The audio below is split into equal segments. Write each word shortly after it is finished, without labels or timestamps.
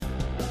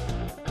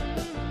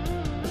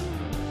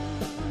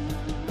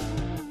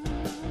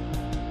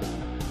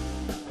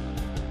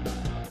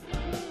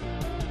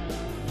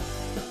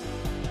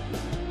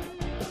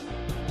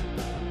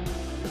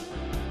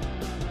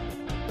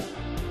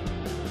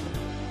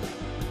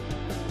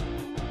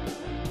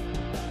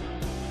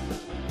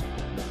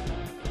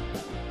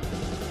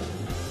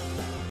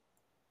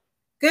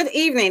Good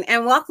evening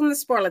and welcome to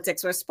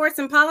SPORLITIKS, where sports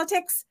and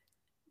politics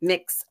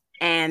mix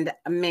and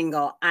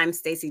mingle. I'm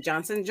Stacey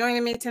Johnson.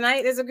 Joining me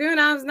tonight is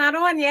Aguna, who's not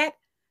on yet,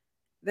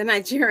 the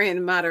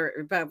Nigerian moderate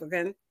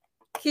Republican,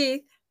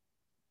 Keith,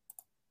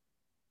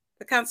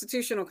 the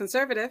constitutional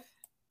conservative,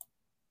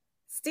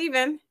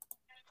 Stephen,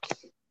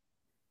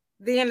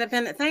 the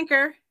independent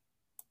thinker,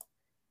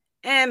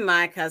 and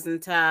my cousin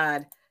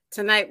Todd.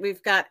 Tonight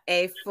we've got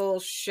a full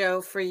show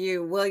for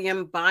you.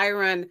 William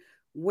Byron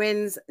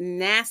wins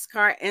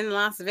NASCAR in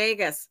Las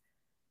Vegas.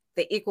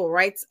 The Equal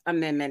Rights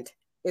Amendment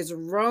is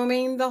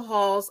roaming the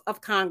halls of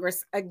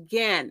Congress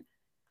again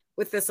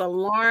with this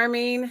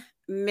alarming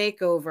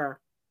makeover.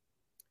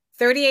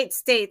 38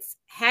 states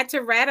had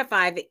to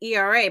ratify the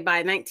ERA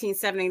by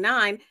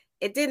 1979.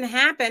 It didn't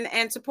happen,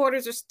 and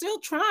supporters are still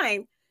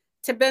trying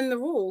to bend the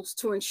rules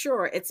to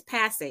ensure its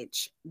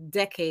passage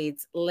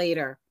decades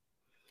later.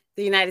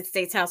 The United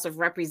States House of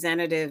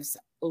Representatives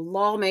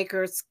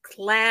lawmakers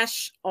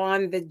clash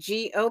on the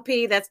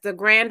GOP, that's the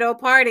Grand Old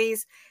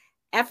Party's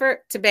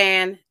effort to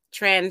ban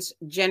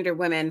transgender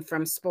women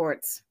from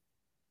sports.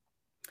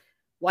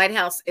 White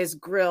House is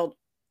grilled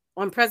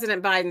on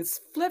President Biden's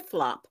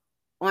flip-flop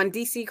on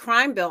DC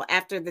crime bill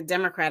after the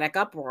Democratic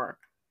uproar.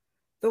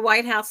 The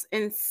White House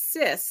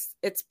insists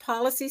its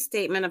policy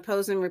statement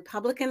opposing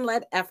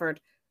Republican-led effort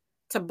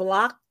to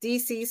block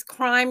DC's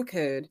crime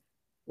code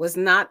was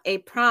not a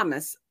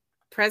promise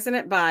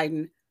President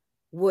Biden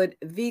would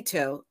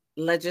veto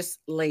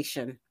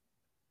legislation.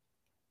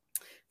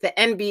 The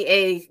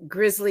NBA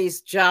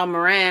Grizzlies' Ja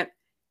Morant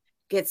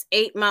gets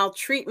 8-mile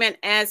treatment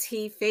as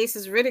he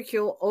faces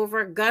ridicule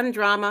over gun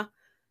drama.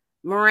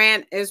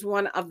 Morant is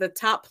one of the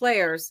top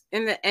players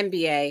in the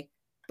NBA,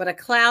 but a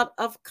cloud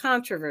of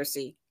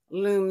controversy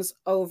looms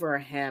over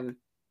him.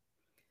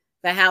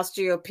 The House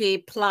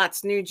GOP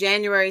plots new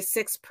January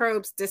 6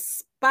 probes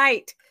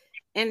despite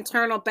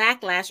internal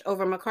backlash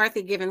over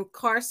McCarthy giving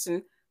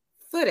Carson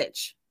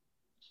footage.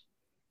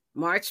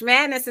 March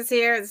Madness is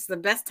here. It's the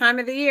best time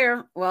of the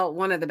year. Well,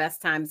 one of the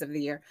best times of the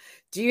year.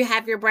 Do you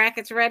have your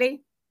brackets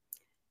ready?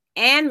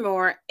 And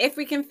more, if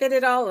we can fit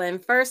it all in.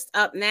 First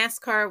up,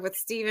 NASCAR with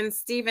Steven.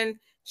 Steven,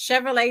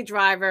 Chevrolet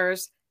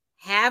drivers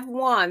have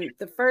won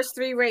the first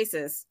 3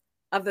 races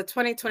of the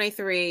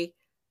 2023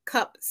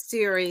 Cup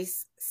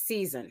Series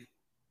season.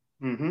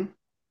 Mm-hmm.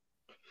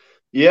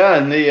 Yeah,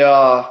 and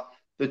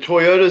the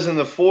Toyotas and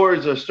the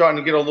Fords are starting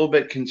to get a little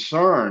bit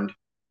concerned.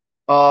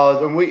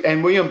 And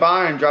William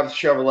Byron drives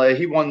Chevrolet.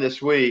 He won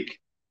this week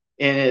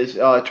in his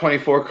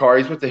 24 car.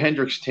 He's with the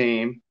Hendricks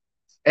team,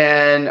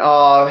 and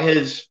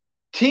his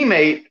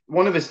teammate,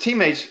 one of his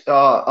teammates,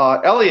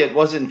 Elliott,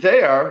 wasn't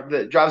there.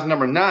 That drives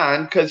number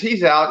 9 because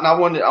he's out. And I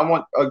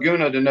want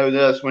Aguna to know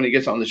this when he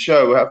gets on the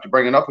show. We'll have to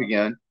bring it up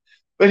again.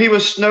 But he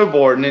was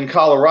snowboarding in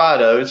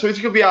Colorado, and so he's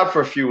going to be out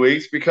for a few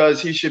weeks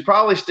because he should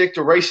probably stick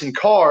to racing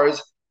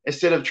cars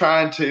instead of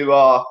trying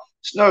to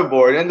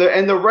snowboard.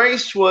 And the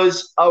race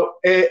was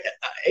a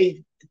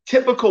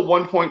typical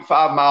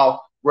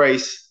 1.5-mile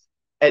race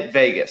at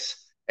Vegas.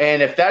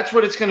 And if that's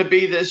what it's going to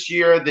be this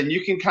year, then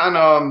you can kind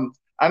of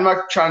I'm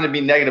not trying to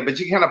be negative, but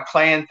you can kind of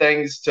plan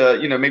things to,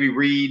 maybe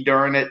read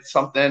during it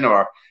something,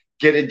 or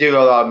do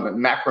a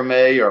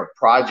macrame or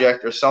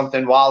project or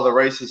something while the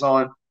race is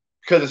on,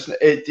 because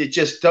it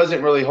just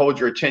doesn't really hold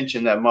your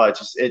attention that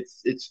much.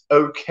 It's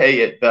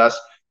okay at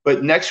best.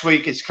 But next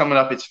week it's coming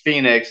up. It's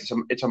Phoenix.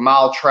 It's a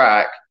mile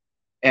track,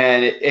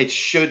 and it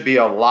should be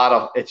a lot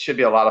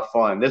of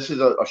fun. This is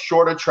a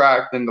shorter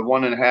track than the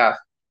 1.5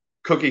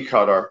 cookie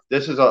cutter.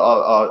 This is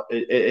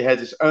it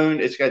has its own.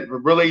 It's got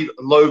really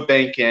low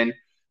banking,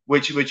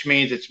 which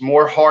means it's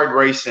more hard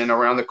racing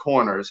around the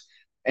corners.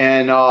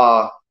 And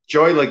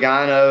Joey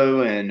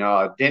Logano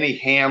and Denny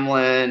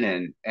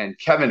Hamlin and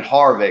Kevin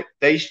Harvick,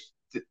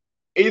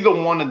 any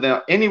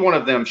one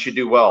of them should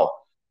do well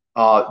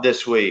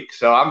this week.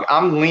 So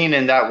I'm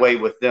leaning that way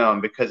with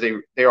them because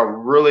they are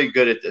really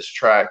good at this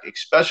track,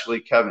 especially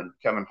Kevin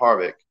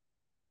Harvick.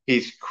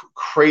 He's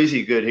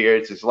crazy good here.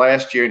 It's his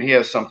last year, and he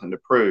has something to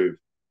prove.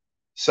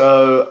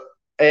 So,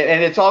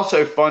 and it's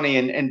also funny,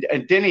 and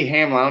Denny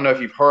Hamlin, I don't know if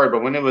you've heard,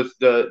 but when it was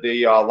the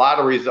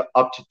lottery's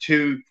up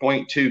to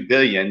 $2.2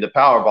 billion, the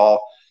Powerball,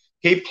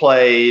 he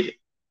played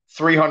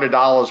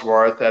 $300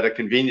 worth at a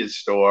convenience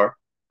store.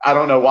 I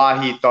don't know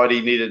why he thought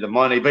he needed the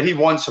money, but he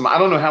won some. I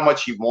don't know how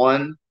much he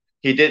won.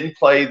 He didn't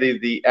play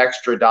the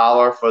extra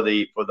dollar for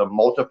the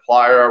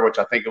multiplier, which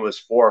I think it was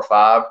 4 or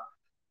 5.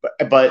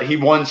 But he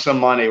won some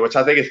money, which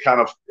I think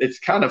is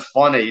kind of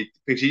funny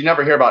because you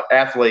never hear about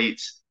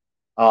athletes,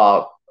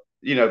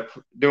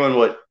 doing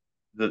what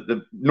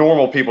the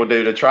normal people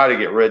do to try to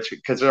get rich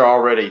because they're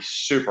already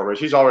super rich.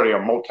 He's already a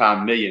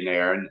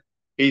multi-millionaire, and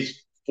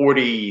he's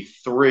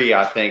 43,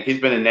 I think.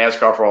 He's been in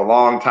NASCAR for a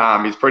long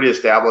time. He's pretty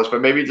established,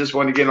 but maybe he just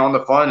wanted to get on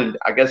the fun and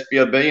I guess be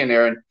a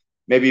billionaire and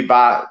maybe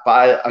buy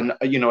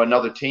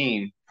another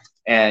team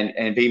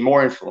and be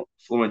more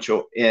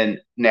influential in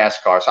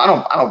NASCAR. So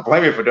I don't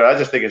blame you for doing it. I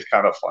just think it's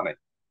kind of funny.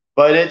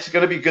 But it's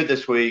going to be good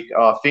this week.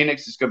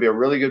 Phoenix is going to be a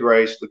really good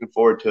race. Looking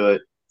forward to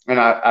it. And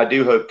I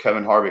do hope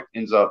Kevin Harvick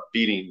ends up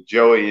beating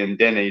Joey and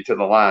Denny to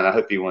the line. I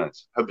hope he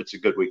wins. Hope it's a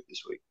good week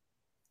this week.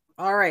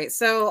 All right.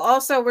 So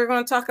also we're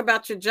going to talk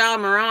about your Ja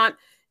Morant.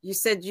 You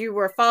said you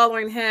were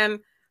following him,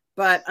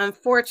 but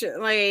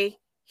unfortunately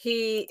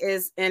he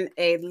is in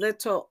a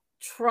little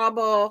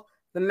trouble.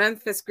 The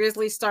Memphis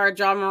Grizzlies star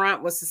Ja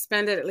Morant was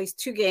suspended at least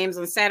 2 games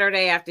on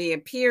Saturday after he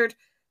appeared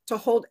to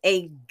hold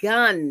a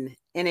gun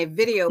in a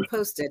video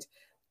posted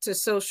to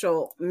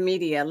social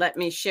media. Let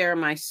me share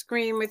my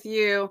screen with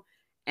you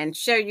and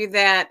show you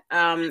that.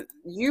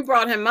 You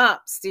brought him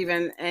up,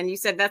 Stephen, and you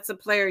said that's a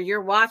player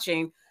you're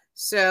watching.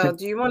 So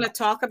do you want to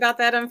talk about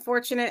that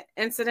unfortunate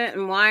incident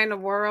and why in the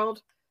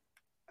world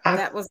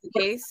that was the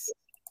case?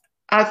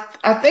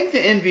 I think the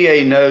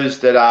NBA knows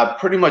that I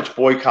pretty much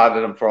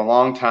boycotted them for a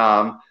long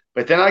time,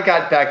 but then I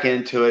got back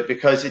into it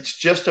because it's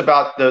just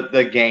about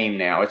the game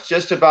now. It's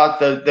just about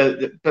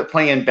the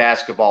playing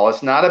basketball.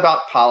 It's not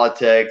about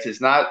politics. It's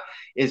not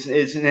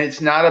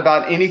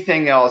about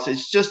anything else.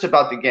 It's just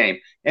about the game.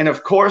 And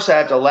of course, I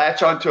have to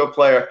latch onto a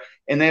player,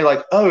 and they're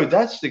like, "Oh,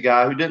 that's the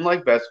guy who didn't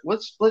like basketball.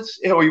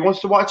 He wants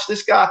to watch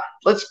this guy.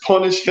 Let's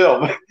punish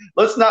him.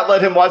 Let's not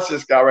let him watch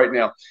this guy right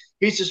now."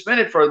 He's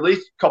suspended for at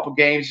least a couple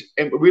games,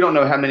 and we don't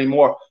know how many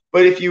more.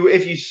 But if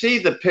you see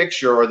the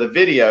picture or the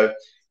video,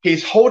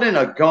 he's holding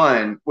a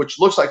gun, which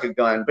looks like a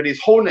gun, but he's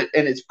holding it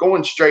and it's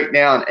going straight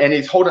down, and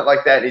he's holding it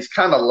like that, and he's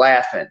kind of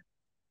laughing.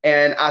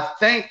 And I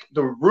think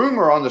the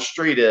rumor on the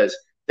street is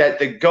that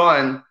the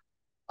gun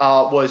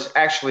was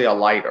actually a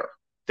lighter,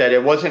 that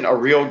it wasn't a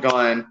real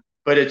gun,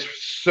 but it's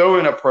so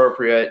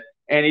inappropriate.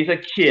 And he's a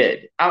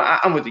kid.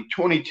 I'm with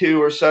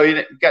 22 or so.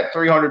 He got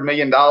 $300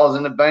 million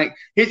in the bank.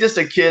 He's just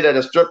a kid at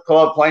a strip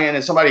club playing,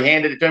 and somebody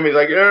handed it to him. He's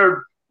like, "Yeah,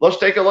 let's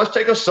take a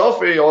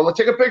selfie, or let's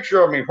take a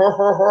picture of me." Ha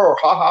ha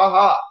ha ha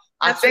ha.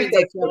 That's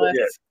ridiculous. That's what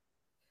it is.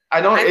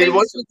 I think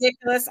it's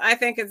ridiculous. I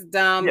think it's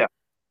dumb. Yeah,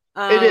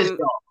 it is dumb.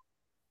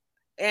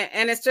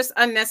 And it's just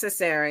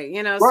unnecessary.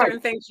 You know, right.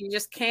 Certain things you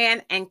just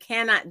can and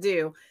cannot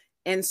do.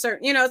 And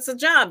certain, it's a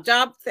job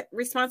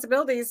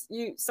responsibilities.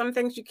 Some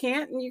things you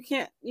can't, and you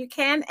can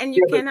and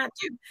you cannot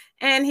do.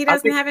 And he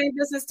doesn't have any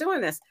business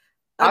doing this.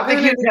 I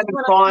think he was having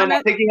fun.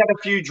 I think he had a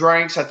few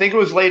drinks. I think it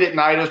was late at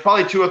night. It was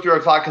probably 2 or 3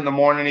 o'clock in the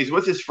morning. He's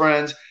with his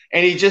friends,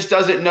 and he just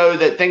doesn't know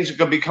that things are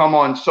going to become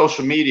on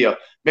social media.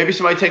 Maybe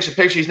somebody takes a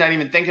picture. He's not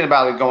even thinking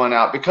about it going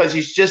out because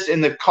he's just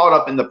caught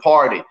up in the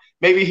party.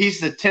 Maybe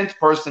he's the 10th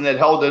person that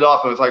held it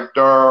up and was like,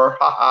 "Durr,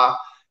 ha ha."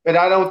 But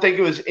I don't think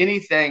it was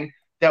anything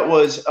that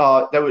was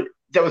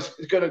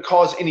going to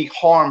cause any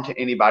harm to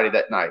anybody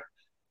that night.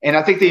 And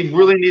I think they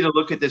really need to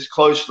look at this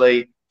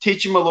closely,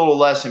 teach him a little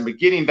lesson, but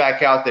get him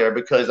back out there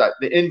because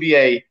the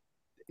NBA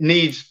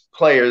needs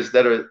players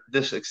that are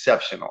this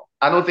exceptional.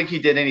 I don't think he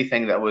did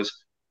anything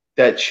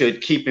that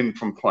should keep him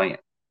from playing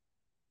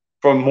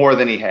for more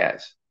than he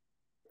has.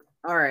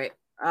 All right.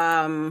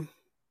 Can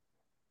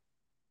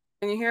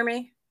you hear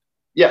me?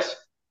 Yes.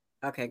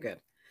 Okay, good.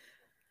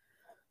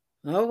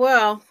 Oh,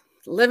 well,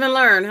 live and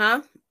learn,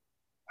 huh?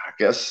 I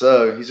guess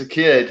so. He's a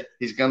kid.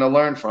 He's going to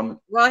learn from it.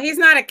 Well, he's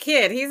not a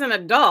kid. He's an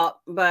adult,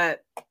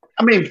 but.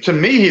 I mean, to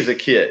me, he's a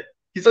kid.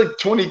 He's like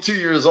 22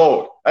 years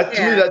old. To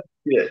me, that's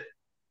a kid.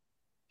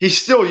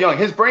 He's still young.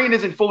 His brain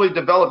isn't fully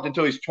developed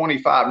until he's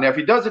 25. Now, if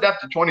he does it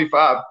after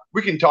 25,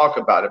 we can talk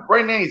about it.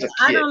 Right now, he's a kid.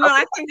 I don't know.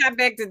 I think I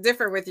beg to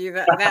differ with you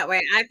that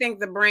way. I think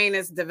the brain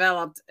is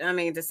developed. I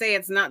mean, to say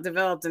it's not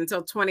developed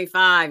until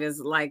 25 is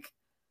like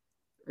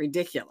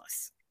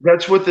ridiculous.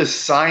 That's what the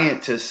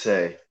scientists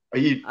say.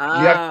 You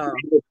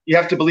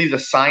have to believe the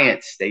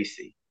science,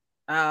 Stacy.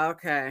 Oh,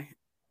 okay.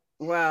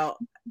 Well,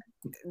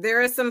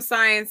 there is some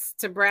science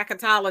to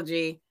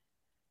bracketology,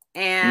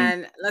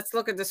 and let's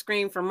look at the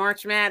screen for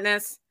March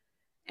Madness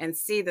and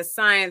see the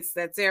science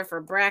that's there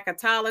for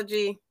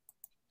bracketology.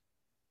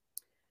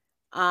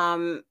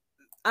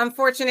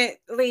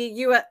 Unfortunately,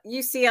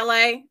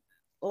 UCLA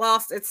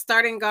lost its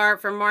starting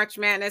guard for March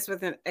Madness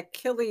with an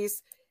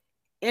Achilles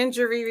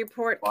injury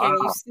report. Wow. Can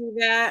you see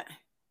that?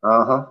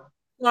 Uh-huh.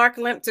 Clark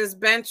limped his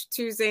bench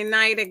Tuesday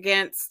night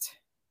against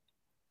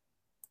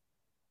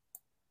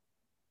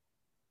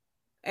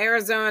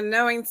Arizona,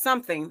 knowing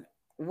something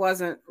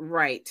wasn't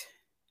right.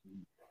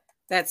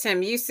 That's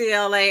him.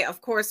 UCLA,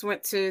 of course,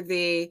 went to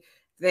they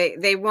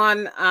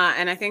won,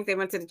 and I think they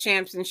went to the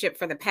championship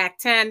for the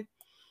Pac-10.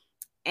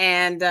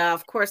 And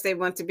of course, they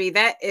want to be.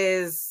 That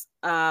is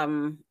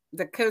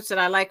the coach that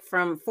I like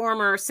from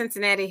former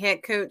Cincinnati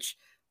head coach.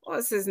 What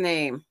was his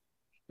name?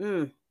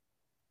 Let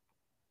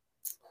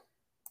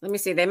me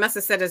see. They must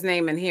have said his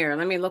name in here.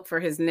 Let me look for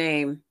his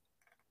name.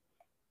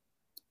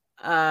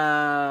 You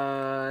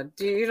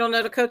don't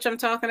know the coach I'm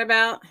talking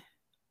about?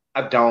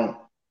 I don't.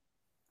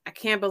 I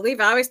can't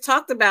believe I always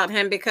talked about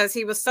him because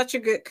he was such a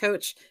good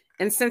coach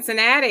in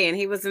Cincinnati, and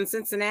he was in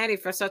Cincinnati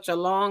for such a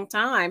long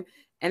time.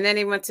 And then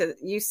he went to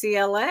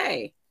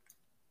UCLA.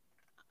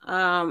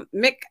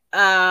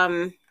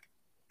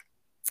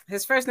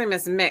 His first name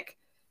is Mick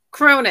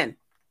Cronin.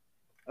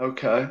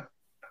 Okay.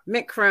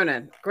 Mick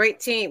Cronin.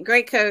 Great team,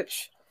 great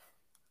coach.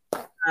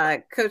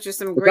 coaches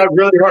some But great. that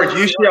really hurts.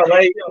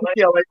 UCLA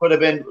would have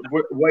been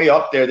way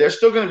up there. They're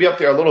still going to be up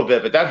there a little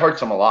bit, but that hurts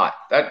them a lot.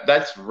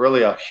 That's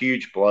really a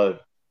huge blow.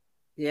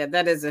 Yeah,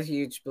 that is a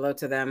huge blow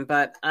to them.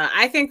 But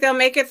I think they'll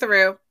make it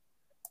through.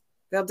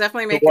 They'll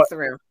definitely make it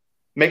through.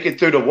 Make it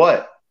through to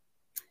what?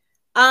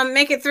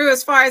 Make it through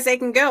as far as they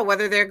can go,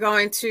 whether they're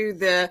going to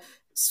the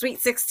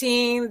Sweet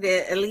 16,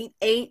 the Elite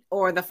 8,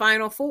 or the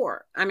Final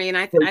Four. I mean,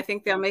 I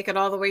think they'll make it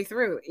all the way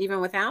through, even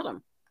without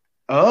them.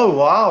 Oh,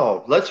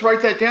 wow. Let's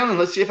write that down and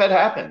let's see if that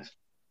happens.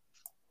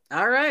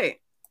 All right.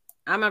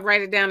 I'm going to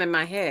write it down in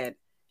my head.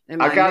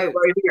 I got it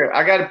right here.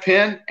 I got a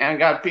pen and I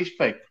got a piece of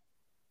paper.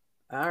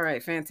 All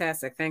right.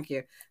 Fantastic. Thank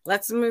you.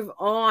 Let's move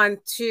on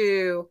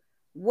to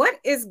what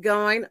is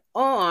going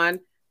on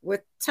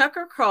with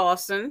Tucker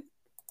Carlson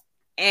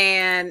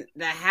and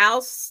the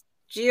House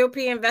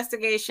GOP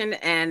investigation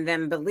and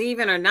them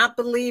believing or not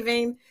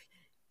believing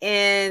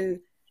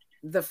in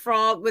the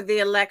fraud with the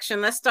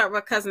election. Let's start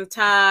with Cousin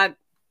Todd.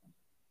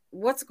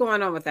 What's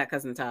going on with that,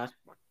 Cousin Todd?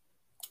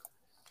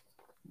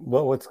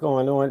 Well, what's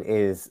going on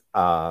is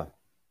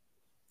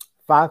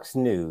Fox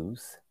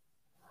News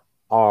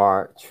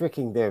are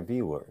tricking their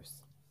viewers.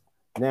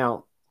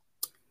 Now,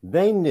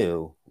 they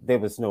knew there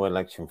was no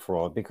election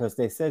fraud because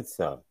they said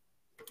so.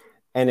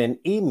 And in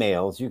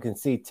emails, you can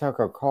see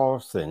Tucker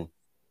Carlson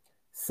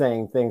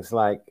saying things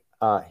like,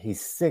 he's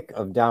sick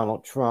of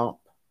Donald Trump.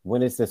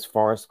 When is this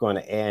farce going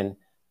to end?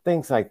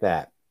 Things like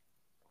that.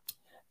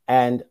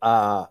 And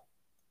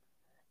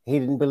he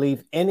didn't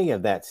believe any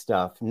of that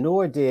stuff,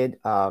 nor did,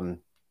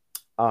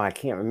 I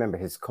can't remember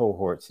his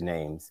cohorts'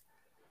 names,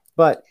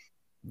 but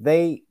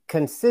they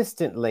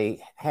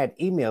consistently had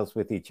emails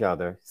with each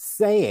other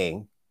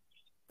saying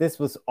this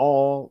was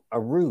all a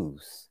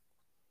ruse.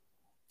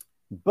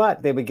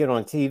 But they would get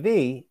on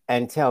TV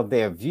and tell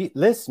their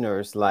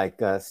listeners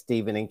like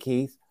Stephen and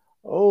Keith,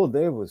 oh,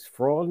 there was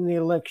fraud in the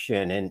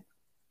election.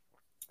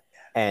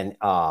 And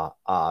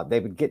they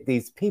would get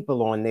these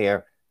people on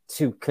there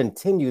to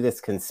continue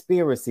this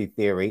conspiracy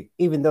theory,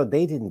 even though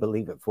they didn't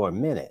believe it for a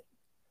minute.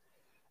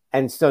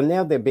 And so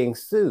now they're being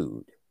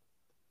sued.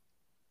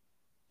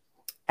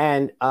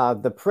 And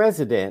the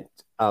president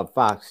of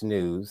Fox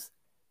News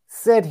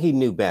said he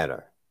knew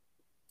better,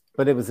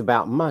 but it was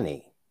about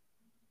money.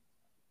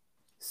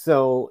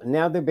 So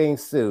now they're being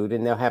sued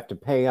and they'll have to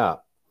pay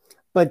up.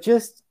 But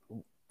just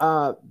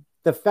the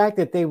fact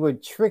that they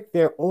would trick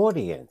their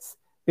audience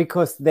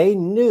because they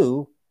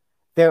knew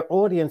their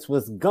audience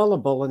was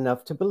gullible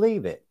enough to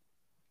believe it.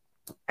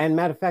 And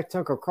matter of fact,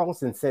 Tucker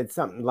Carlson said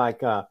something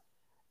like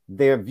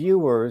their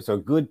viewers are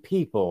good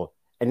people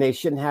and they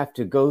shouldn't have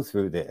to go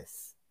through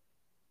this.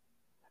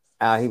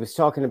 He was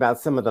talking about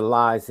some of the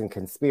lies and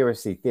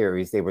conspiracy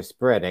theories they were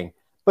spreading,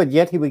 but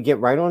yet he would get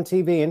right on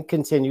TV and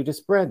continue to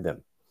spread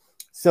them.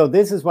 So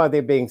this is why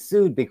they're being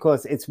sued,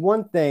 because it's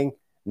one thing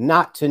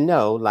not to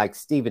know, like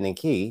Stephen and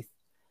Keith,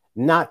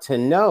 not to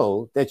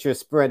know that you're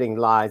spreading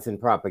lies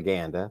and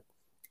propaganda.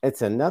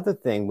 It's another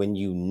thing when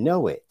you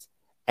know it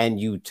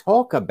and you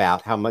talk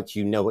about how much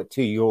you know it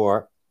to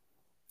your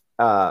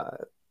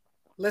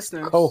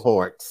listeners,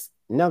 cohorts.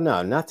 No,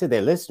 not to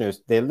their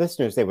listeners. Their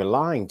listeners, they were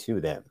lying to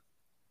them.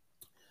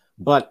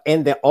 But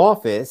in the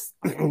office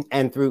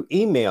and through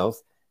emails,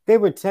 they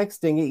were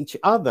texting each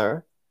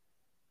other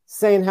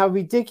saying how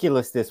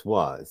ridiculous this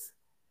was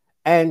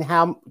and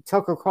how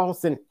Tucker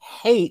Carlson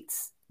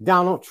hates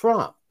Donald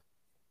Trump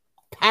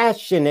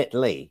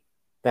passionately.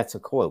 That's a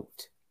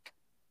quote.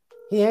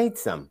 He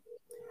hates him.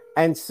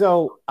 And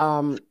so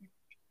to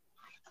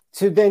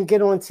then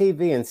get on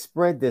TV and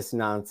spread this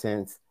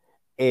nonsense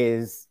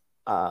is,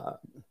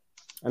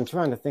 I'm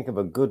trying to think of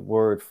a good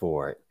word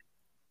for it.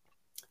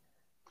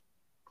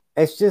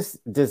 It's just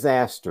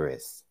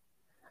disastrous.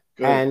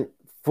 Good. And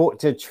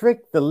to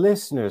trick the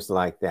listeners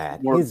like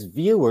that, his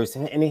viewers,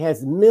 and he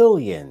has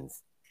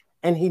millions,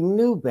 and he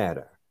knew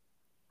better.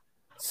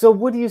 So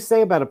what do you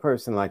say about a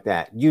person like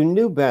that? You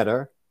knew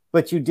better,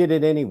 but you did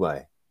it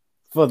anyway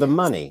for the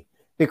money,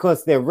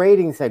 because their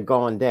ratings had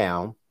gone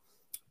down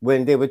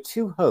when there were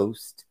two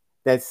hosts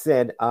that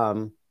said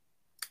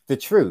the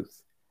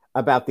truth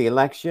about the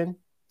election,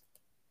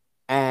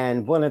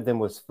 and one of them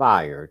was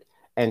fired.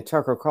 And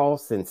Tucker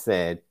Carlson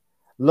said,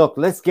 look,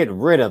 let's get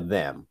rid of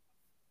them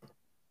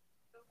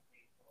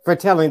for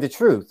telling the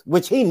truth,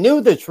 which he knew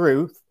the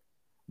truth,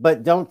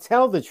 but don't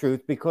tell the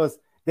truth because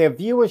their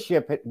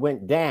viewership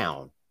went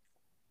down.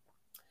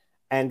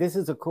 And this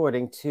is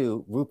according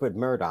to Rupert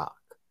Murdoch.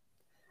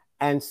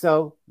 And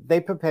so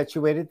they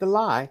perpetuated the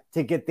lie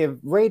to get their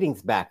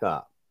ratings back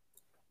up.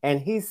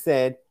 And he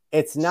said,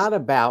 it's not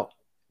about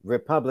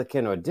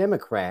Republican or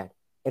Democrat,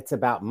 it's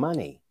about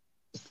money.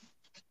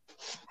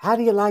 How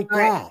do you like that?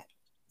 Right.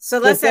 So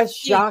does that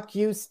shock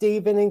you,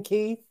 Stephen and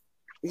Keith?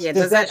 Yeah,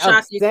 does that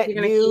shock you,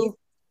 Stephen and Keith?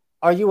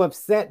 Are you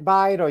upset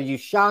by it? Are you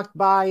shocked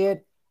by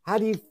it? How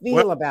do you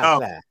feel about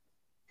that?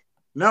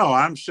 No,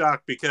 I'm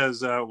shocked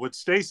because what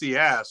Stacey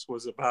asked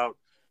was about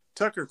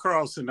Tucker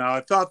Carlson. Now,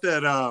 I thought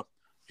that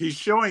he's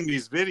showing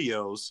these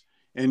videos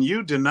and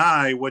you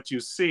deny what you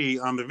see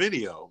on the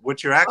video,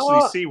 what you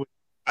actually see.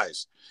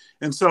 guys.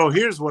 And so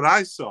here's what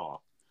I saw.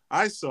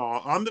 I saw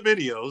on the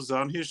videos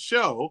on his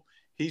show,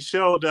 he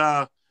showed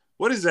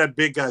what is that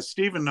big guy?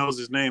 Steven knows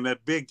his name. That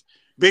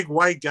big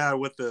white guy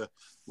with the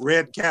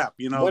red cap.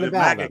 You know, What the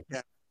about MAGA him?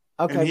 cap.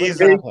 Okay, he's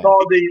They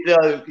call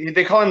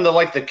they call him the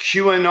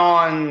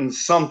QAnon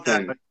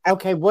something.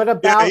 okay, what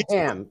about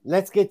him?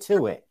 Let's get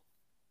to it.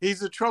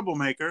 He's a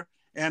troublemaker,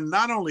 and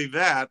not only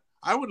that,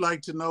 I would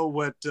like to know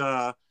what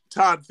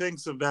Todd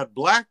thinks of that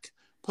black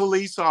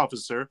police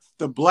officer,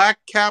 the black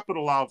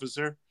Capitol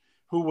officer,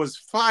 who was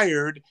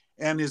fired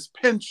and his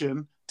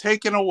pension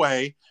taken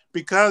away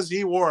because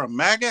he wore a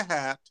MAGA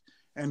hat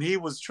and he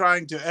was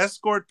trying to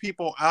escort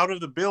people out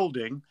of the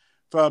building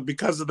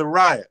because of the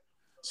riot.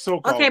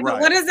 So-called okay, but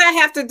riot. what does that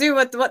have to do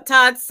with what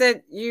Todd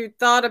said? You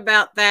thought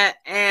about that,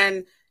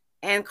 and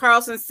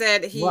Carlson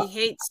said he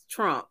hates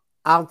Trump.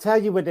 I'll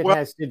tell you what it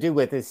has to do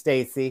with it,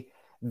 Stacey.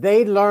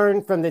 They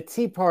learned from the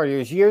Tea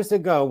Partiers years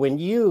ago when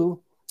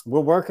you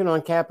were working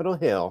on Capitol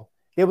Hill.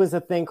 There was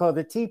a thing called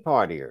the Tea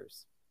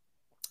Partiers,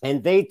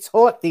 and they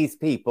taught these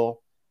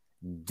people,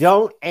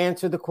 don't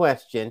answer the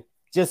question,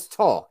 just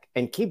talk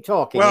and keep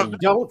talking, and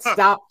don't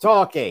stop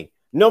talking,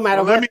 no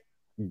matter what.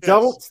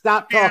 Don't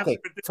stop talking.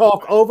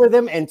 Talk over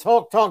them and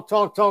talk. Just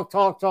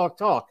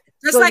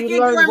so like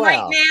you're doing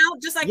right now.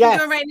 Just like you're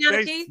doing right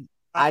now, Keith.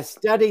 I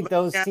studied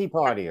those Tea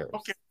Partiers.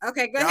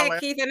 Okay, go ahead,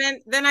 Keith,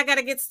 and then I got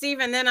to get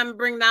Steve, and then I'm gonna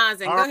bring Nas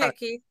in. Go ahead,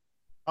 Keith.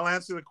 I'll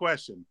answer the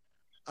question.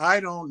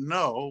 I don't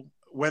know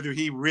whether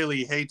he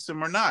really hates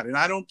him or not, and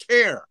I don't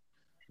care.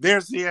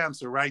 There's the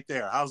answer right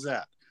there. How's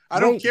that? I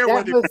don't care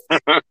whether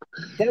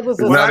that was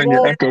not in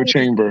your echo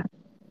chamber.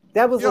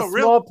 That was a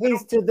small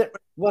piece to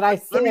what I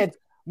said.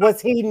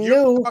 Was he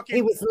knew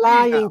he was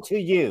lying to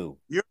you?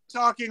 You're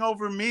talking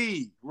over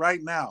me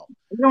right now.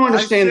 I don't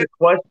understand the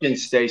question,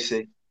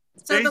 Stacey.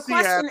 So the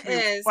question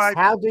is,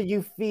 how do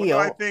you feel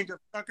I think of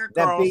Tucker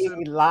that Carlson?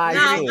 being lied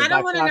to? I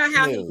don't want to know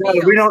how he feels. No,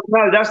 we don't.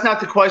 No, that's not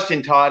the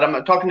question, Todd.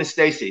 I'm talking to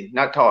Stacey,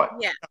 not Todd.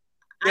 Yeah.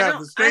 My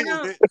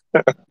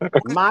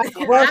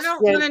question. I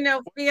don't want to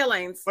know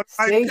feelings.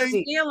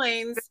 Stacey,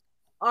 feelings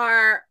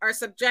are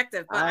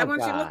subjective. But I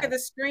want you to look at the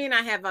screen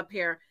I have up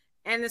here,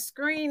 and the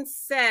screen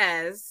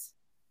says.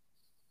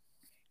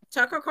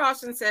 Tucker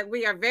Carlson said,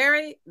 we are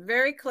very,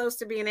 very close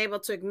to being able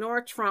to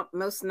ignore Trump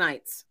most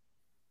nights.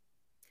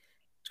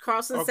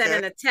 Carlson said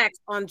in a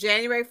text on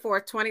January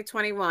 4th,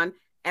 2021,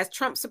 as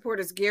Trump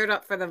supporters geared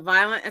up for the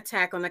violent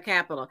attack on the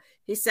Capitol.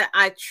 He said,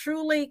 I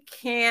truly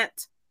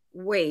can't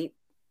wait.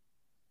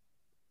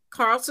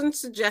 Carlson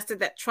suggested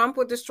that Trump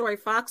would destroy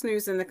Fox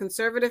News and the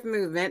conservative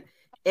movement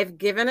if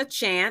given a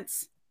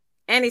chance.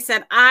 And he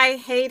said, I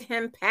hate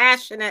him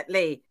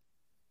passionately.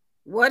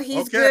 What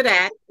he's good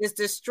at is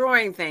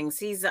destroying things.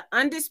 He's the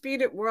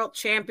undisputed world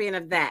champion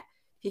of that.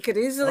 He could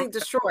easily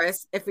destroy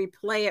us if we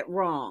play it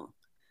wrong.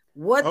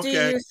 What do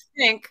you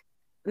think?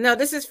 No,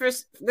 this is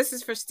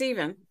for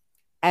Stephen.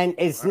 And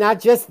it's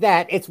not just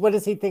that. It's what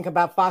does he think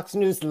about Fox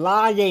News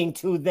lying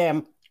to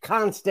them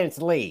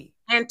constantly?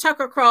 And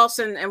Tucker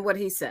Carlson and what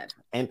he said.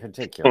 In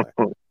particular.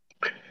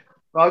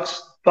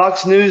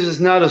 Fox News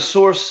is not a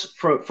source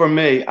for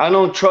me. I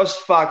don't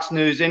trust Fox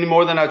News any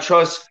more than I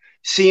trust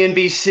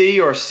CNBC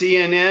or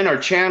CNN or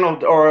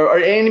Channel or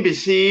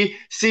NBC,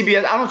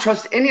 CBS. I don't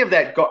trust any of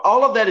that.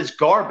 All of that is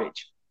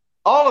garbage.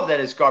 All of that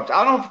is garbage.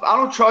 I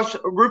don't trust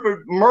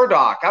Rupert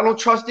Murdoch. I don't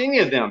trust any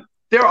of them.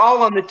 They're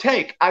all on the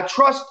take. I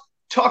trust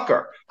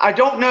Tucker. I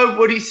don't know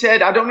what he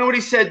said. I don't know what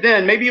he said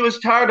then. Maybe he was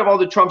tired of all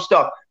the Trump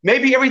stuff.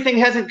 Maybe everything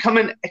had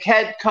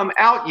come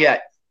out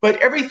yet.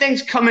 But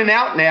everything's coming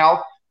out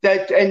now.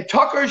 And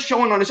Tucker is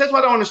showing on this. That's why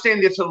I don't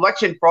understand this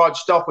election fraud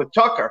stuff with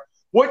Tucker.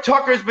 What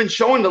Tucker's been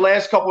showing the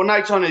last couple of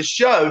nights on his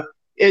show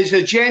is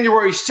a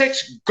January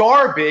 6th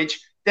garbage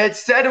that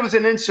said it was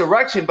an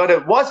insurrection, but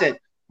it wasn't.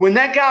 When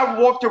that guy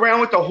walked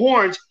around with the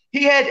horns,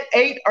 he had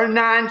 8 or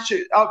 9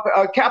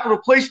 Capitol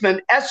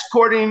policemen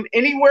escorting him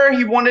anywhere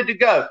he wanted to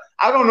go.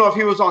 I don't know if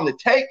he was on the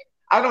take.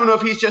 I don't know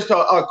if he's just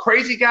a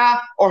crazy guy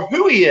or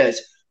who he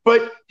is,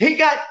 but he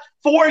got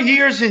 4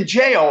 years in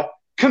jail,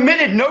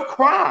 committed no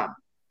crime.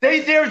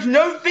 There's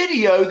no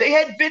video. They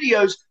had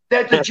videos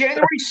that the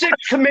January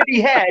 6th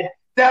committee had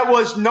that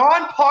was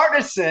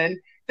nonpartisan.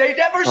 They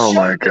never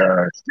showed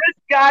that this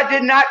guy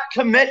did not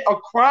commit a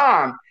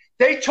crime.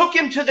 They took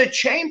him to the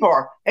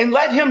chamber and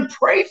let him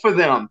pray for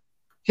them.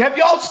 Have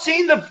y'all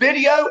seen the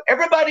video?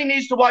 Everybody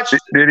needs to watch.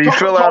 Did he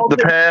fill out the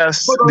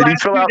pass? Did he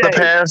fill out the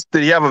pass?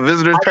 Did he have a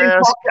visitor's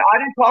pass? I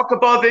didn't talk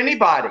above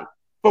anybody.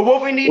 But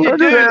what we need to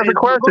do is the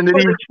question. Did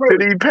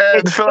he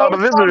fill out a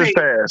visitor's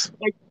pass?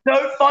 It's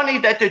so funny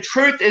that the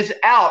truth is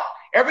out.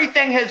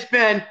 Everything has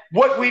been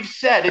what we've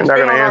said. I'm not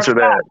going to answer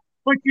that.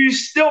 But you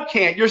still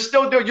can't. You're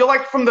still doing. You're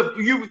like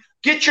you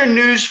get your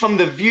news from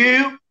The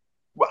View.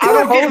 I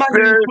don't get my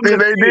news from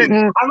The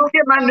View. I don't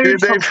get my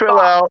news. Did they fill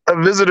out a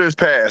visitor's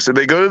pass? Did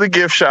they go to the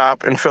gift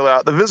shop and fill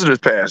out the visitor's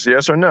pass?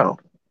 Yes or no?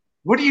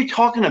 What are you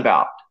talking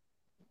about?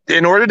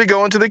 In order to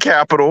go into the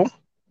Capitol,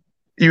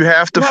 you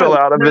have to fill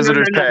out a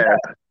visitor's pass.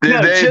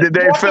 Did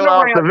they fill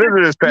out the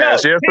visitor's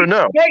pass? Yes or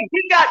no?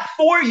 He got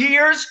 4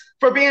 years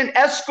for being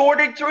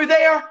escorted through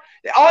there.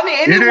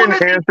 You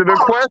didn't answer the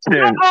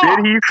question.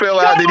 Did he fill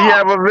out? Did he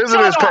have a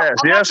visitor's pass?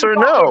 Yes or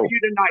no?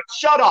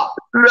 Shut up.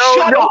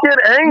 No, don't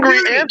get angry.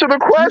 Answer the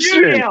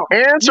question.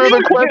 Answer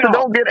the question.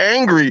 Don't get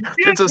angry.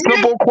 It's a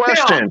simple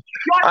question.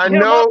 I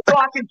know. So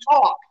I can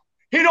talk.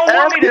 He don't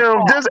want me to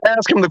talk. Just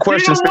ask him the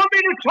question. He don't want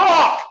me to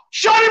talk.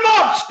 Shut him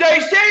up,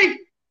 Stacy.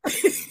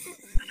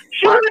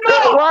 Shut him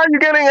up. Why are you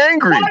getting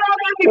angry?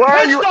 Why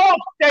are you pissed off,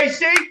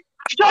 Stacy?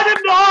 Shut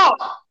him up.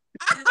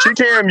 She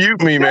can't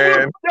mute me,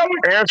 man.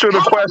 Answer the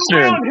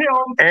question.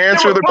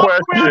 Answer the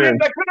question.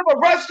 They could have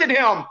arrested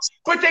him,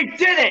 but they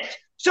didn't.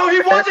 So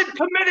he wasn't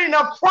committing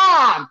a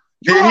crime.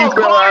 Did he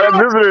fill out a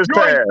visitor's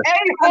pass?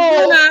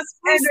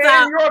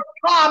 You're you're a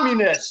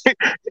communist.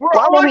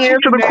 Why won't he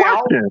answer the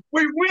question?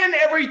 We win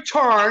every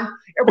turn,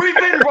 and we've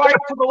been right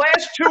for the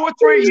last 2 or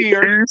 3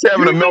 years. He's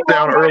having a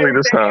meltdown early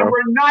this time.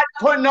 We're not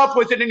putting up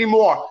with it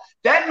anymore.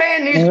 That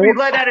man needs to be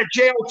let out of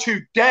jail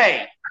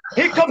today.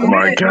 He committed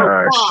no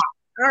crime.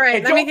 All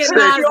right, let me get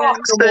Stacy.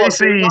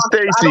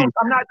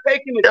 I'm not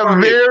taking it. A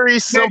very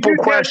simple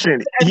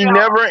question. He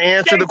never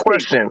answered the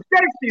question.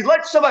 Stacy,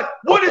 let somebody.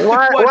 What is the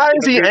question? Why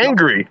is he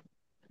angry?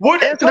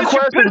 Answer the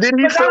question. Did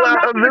he fill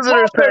out a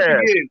visitor's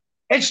pass?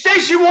 And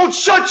Stacy won't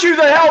shut you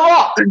the hell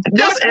up.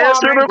 Just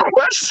answer the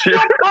question.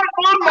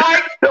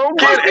 Don't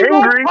get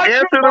angry.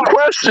 Answer the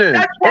question.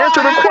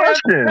 Answer the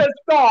question.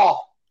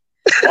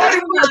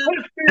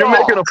 You're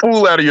making a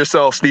fool out of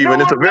yourself, Stephen.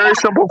 It's a very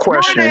simple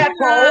question.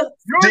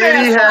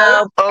 Did he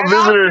have a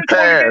visitor's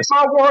pass? Get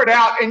my word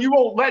out, and you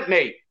won't let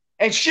me.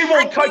 And she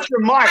won't cut your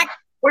mic.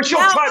 But she'll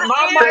cut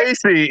my mic.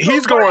 Stacy,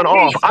 he's going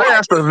off. I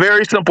asked a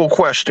very simple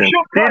question.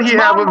 Did he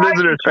have a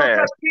visitor's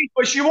pass?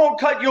 But she won't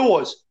cut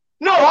yours.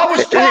 No, I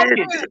was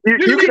talking.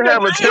 You can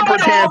have a temper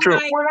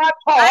tantrum. When I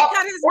talk, I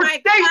cut his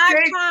mic 5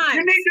 times.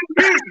 You need to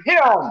mute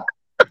him.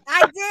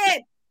 I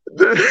did.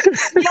 Why is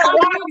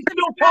he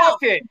still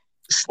talking?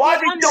 Why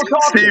is he still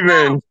talking?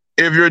 Stephen,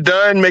 if you're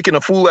done making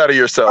a fool out of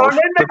yourself,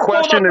 the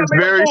question is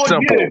very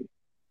simple.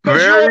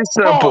 Very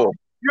simple.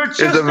 You're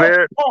just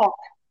a punk.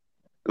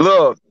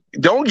 Look,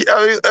 don't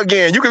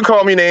again. You can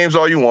call me names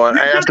all you want.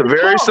 I asked a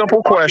very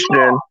simple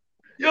question.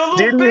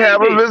 Did he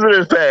have a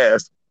visitor's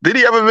pass? Did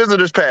he have a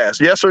visitor's pass?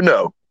 Yes or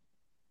no?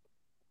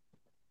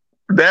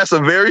 That's a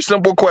very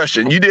simple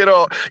question. You did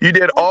all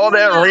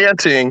that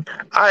ranting.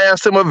 I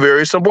asked him a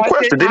very simple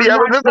question. Did he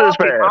have a visitor's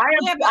pass?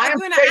 I am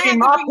taking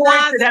my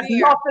point that has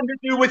nothing to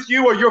do with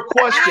you or your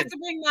question.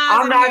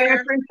 I'm not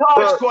answering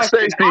Todd's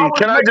question. Stacey,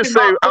 can I just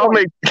say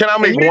can I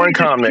make one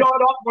comment?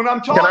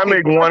 Can I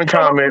make one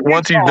comment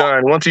once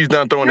he's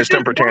done throwing his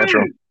temper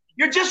tantrum?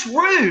 You're just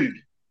rude.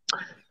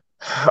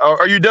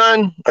 Are you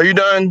done? Are you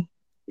done?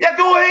 Yeah,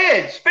 go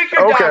ahead. Speak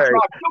your diatribe.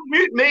 Don't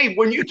mute me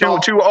when you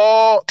talk. To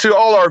all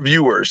our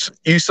viewers,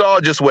 you saw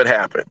just what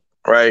happened,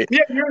 right? Yeah,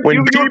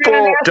 when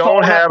people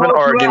don't have an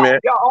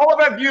argument, all of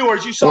our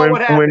viewers, you saw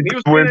what happened.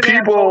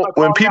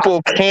 When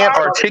people can't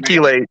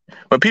articulate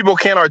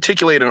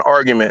an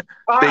argument,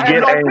 they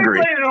get angry.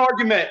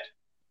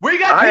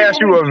 I asked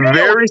you a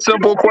very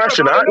simple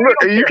question.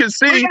 You can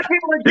see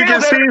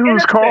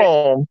who's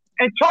calm.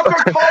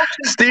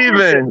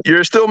 Stephen,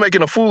 you're still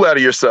making a fool out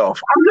of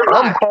yourself.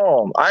 I'm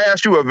calm. I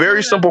asked you a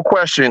very simple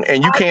question,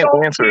 and you can't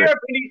answer it.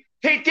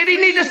 Did he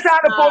need to sign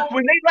a book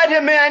when they let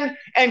him in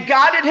and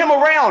guided him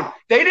around?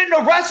 They didn't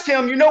arrest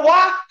him. You know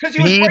why? Because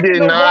he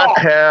did not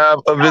have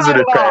a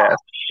visitor's pass.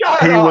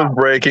 He was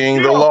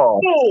breaking the law.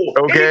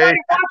 Okay?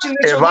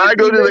 If I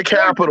go to the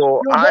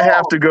Capitol, I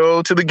have to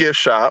go to the gift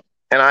shop,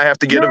 and I have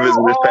to get a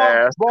visitor's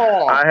pass.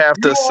 I have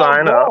to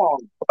sign up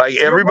like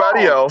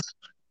everybody else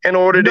in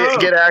order to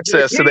get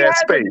access to that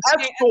space.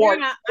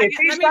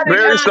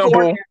 Very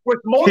simple.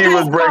 He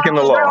was breaking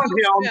the law.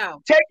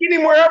 Taking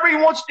him wherever he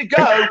wants to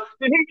go,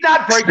 then he's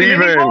not breaking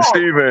any law.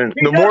 Stephen,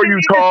 the more you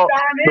talk,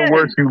 the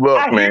worse you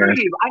look, man.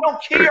 I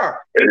don't care.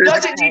 He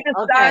doesn't need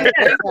to sign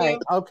in.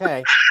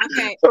 Okay.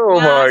 Oh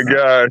my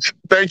gosh.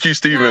 Thank you,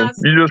 Stephen.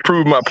 You just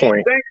proved my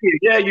point. Thank you.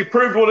 Yeah, you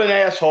proved what an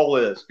asshole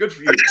is. Good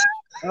for you.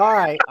 All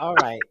right.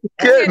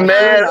 Get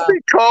mad.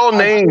 Call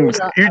names.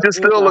 You just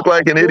still look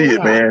like an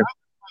idiot, man.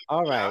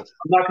 All right. I'm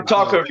not going to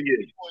talk over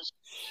you.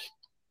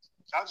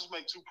 I'll just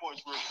make 2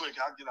 points real quick.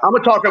 I'm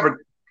going to talk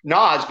over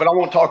Nas, but I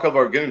won't talk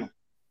over Arguna.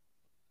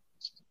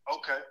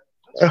 Okay.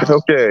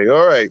 Okay.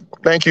 All right.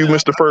 Thank you,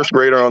 Mr. First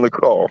Grader on the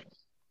call.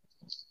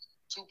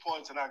 2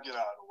 points and I'll get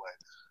out of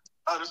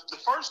the way. The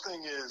first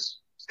thing is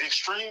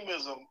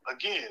extremism.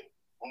 Again,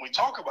 when we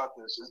talk about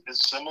this,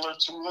 it's similar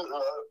to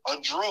a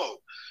drug.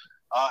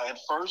 At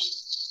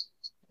first,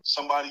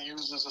 somebody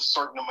uses a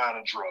certain amount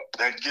of drug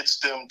that gets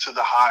them to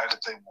the high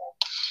that they want.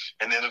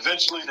 And then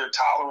eventually their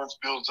tolerance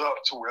builds up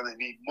to where they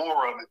need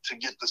more of it to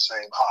get the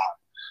same high.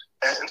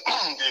 And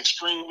the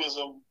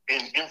extremism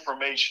in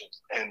information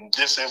and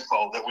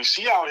disinfo that we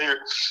see out here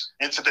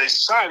in today's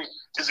society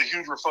is a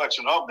huge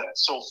reflection of that.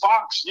 So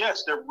Fox,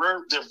 yes, they're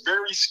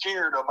very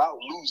scared about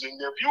losing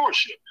their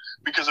viewership,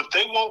 because if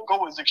they won't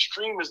go as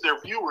extreme as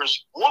their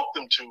viewers want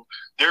them to,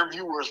 their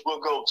viewers will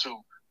go to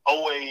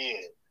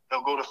OAN.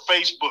 They'll go to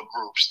Facebook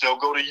groups. They'll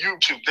go to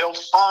YouTube. They'll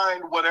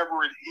find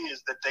whatever it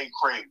is that they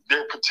crave,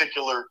 their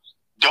particular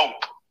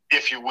dope,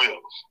 if you will.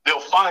 They'll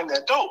find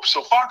that dope.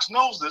 So Fox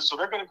knows this, so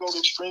they're going to go to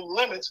extreme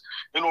limits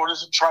in order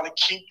to try to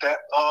keep that,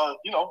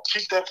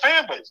 keep that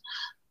fan base.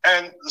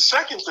 And the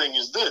second thing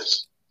is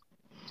this: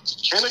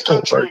 can a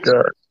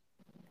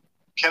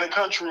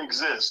country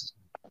exist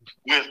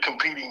with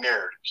competing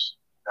narratives?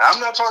 Now,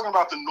 I'm not talking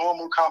about the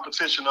normal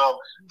competition of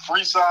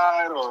free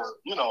side or,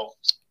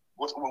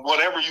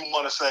 whatever you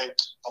want to say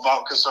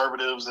about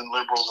conservatives and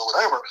liberals or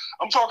whatever.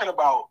 I'm talking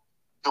about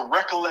the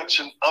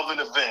recollection of an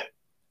event.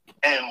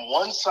 And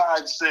one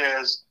side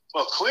says,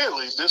 well,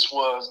 clearly this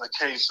was a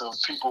case of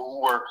people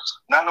who were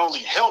not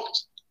only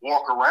helped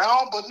walk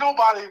around, but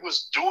nobody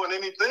was doing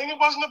anything. It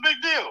wasn't a big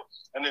deal.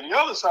 And then the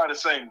other side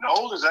is saying,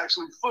 no, there's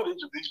actually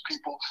footage of these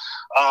people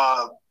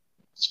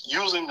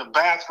using the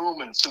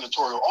bathroom in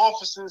senatorial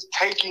offices,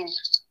 taking,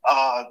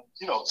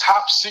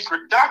 top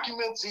secret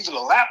documents. Even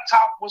a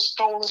laptop was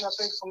stolen, I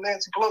think, from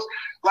Nancy Pelosi.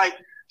 Like,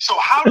 so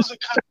how does a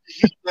country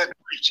hit that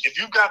breach if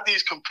you've got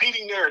these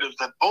competing narratives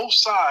that both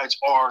sides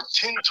are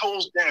 10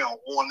 toes down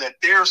on that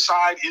their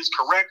side is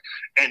correct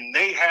and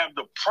they have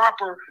the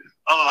proper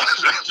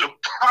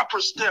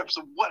steps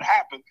of what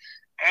happened?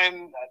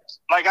 And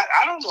I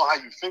don't know how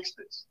you fix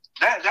this.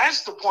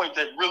 That's the point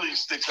that really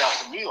sticks out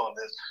to me on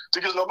this,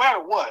 because no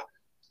matter what,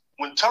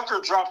 when Tucker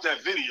dropped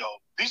that video,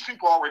 these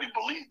people already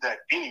believed that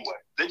anyway.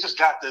 They just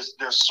got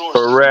their source.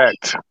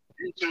 Correct.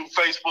 Into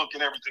Facebook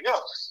and everything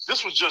else.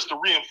 This was just a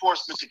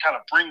reinforcement to kind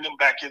of bring them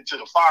back into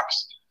the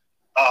Fox.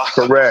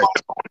 Correct.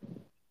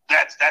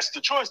 That's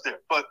the choice there.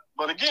 But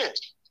again,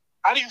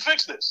 how do you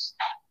fix this?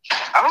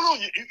 I don't know.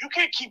 You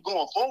can't keep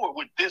going forward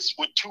with this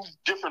with two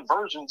different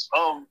versions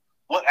of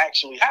what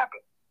actually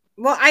happened.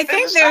 Well, I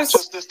think there's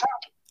just this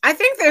topic. I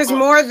think there's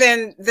more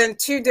than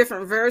two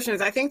different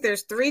versions. I think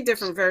there's three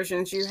different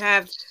versions. You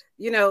have,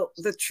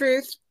 the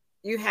truth.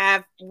 You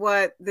have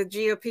what the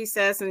GOP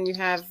says, and you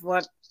have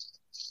what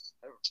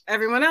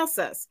everyone else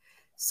says.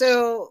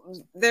 So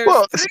there's.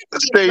 Well,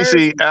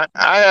 Stacey,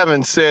 I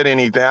haven't said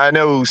anything. I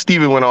know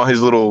Stephen went on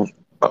his little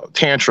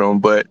tantrum,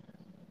 but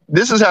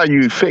this is how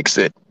you fix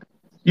it.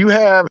 You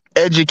have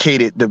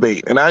educated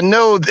debate. And I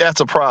know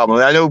that's a problem.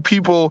 I know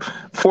people,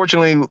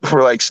 fortunately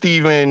for like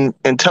Stephen,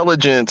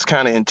 intelligence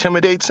kind of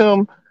intimidates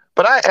him.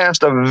 But I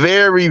asked a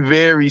very,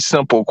 very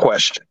simple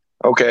question.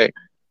 Okay.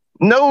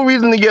 No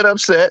reason to get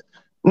upset.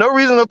 No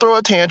reason to throw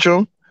a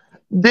tantrum.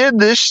 Did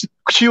this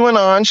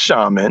QAnon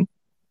shaman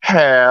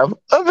have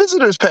a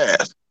visitor's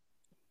pass?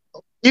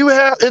 You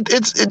have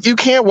you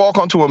can't walk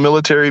onto a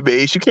military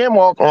base. You can't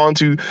walk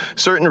onto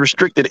certain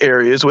restricted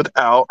areas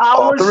without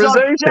authorization.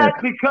 I was upset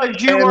because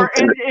you were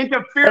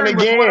interfering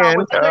with what I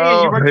was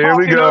saying. You were here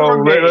we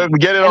go. Let's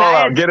get it all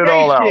out. Get it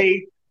all out.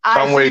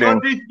 I'm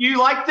waiting. Do you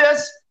like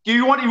this? Do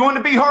you want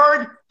to be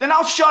heard? Then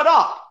I'll shut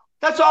up.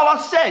 That's all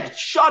I said.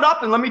 Shut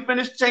up and let me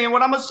finish saying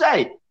what I'm gonna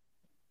say.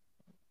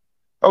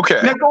 Okay.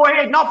 Now go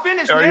ahead. Now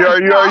finish. Are you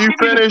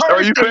finished?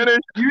 Are you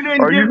finished? You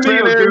didn't give me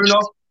a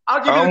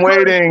I'm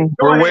waiting.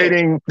 We're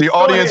waiting. The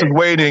audience is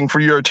waiting for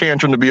your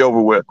tantrum to be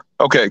over with.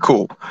 Okay,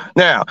 cool.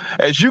 Now,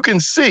 as you can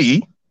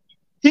see,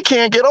 he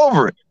can't get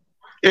over it.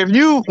 In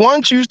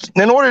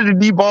order to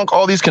debunk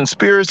all these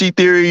conspiracy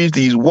theories,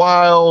 these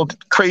wild,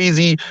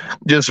 crazy,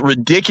 just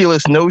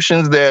ridiculous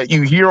notions that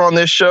you hear on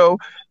this show,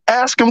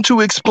 ask him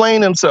to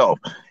explain himself.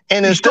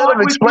 And instead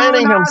of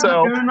explaining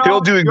himself,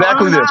 he'll do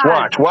exactly this.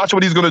 Watch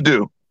what he's going to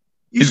do.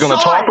 He's going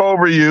to talk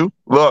over you.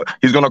 Look,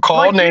 he's going to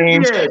call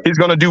names. He's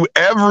going to do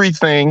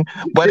everything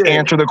but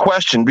answer the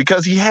question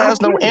because he has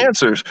no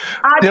answers.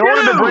 In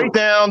order to break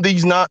down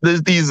these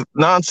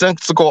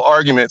nonsensical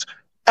arguments,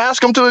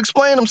 ask him to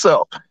explain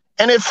himself.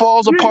 And it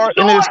falls apart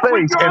in his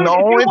face. And the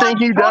only thing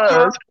he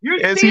does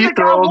is he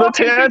throws a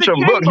tantrum.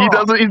 Look, he's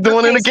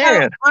doing it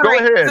again. Go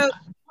ahead.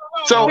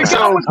 So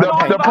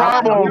the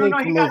problem.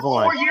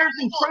 4 years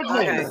in prison.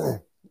 Okay.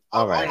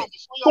 All right.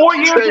 4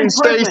 years in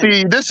prison.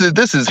 Stacey, this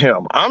is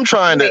him. I'm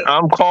calm.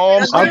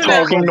 I'm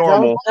talking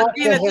normal. Stop a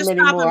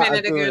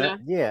minute, Aguna.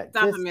 Yeah.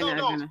 Stop a minute,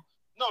 Aguna.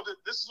 No,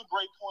 this is a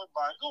great point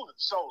by Aguna.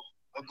 So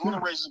Aguna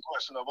raises the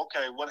question of,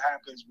 okay, what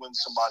happens when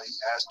somebody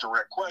asks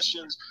direct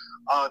questions?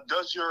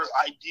 Does your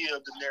idea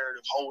of the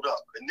narrative hold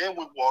up? And then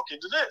we walk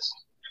into this.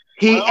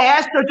 He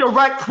asked a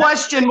direct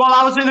question while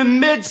I was in a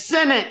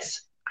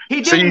mid-sentence.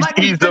 He's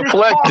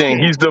deflecting.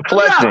 He's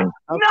deflecting.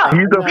 No,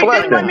 he's deflecting. He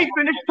didn't let me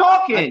finish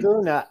talking.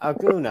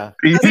 Aguna.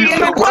 He's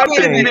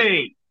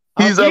deflecting.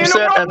 He's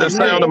upset at the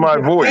sound of my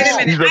voice.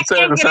 He's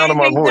upset at the sound of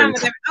my voice.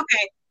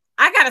 Okay,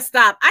 I gotta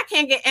stop. I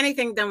can't get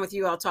anything done with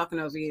you all talking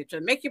over each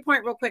other. Make your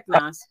point real quick,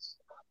 Nas.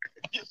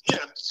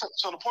 Yeah.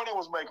 So the point I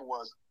was making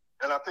was,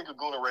 and I think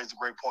Aguna raised a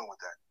great point with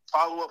that.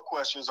 Follow-up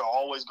questions are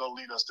always going to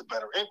lead us to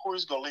better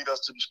inquiries, going to lead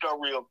us to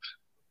discovery of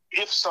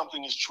if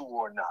something is true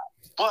or not.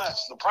 But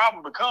the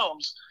problem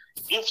becomes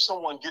if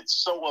someone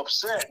gets so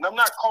upset, and I'm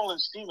not calling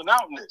Stephen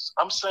out in this,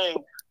 I'm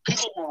saying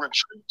people will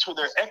retreat to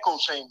their echo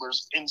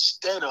chambers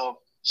instead of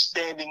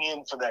standing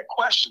in for that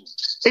question.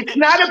 It's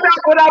not about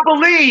what I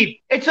believe.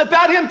 It's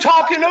about him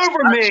talking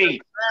over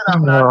me.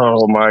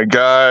 Oh my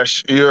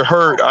gosh. You're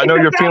hurt. I know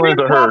your feelings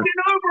are hurt.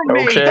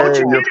 Okay,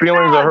 your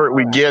feelings are hurt.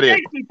 We get it.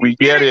 We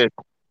get it.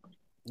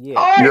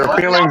 Yeah. Your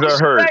feelings are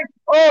hurt.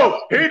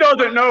 Oh, he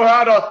doesn't know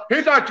how to.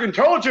 He's not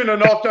intelligent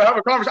enough to have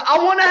a conversation. I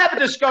want to have a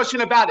discussion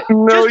about it.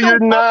 No, Just you're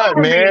don't not,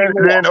 bother me man.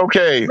 anymore. Then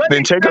okay, Let then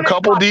me take a finish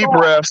couple my deep thought.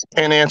 breaths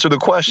and answer the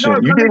question. No,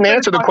 You let me didn't finish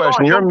answer the my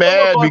question. thought. You're Don't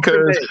mad filibuster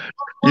because me.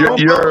 you're Don't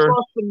you're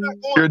filibuster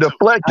me. you're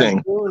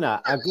deflecting.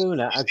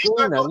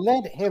 Aguna,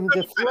 let him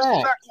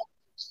deflect.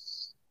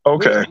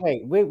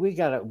 Okay. We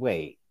gotta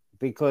wait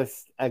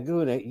because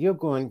Aguna, you're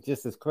going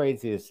just as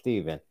crazy as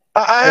Steven.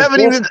 I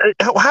haven't even.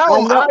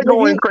 How am I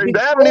going crazy?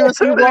 I haven't even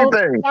said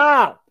anything.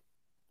 Stop.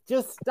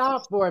 Just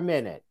stop for a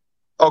minute.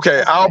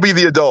 Okay, I'll be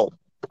the adult.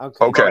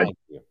 Okay.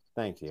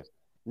 Thank you.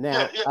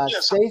 Now,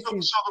 Stacey.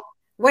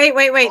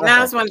 Wait.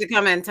 Niles wanted to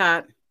come in,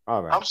 Todd.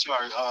 All right. I'm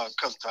sorry,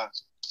 cousin Todd.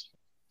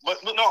 But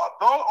no,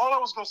 all I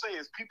was going to say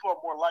is people are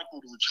more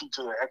likely to retreat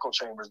to their echo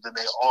chambers than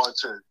they are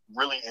to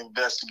really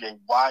investigate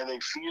why they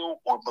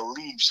feel or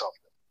believe something.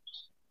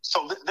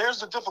 So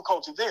there's the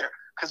difficulty there,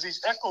 because these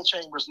echo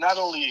chambers not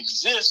only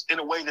exist in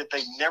a way that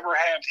they never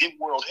have in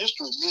world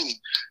history, meaning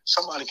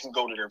somebody can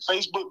go to their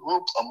Facebook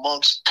group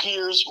amongst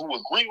peers who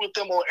agree with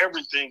them on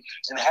everything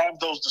and have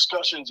those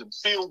discussions and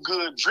feel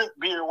good, drink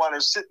beer while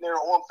they're sitting there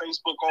on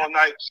Facebook all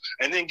night,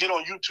 and then get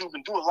on YouTube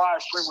and do a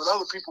live stream with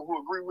other people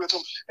who agree with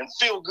them and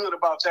feel good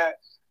about that.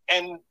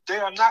 And they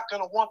are not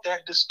going to want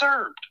that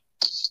disturbed.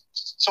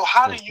 So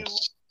how do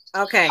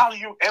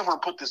you ever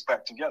put this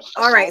back together?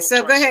 All right,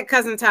 so go ahead,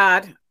 cousin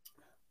Todd.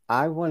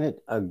 I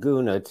wanted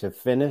Aguna to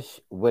finish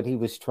what he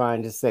was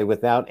trying to say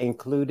without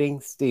including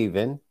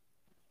Steven.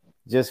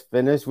 Just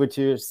finish what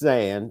you're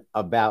saying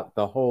about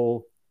the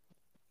whole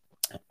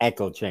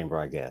echo chamber,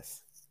 I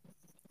guess.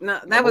 No,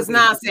 that was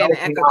not saying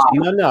echo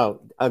chamber.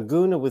 No.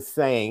 Aguna was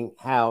saying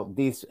how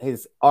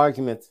his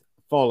arguments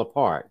fall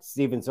apart.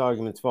 Steven's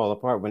arguments fall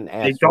apart when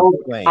asked.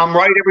 I'm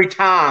right every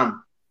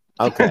time.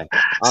 Okay.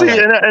 See,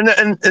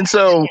 right. and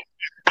so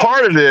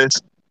part of this,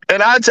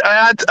 and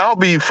I'll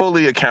be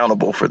fully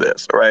accountable for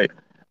this, right?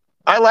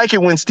 I like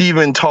it when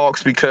Steven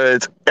talks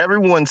because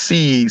everyone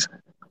sees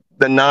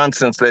the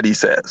nonsense that he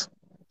says.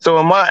 So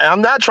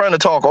I'm not trying to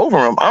talk over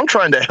him. I'm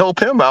trying to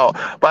help him out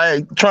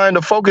by trying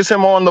to focus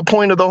him on the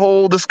point of the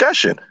whole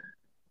discussion.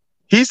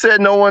 He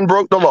said no one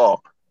broke the law.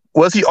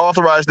 Was he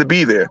authorized to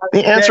be there?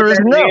 The answer is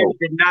no.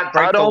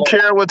 I don't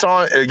care what's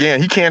on.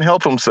 Again, he can't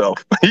help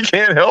himself. He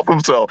can't help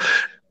himself.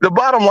 The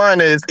bottom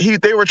line is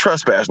they were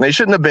trespassing. They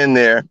shouldn't have been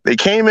there. They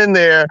came in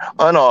there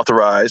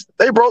unauthorized.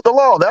 They broke the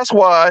law. That's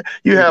why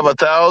you have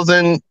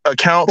 1,000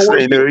 accounts.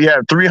 You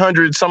have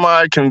 300 some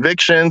odd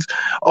convictions.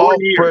 All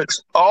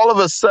of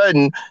a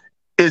sudden,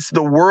 it's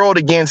the world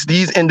against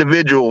these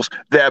individuals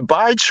that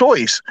by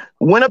choice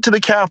went up to the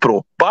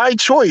Capitol, by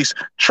choice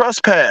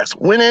trespassed,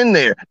 went in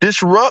there,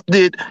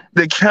 disrupted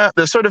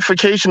the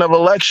certification of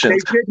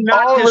elections.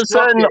 All of a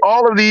sudden,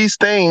 all of these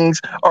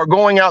things are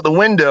going out the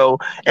window,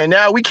 and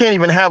now we can't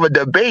even have a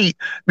debate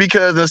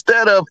because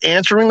instead of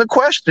answering the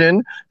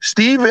question,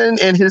 Steven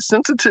in his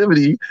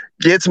sensitivity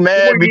gets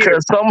mad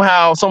because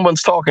somehow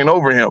someone's talking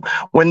over him.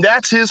 When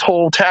that's his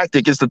whole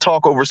tactic, is to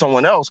talk over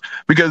someone else.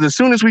 Because as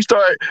soon as we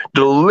start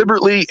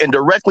deliberately and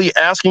directly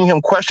asking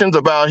him questions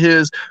about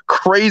his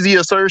crazy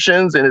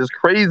assertions and his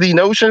crazy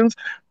notions,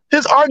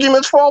 his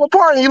arguments fall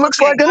apart and he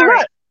looks like a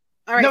nut.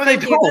 All right, no, they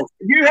don't.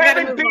 You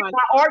haven't beat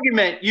my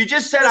argument. You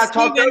just said I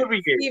talked over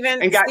you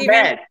and got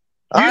mad.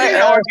 I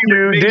asked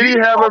you, did he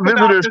have a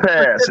visitor's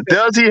pass?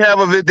 Did he have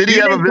a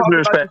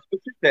visitor's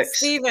pass?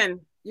 Steven,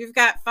 you've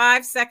got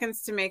 5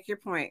 seconds to make your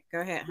point. Go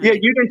ahead. Honey. Yeah,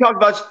 you can talk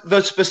about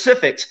the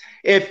specifics.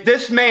 If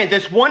this man,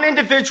 this one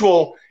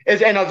individual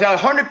and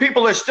 100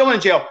 people are still in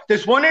jail,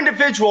 this one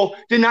individual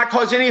did not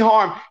cause any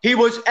harm. He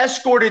was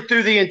escorted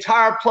through the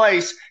entire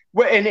place.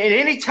 And at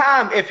any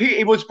time, if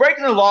he was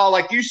breaking the law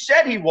like you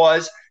said he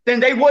was, then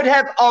they would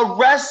have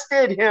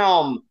arrested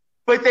him.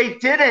 But they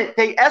didn't.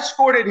 They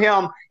escorted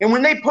him. And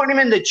when they put him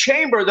in the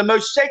chamber, the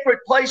most sacred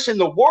place in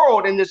the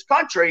world, in this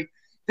country,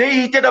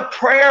 they did a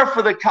prayer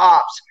for the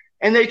cops.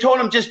 And they told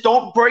him, just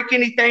don't break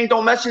anything,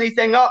 don't mess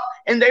anything up.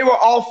 And they were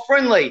all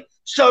friendly.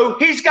 So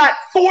he's got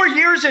 4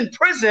 years in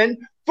prison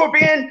for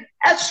being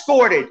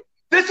escorted.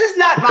 This is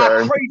not my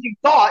crazy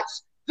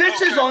thoughts.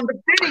 This is on the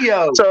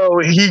video. So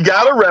he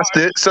got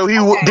arrested. So he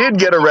did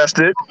get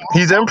arrested.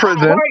 He's in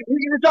prison. Right. He's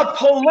a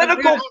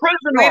political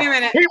prisoner. Wait a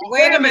minute.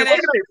 Wait a minute,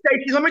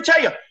 Stacey. Let me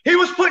tell you. He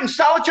was put in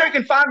solitary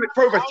confinement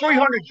for over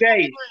 300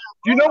 days.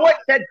 You know what?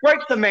 That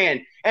breaks the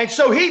man. And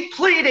so he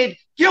pleaded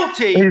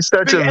guilty. He's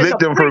such a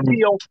victim for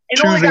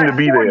choosing to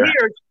be there.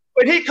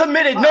 But he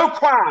committed no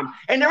crime.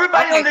 And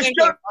everybody on this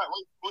show.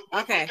 We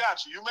got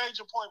you. You made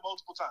your point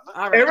multiple times.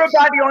 Right.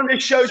 Everybody on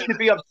this show should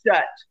be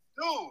upset.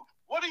 Dude,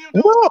 what are you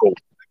doing? Whoa.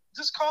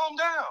 Just calm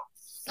down.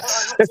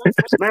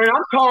 Man,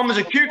 I'm calm as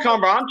a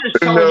cucumber. I'm just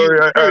telling you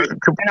the truth.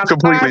 And I'm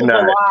completely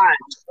not.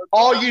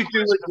 All you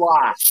do is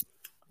lie.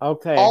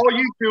 Okay. All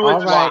you do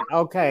is lie.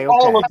 Okay.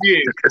 All of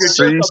you.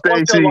 See,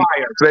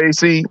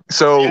 Stacey.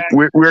 So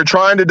we're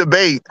trying to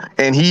debate,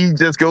 and he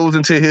just goes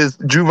into his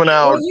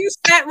juvenile.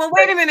 well,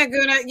 wait a minute,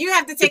 Guna. You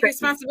have to take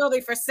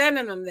responsibility for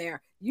sending them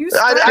there. You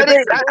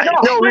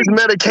no, his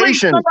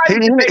medication.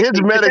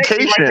 His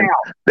medication.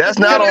 That's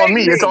not on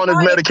me. It's on his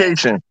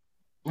medication.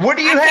 What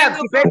do you have?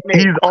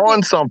 He's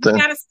on something.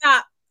 You gotta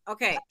stop.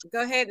 Okay,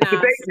 go ahead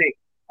now.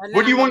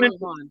 What do you want to do?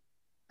 All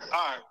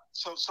right.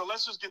 So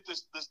let's just get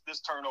this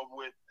turnover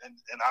with,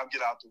 and I'll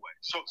get out the way.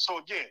 So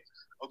again,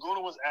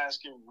 Aguna was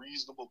asking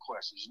reasonable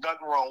questions.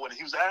 Nothing wrong with it.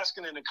 He was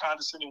asking in a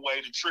condescending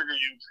way to trigger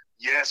you.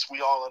 Yes, we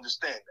all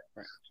understand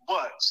that. Right.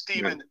 But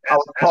Stephen,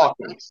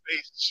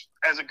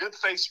 as a good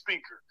faith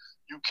speaker,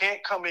 you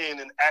can't come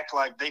in and act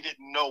like they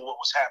didn't know what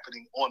was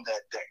happening on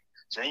that day.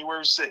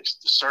 January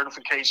 6th, the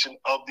certification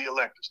of the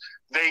electors.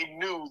 They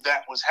knew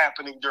that was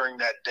happening during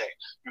that day.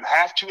 You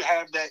have to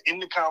have that in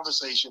the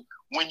conversation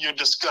when you're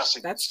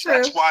discussing. That's true.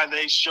 That's why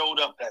they showed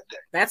up that day.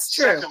 That's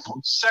true.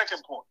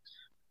 Second point,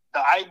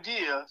 the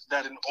idea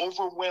that an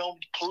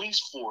overwhelmed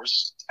police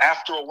force,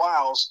 after a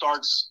while,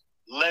 starts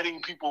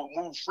letting people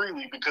move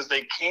freely because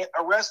they can't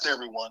arrest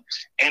everyone,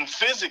 and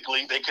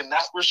physically they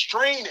cannot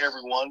restrain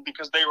everyone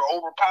because they were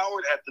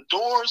overpowered at the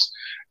doors,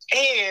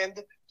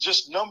 and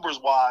just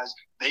numbers-wise,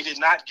 they did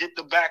not get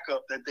the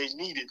backup that they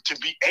needed to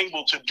be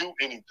able to do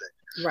anything.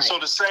 Right. So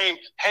to say,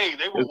 hey,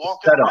 they were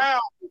walking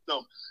around with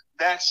them,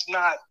 that's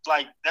not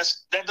like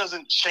that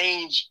doesn't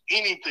change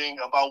anything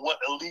about what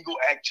illegal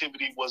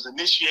activity was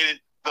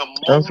initiated.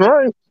 That's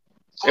right.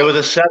 It was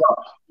a setup.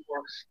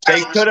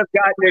 They could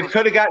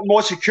have gotten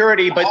more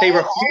security, but they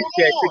refused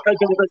it because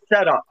it was a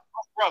setup.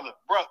 Brother,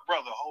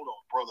 hold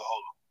on.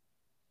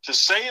 To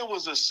say it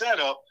was a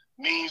setup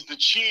means the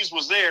cheese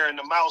was there and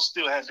the mouse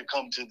still had to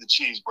come to the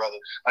cheese, brother.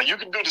 Now you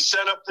can do the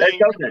setup thing,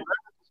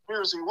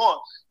 conspiracy one.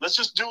 Let's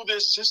just do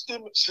this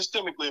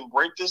systemically and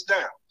break this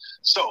down.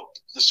 So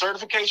the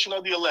certification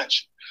of the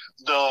election,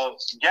 the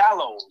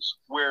gallows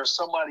where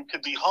somebody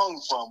could be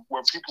hung from,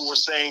 where people were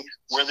saying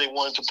where they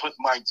wanted to put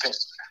Mike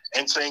Pence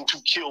and saying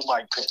to kill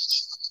Mike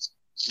Pence.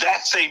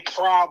 That's a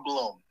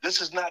problem.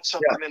 This is not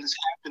something that has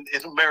happened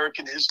in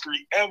American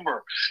history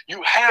ever.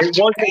 You have it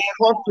wasn't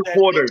Trump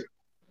supporters.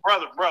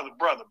 Brother.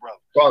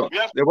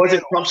 There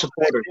wasn't Trump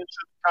supporters.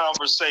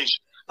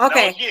 Conversation.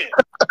 Okay.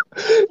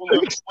 Now,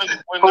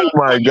 again, oh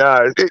my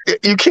God!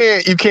 You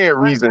can't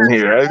reason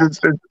here.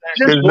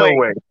 There's no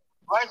way.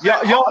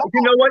 Y'all,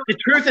 you know what? The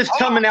truth is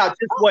coming out.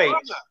 Just wait.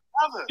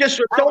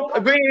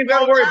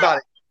 Don't worry about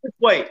it. Just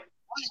wait.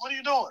 What are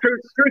you doing?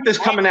 Truth is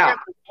coming out.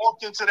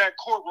 Walked into that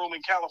courtroom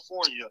in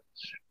California,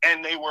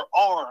 and they were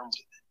armed.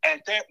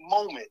 At that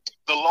moment,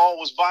 the law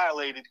was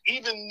violated,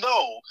 even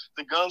though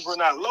the guns were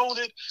not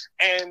loaded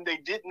and they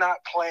did not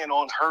plan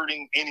on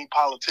hurting any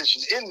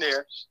politician in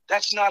there.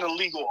 That's not a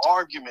legal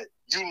argument.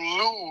 You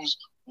lose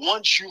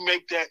once you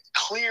make that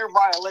clear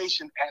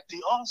violation at the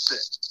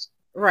onset.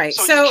 Right.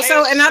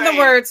 So in other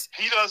words,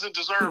 he doesn't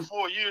deserve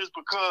 4 years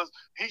because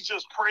he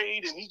just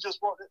prayed and he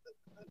just brought it.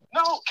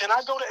 No, can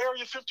I go to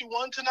Area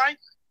 51 tonight?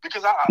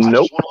 Because I just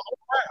want to look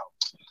around.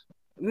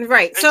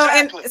 Right.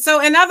 Exactly. So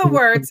in other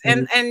words,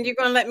 and you're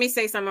gonna let me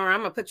say something, or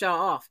I'm gonna put y'all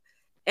off.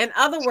 In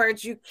other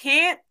words, you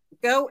can't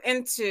go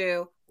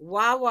into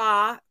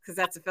Wawa, because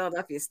that's a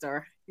Philadelphia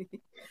store.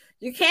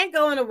 You can't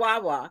go into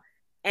Wawa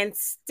and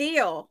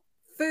steal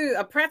food,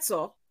 a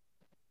pretzel,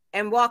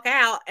 and walk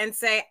out and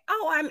say,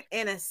 "Oh, I'm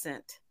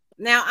innocent."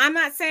 Now, I'm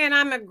not saying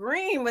I'm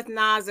agreeing with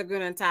Nas or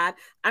Gun and Todd.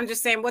 I'm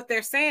just saying what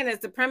they're saying is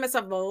the premise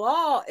of the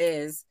law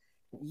is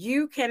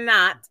you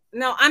cannot.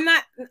 No, I'm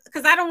not,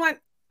 because I don't want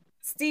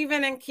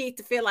Stephen and Keith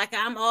to feel like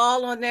I'm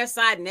all on their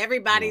side and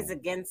everybody's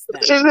against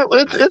them. It's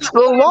the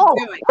law.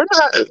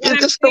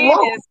 It's the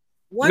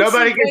law.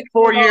 Nobody gets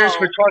 4 years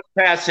for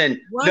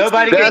trespassing.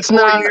 Nobody gets 4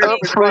 years. That's not up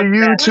for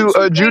you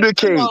to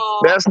adjudicate.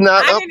 That's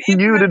not up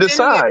to you to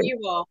decide.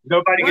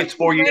 Nobody gets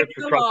 4 years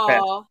for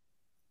trespassing.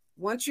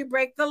 Once you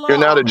break the law, you're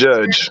not a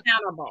judge. You're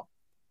accountable.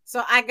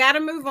 So I got to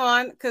move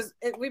on because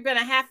we've been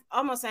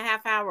almost a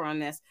half hour on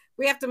this.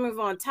 We have to move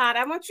on. Todd,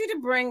 I want you to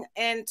bring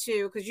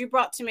into, because you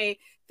brought to me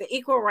the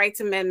Equal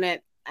Rights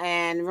Amendment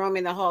and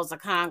roaming the halls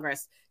of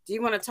Congress. Do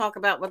you want to talk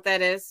about what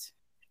that is?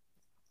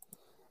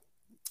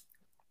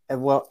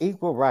 Well,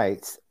 equal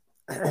rights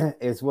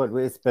is what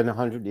it's been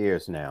 100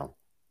 years now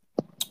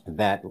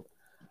that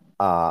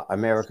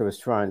America was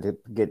trying to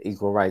get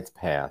equal rights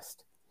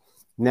passed.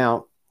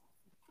 Now,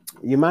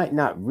 you might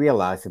not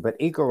realize it, but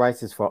equal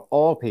rights is for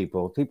all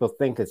people. People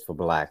think it's for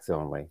blacks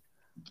only,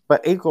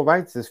 but equal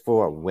rights is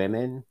for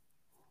women.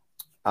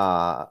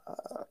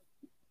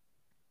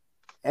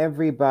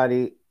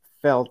 Everybody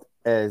felt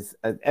as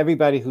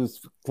everybody who's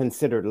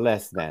considered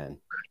less than,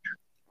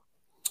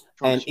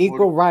 and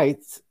equal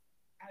rights.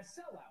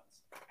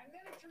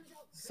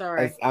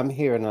 Sorry, I'm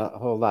hearing a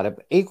whole lot of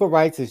equal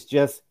rights is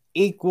just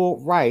equal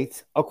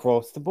rights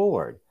across the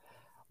board.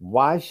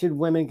 Why should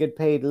women get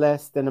paid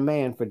less than a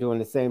man for doing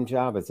the same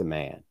job as a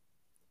man?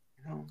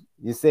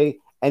 You see,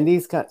 and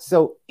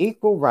so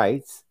equal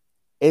rights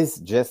is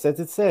just as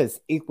it says,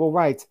 equal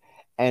rights,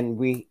 and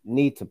we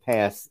need to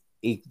pass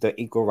the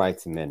Equal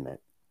Rights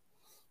Amendment,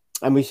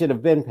 and we should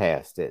have been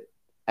passed it.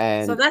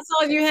 And so that's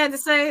all you had to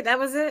say. That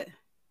was it.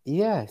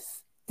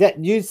 Yes.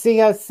 That you see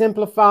how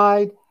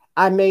simplified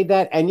I made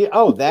that, and you.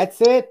 Oh,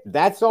 that's it.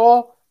 That's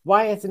all.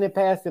 Why hasn't it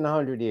passed in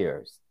 100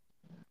 years?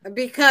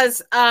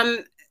 Because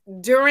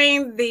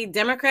during the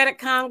Democratic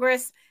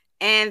Congress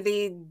and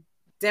the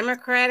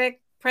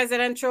Democratic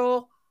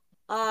presidential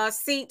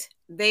seat,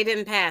 they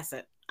didn't pass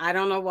it. I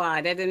don't know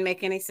why. That didn't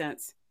make any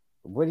sense.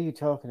 What are you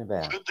talking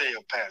about? Could they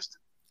have passed it?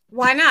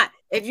 Why not?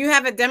 If you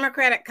have a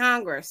Democratic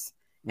Congress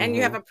and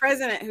you have a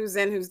president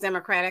who's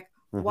Democratic,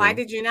 why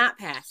did you not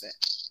pass it?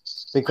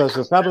 Because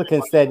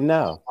Republicans said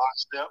no.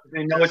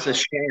 They know it's a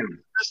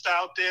sham. Just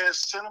out there in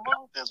cinema,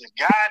 there's a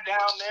guy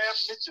down there,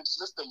 Mr.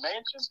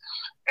 Manchin,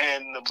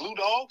 and the Blue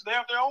Dogs, they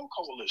have their own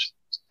coalition.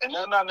 And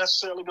they're not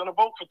necessarily going to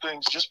vote for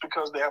things just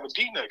because they have a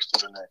D next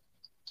to the name.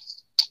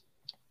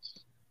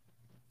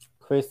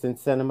 Kristen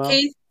Cinema.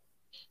 Keith?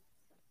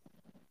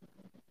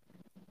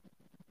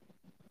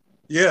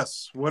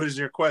 Yes. What is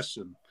your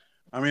question?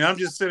 I mean, I'm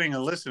just sitting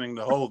and listening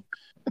to the whole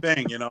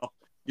thing, you know.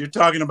 You're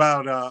talking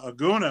about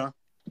Aguna,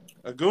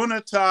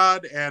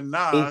 Todd, and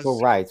Nas. Equal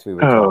rights we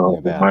were talking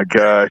about. Oh, my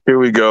God. Here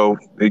we go.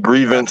 The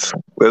grievance.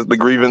 Let the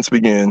grievance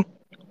begin.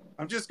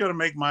 I'm just going to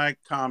make my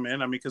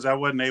comment. I mean, because I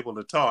wasn't able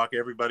to talk.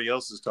 Everybody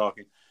else is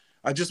talking.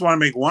 I just want to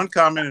make one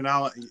comment, and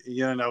I'll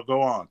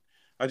go on.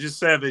 I just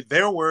said that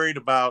they're worried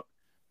about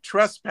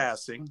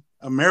trespassing,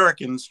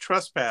 Americans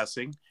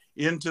trespassing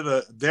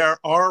into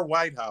our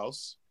White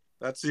House.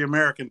 That's the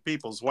American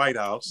people's White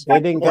House. They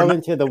didn't go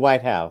into the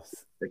White House.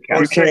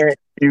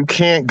 You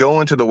can't go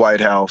into the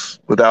White House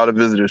without a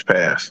visitor's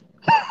pass.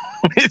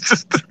 That's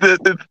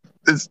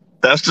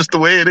just the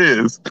way it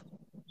is.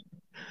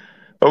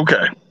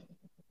 Okay.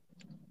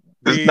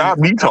 It's not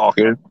me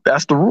talking.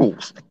 That's the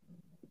rules.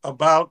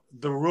 About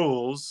the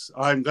rules,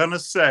 I'm going to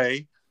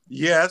say,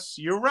 yes,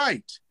 you're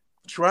right.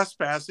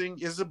 Trespassing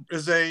is a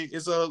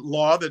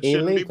law that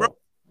shouldn't be broken.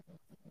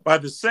 By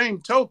the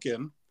same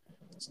token,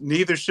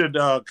 neither should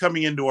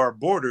coming into our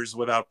borders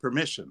without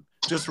permission.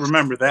 Just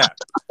remember that.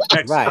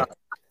 Next time.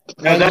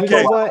 And you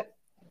know what?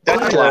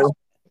 That's close.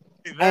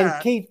 And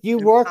Keith, you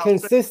were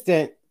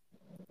consistent.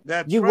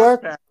 That you were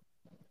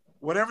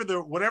whatever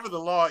the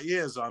law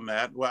is on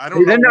that. Well, I don't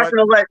know.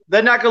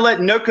 They're not going to let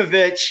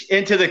Nukovic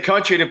into the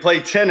country to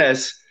play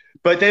tennis,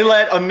 but they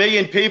let 1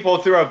 million people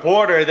through a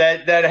border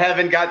that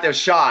haven't got their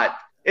shot.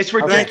 It's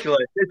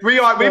ridiculous. We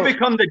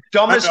become the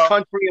dumbest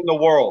country in the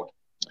world.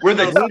 We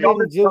didn't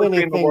do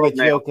anything with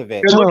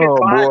Djokovic.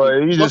 Oh boy,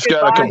 you just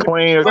gotta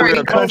complain. We're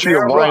a country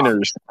of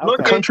whiners. A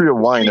country of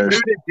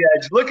whiners.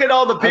 Look at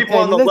all the people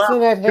on the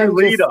left who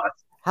lead us.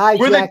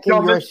 We're the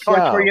dumbest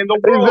country in the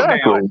world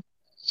now.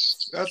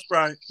 That's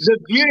right.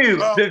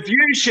 The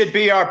View should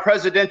be our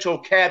presidential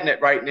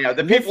cabinet right now.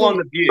 The people on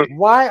the View.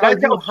 Why are you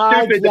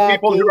stupid the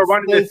people who are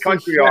running this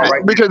country are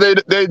right now. Because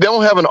they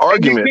don't have an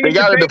argument. They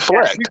got to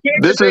deflect.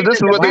 This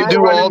is what they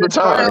do all the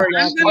time.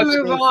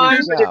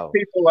 Stupidest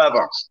people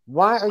ever.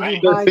 Why are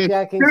you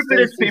hijacking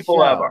stupidest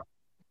people ever?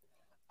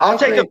 I'll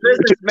take a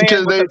businessman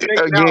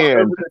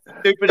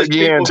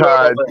again,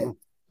 Todd.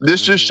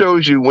 This just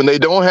shows you when they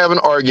don't have an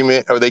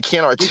argument or they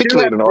can't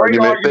articulate an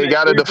argument, they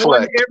got to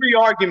deflect. Every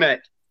argument.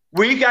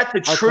 We got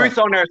the truth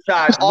on our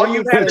side. All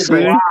you have is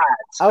lies.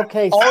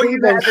 Okay, all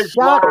you have is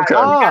lies. We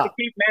got to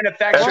keep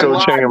manufacturing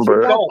lies.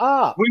 Chamber.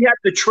 We have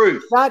the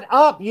truth. Shut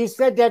up. You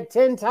said that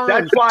 10 times.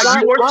 That's why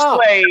you were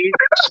slaves.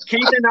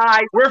 Keith and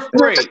I, we're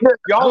free.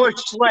 Y'all are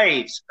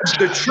slaves.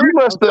 The truth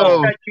must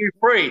set you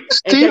free.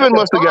 Stephen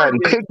must have gotten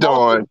picked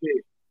on.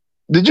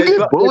 Did you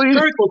get bullied?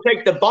 The truth will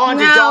take the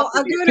bondage off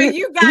of you.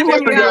 He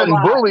must have gotten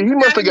bullied. He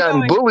must have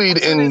gotten bullied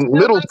in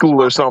middle school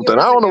or something.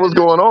 I don't know what's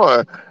going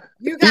on.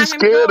 You got He's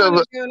scared of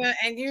it,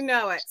 and you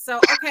know it. So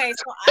okay,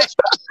 so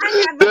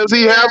does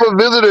he have a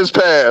visitor's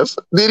pass?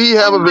 Did he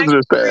have a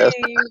visitor's pass?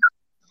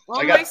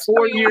 I got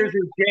 4 years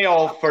in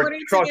jail for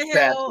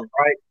trespassing.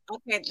 Right?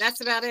 Okay, that's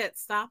about it.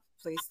 Stop,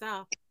 please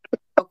stop.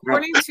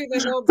 According to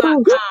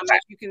thehill.com, as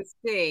you can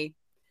see,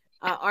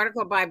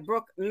 article by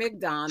Brooke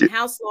Migdon,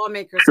 House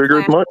lawmakers.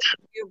 Triggers much?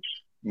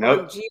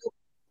 Nope.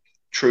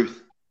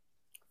 Truth.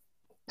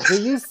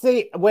 Do you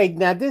see? Wait,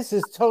 now this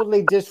is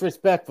totally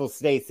disrespectful,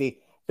 Stacey.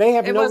 They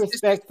have no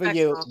respect for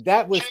you.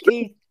 That was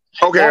Keith.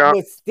 Okay, that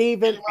was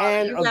Stephen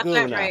and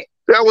Aguna. Right.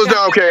 That was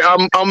okay.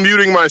 I'm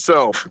muting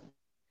myself.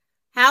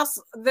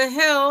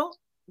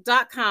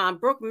 TheHill.com.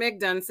 Brooke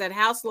Migdon said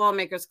House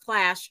lawmakers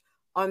clash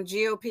on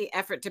GOP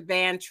effort to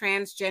ban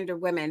transgender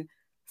women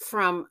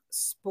from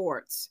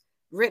sports.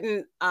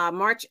 Written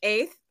March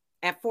 8th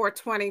at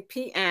 4:20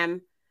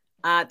 p.m.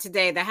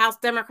 Today, the House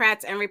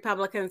Democrats and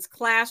Republicans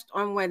clashed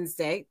on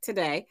Wednesday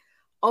today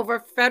over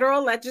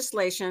federal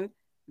legislation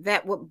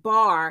that would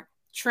bar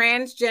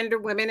transgender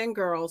women and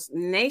girls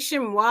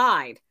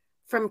nationwide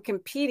from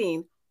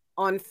competing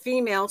on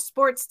female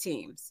sports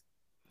teams.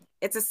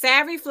 It's a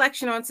sad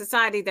reflection on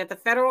society that the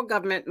federal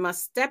government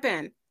must step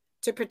in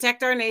to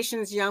protect our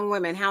nation's young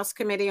women. House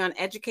Committee on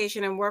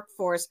Education and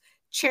Workforce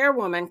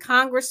Chairwoman,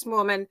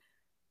 Congresswoman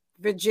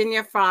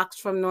Virginia Fox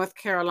from North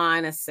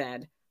Carolina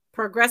said,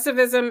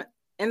 progressivism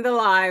in the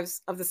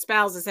lives of the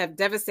spouses have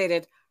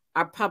devastated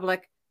our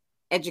public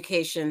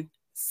education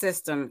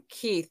system.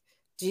 Keith,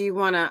 do you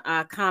want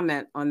to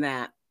comment on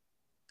that?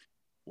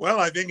 Well,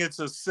 I think it's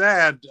a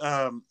sad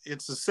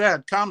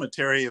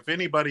commentary if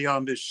anybody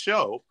on this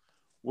show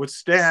would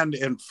stand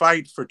and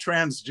fight for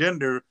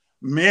transgender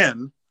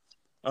men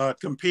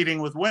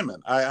competing with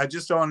women. I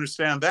just don't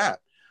understand that.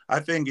 I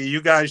think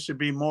you guys should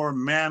be more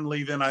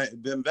manly than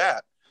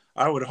that.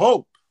 I would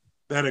hope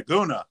that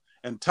Aguna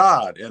and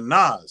Todd and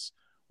Nas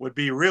would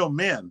be real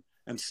men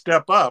and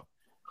step up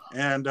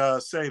and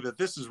say that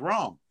this is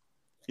wrong.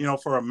 You know,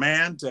 for a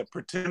man to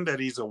pretend that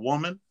he's a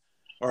woman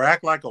or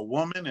act like a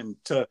woman and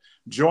to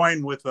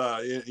join with,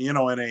 in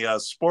a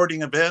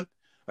sporting event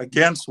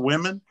against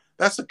women,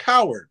 that's a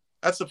coward.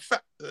 That's a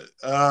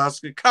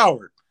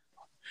coward.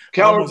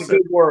 Coward's a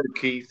good word,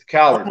 Keith.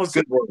 Coward,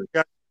 good word.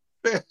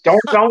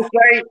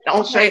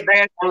 Don't say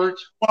bad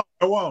words.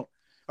 I won't.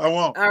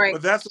 All right.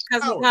 But that's a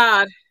coward.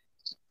 Todd.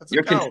 That's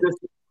a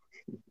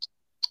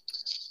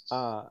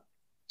coward.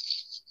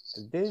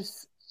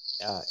 This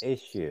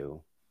issue,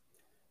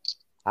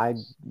 I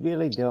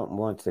really don't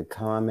want to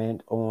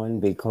comment on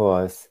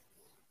because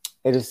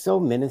it is so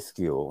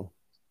minuscule.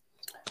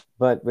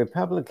 But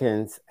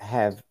Republicans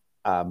have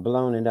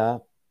blown it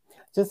up,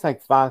 just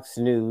like Fox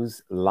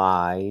News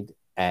lied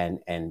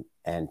and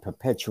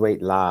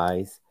perpetuate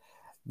lies.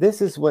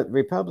 This is what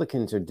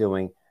Republicans are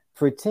doing,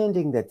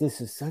 pretending that this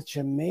is such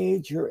a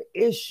major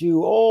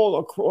issue all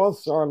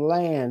across our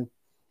land,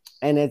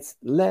 and it's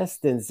less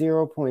than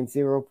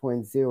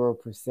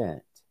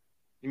 0.0%.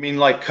 You mean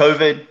like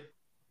COVID?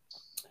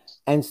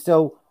 And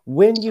so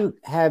when you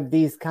have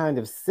these kind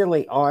of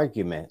silly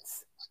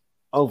arguments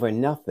over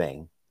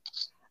nothing,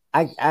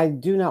 I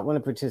do not want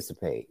to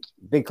participate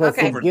because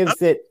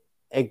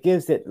it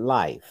gives it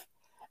life.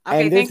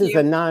 Okay, and this is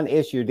a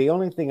non-issue. The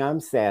only thing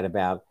I'm sad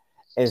about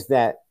is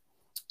that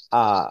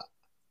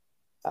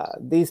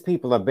these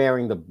people are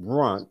bearing the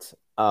brunt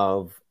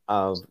of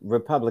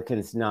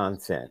Republicans'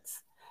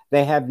 nonsense.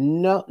 They have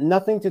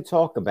nothing to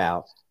talk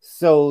about,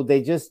 so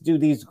they just do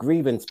these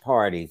grievance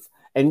parties.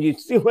 And you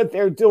see what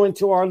they're doing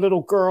to our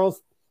little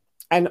girls.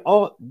 And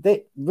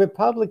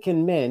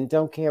Republican men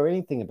don't care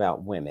anything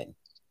about women.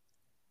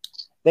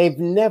 They've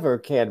never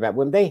cared about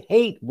women. They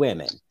hate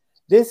women.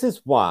 This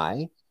is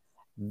why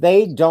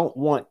they don't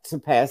want to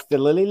pass the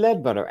Lilly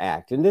Ledbetter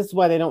Act. And this is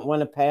why they don't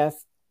want to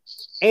pass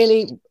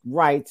any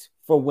rights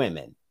for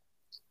women.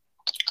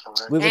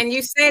 And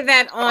you say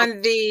that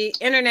on the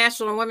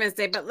International Women's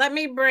Day, but let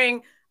me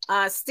bring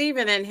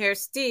Stephen in here.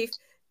 Steve,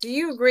 do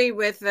you agree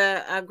with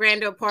the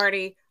Grando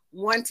Party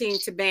wanting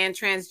to ban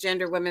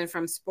transgender women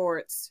from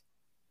sports?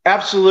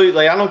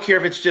 Absolutely. I don't care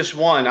if it's just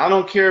one. I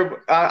don't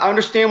care. I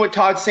understand what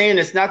Todd's saying.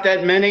 It's not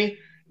that many,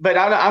 but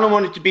I don't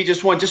want it to be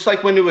just one. Just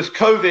like when it was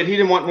COVID, he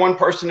didn't want one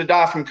person to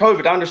die from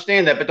COVID. I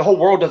understand that, but the whole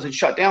world doesn't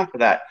shut down for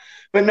that.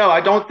 But no,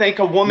 I don't think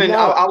a woman.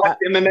 No, I like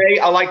MMA.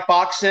 I like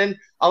boxing.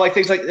 I like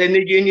things like, and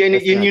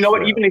you know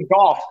what? Even in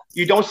golf,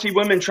 you don't see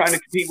women trying to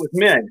compete with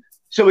men.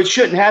 So it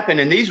shouldn't happen.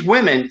 And these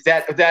women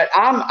that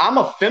I'm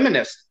a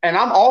feminist and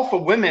I'm all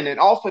for women and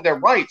all for their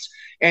rights.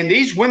 And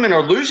these women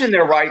are losing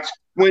their rights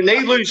when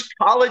they lose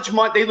college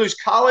money. They lose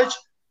college.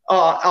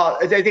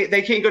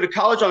 They can't go to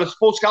college on a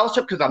full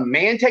scholarship because a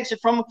man takes it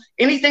from them.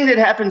 Anything that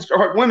happens to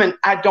hurt women,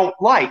 I don't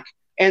like.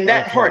 And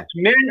that hurts.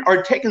 Men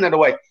are taking that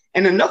away.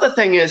 And another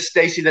thing is,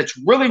 Stacey, that's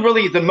really,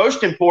 really the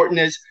most important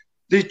is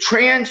the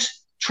trans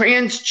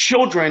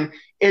children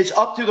is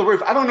up through the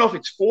roof. I don't know if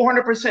it's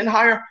 400%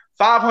 higher,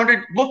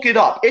 500. Look it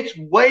up. It's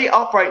way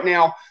up right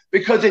now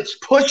because it's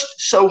pushed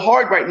so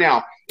hard right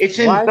now. It's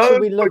in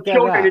vogue for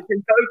children.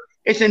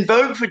 It's in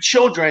vogue for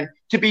children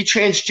to be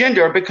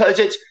transgender because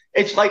it's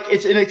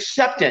an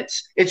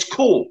acceptance. It's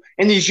cool.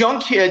 And these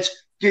young kids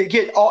they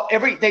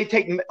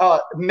take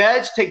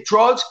meds, take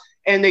drugs,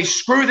 and they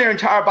screw their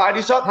entire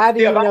bodies up. How do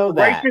you know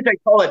that? They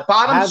call it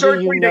bottom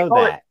surgery. They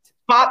call it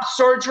pop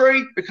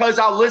surgery because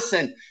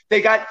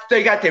they got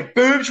their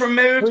boobs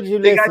removed.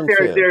 They got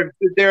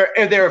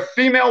their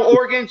female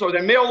organs or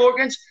their male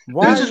organs.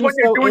 This is what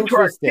they're doing to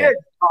our kids,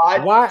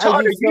 Todd. Why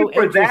are you so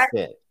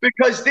interested?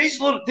 Because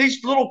these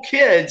little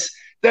kids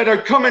that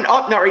are coming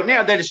up now right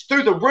now, that is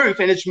through the roof,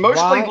 and it's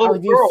mostly little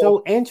girls. Why are you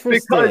so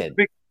interested?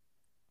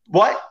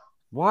 What?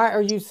 Why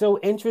are you so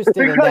interested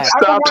in that?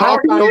 Stop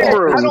talking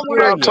over him.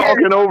 Stop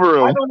talking over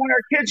him. I don't want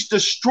our kids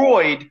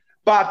destroyed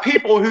by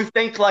people who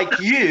think like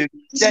you,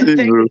 that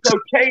think it's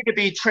okay to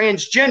be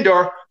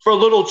transgender for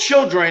little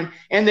children,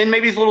 and then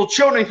maybe these little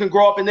children can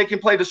grow up and they can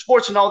play the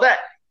sports and all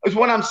that. Is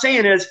what I'm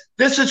saying is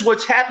this is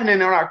what's happening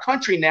in our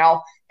country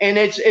now, and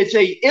it's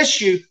a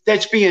issue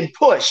that's being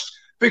pushed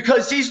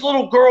because these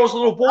little girls,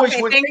 little boys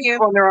wouldn't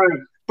think on their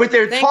own. But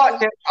they're taught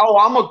that, oh,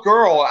 I'm a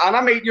girl and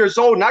I'm 8 years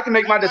old and I can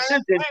make my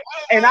decisions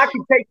and I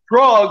can take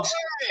drugs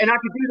and I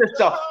can do this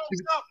stuff.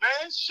 Shut up,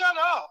 man. Shut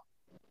up.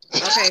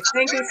 Okay,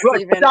 thank you,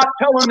 Stephen. Stop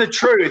telling the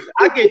truth.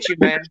 I get you,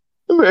 man.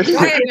 This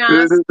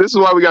is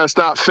why we got to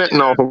stop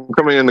fentanyl from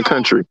coming in the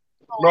country.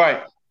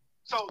 Right.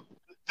 So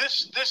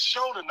this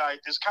show tonight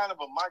is kind of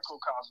a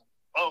microcosm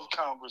of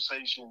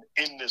conversation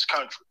in this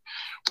country.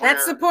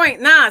 That's the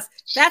point, Nas.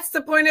 That's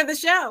the point of the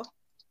show.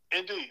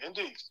 Indeed.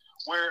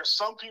 where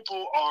some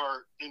people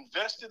are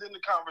invested in the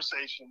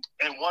conversation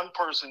and one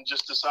person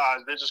just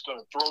decides they're just going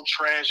to throw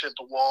trash at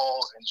the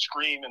wall and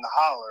scream and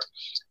holler.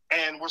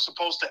 And we're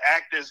supposed to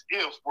act as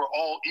if we're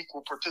all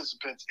equal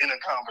participants in a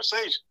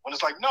conversation. When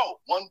it's like, no,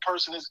 one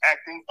person is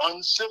acting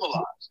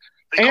uncivilized.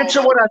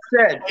 Answer what I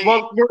said.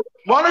 Well,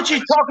 why don't you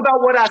talk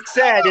about what I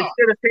said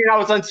instead of saying I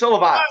was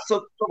uncivilized?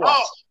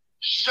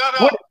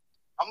 Shut up.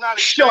 I'm not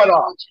Shut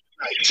up.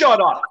 Shut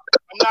up.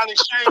 I'm not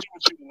exchanging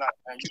with you tonight,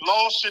 man. You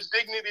lost your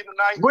dignity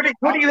tonight. What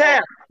do you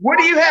have? What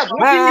do you have?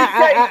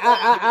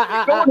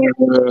 What can you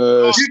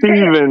say?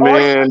 Stephen,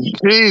 man.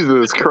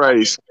 Jesus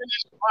Christ.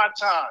 My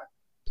time.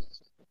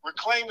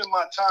 Reclaiming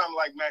my time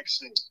like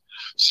Maxine.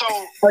 So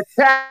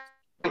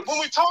when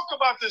we talk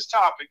about this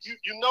topic,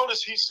 you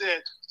notice he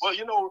said, well,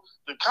 you know,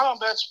 the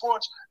combat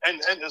sports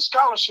and the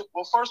scholarship.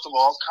 Well, first of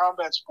all,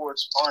 combat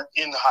sports aren't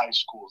in high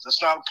schools.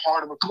 It's not a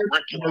part of a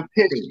curriculum. No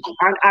kidding.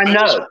 I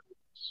know.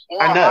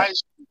 I know.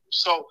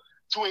 So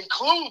to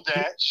include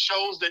that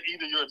shows that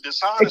either you're a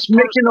dishonest It's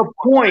making a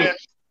point.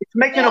 It's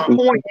making a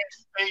point.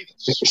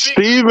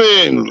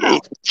 Stephen,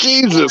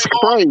 Jesus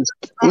Christ.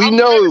 We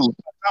know.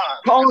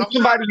 Calling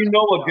somebody you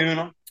know,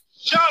 Laguna.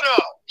 Shut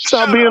up.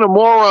 Stop being a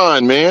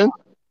moron, man.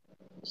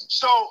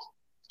 So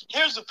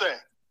here's the thing.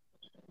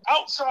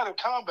 Outside of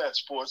combat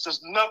sports,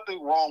 there's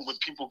nothing wrong with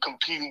people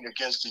competing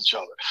against each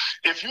other.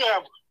 If you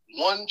have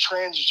one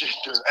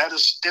transgender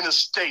in a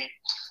state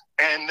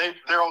and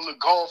they're on the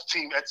golf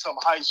team at some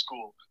high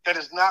school, that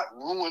is not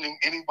ruining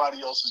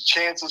anybody else's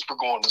chances for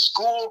going to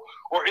school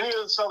or any of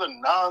this other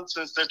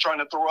nonsense they're trying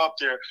to throw up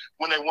there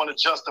when they want to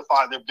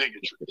justify their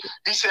bigotry.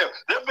 He said,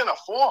 there's been a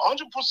 400%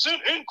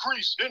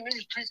 increase in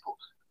these people.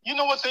 You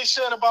know what they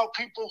said about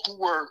people who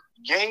were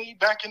gay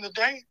back in the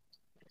day?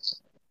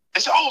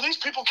 They said, oh, these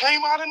people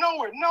came out of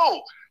nowhere.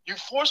 No, you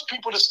forced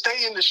people to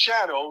stay in the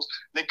shadows.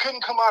 They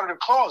couldn't come out of the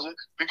closet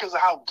because of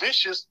how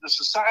vicious the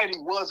society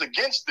was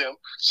against them.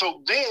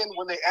 So then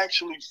when they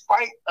actually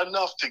fight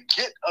enough to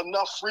get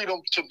enough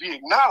freedom to be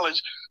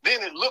acknowledged,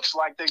 then it looks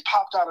like they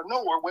popped out of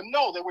nowhere when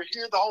no, they were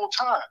here the whole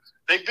time.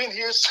 They've been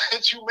here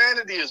since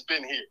humanity has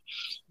been here.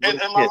 And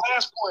my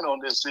last point on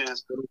this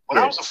is, when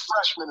I was a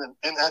freshman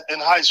in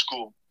high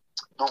school,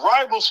 the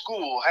rival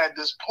school had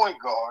this point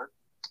guard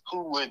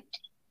who would,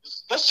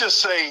 let's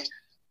just say,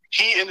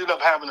 he ended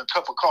up having a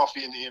cup of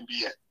coffee in the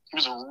NBA. He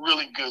was a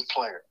really good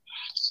player.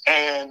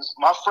 And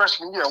my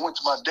freshman year, I went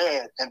to my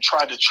dad and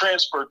tried to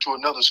transfer to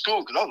another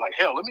school because I was like,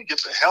 hell, let me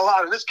get the hell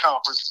out of this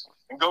conference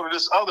and go to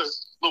this other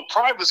little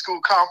private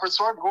school conference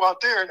so I can go out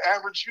there and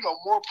average,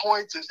 more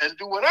points and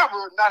do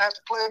whatever and not have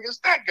to play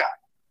against that guy.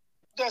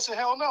 Dad said,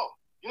 hell no.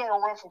 You're not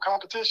going to run from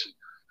competition.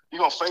 You're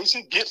going to face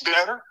it, get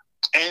better,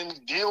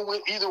 and deal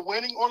with either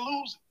winning or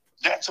losing.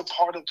 That's a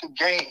part of the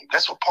game.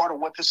 That's a part of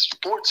what this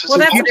sports is.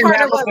 Well, you didn't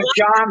have a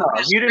vagina.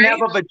 You didn't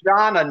have a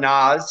vagina,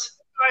 Nas.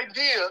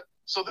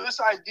 This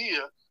idea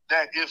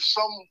that if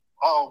some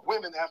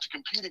women have to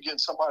compete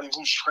against somebody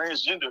who's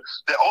transgender,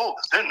 that,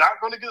 they're not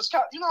going to get a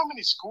scholarship. You know how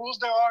many schools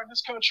there are in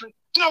this country?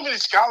 You know how many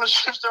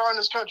scholarships there are in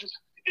this country?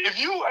 If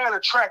you at a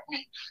track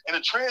meet and a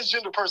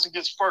transgender person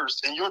gets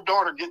first and your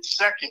daughter gets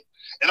second,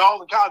 and all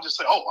the colleges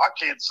say, I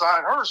can't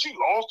sign her. She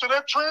lost to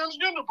that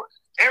transgender person.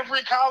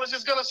 Every college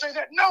is going to say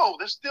that. No,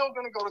 they're still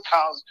going to go to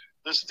college.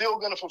 They're still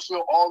going to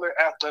fulfill all their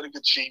athletic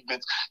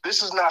achievements.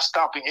 This is not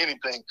stopping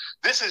anything.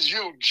 This is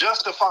you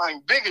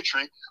justifying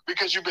bigotry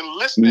because you've been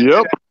listening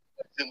to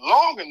that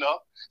long enough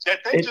that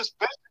they just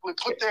basically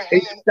put their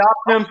hand. It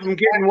stopped them from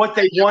getting what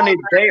they wanted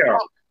there.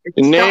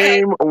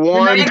 Name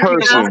one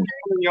person.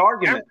 The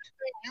argument. Everything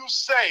you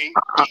say,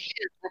 we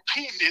hear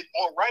repeated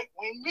on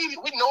right-wing media.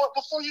 We know it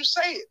before you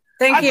say it.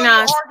 Thank you,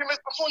 Nas. Argument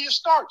before you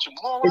start, you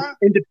moron.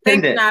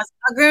 Thank you, Nas.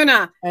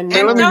 Aguna. And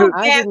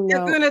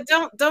Aguna,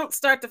 don't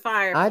start the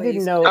fire. Please. I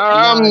didn't know.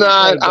 I'm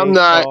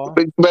not.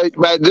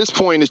 But at this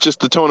point, it's just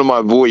the tone of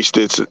my voice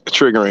that's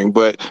triggering.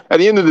 But at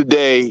the end of the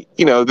day,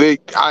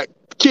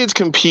 kids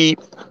compete.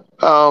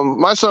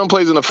 My son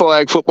plays in a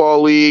flag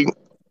football league.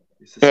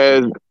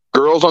 Has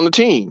girls on the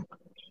team.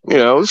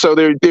 So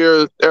there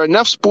are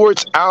enough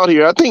sports out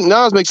here. I think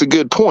Nas makes a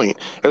good point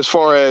as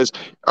far as,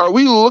 are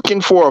we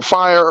looking for a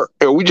fire?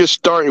 Are we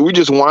just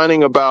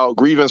whining about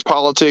grievance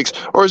politics,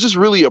 or is this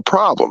really a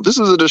problem? This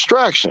is a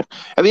distraction.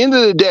 At the end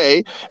of the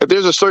day, if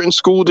there's a certain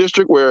school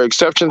district where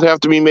exceptions have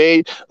to be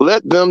made,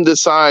 let them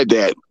decide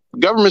that.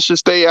 Government should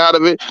stay out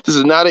of it. This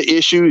is not an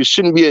issue. It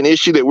shouldn't be an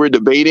issue that we're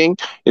debating.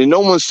 And no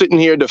one's sitting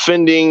here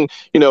defending,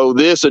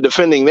 this or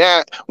defending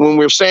that when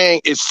we're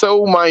saying it's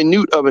so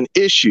minute of an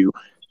issue.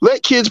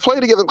 Let kids play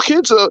together.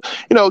 Kids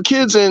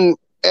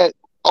at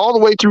all the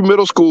way through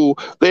middle school,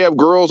 they have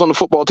girls on the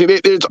football team.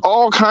 There's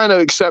all kind of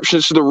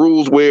exceptions to the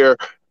rules where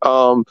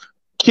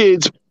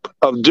kids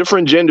of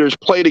different genders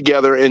play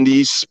together in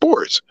these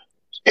sports.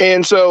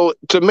 And so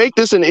to make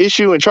this an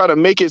issue and try to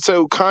make it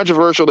so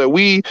controversial that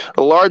we,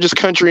 the largest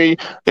country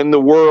in the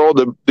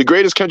world, the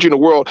greatest country in the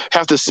world,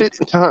 have to sit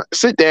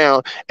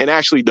down and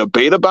actually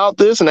debate about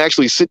this and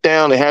actually sit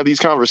down and have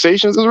these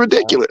conversations is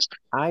ridiculous.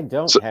 I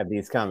don't have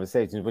these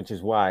conversations, which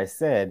is why I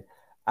said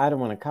I don't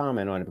want to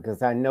comment on it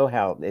because I know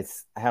how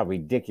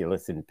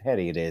ridiculous and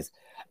petty it is,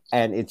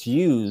 and it's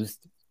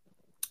used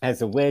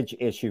as a wedge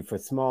issue for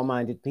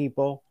small-minded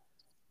people.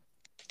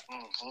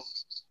 Mm-hmm.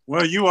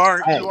 Well, you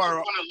are I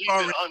want to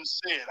leave it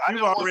unsaid. I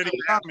didn't want to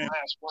have the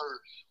last word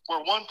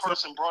where one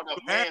person brought up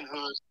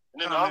manhood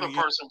and then the other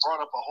person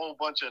brought up a whole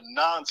bunch of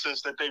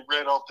nonsense that they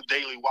read off the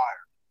Daily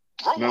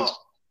Wire. Grow up.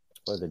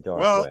 Or the dark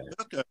web.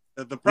 Look,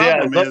 the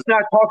problem let's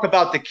not talk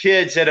about the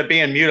kids that are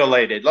being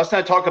mutilated. Let's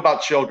not talk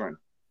about children.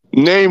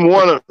 Name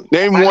one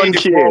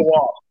kid.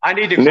 I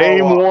need to grow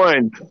Name up.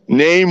 one.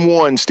 Name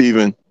one,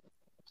 Stephen.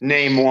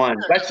 Name one.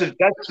 That's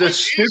the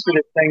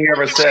stupidest thing you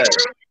ever said.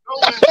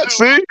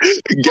 See?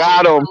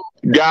 Got him.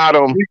 You got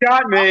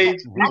me.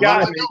 You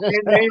got me. I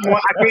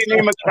can't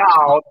name a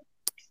child.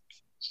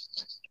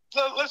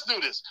 Let's do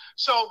this.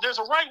 So there's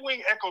a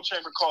right-wing echo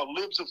chamber called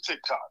Libs of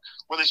TikTok,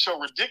 where they show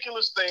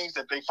ridiculous things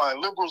that they find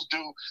liberals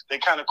do. They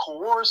kind of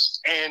coerce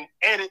and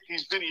edit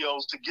these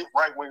videos to get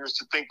right-wingers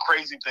to think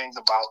crazy things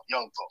about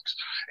young folks.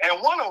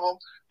 And one of them,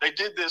 they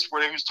did this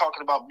where they was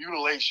talking about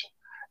mutilation.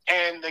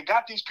 And they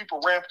got these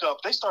people ramped up.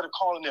 They started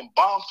calling them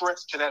bomb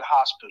threats to that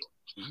hospital.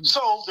 Mm-hmm.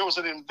 So there was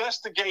an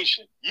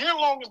investigation,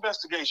 year-long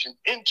investigation,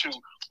 into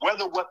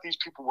whether what these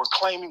people were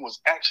claiming was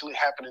actually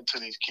happening to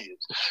these kids.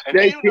 And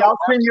Stacey, I'll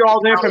send you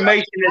all the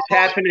information that's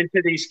happening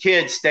to these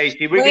kids,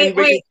 Stacey. We can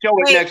show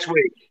it next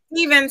week.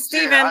 Steven.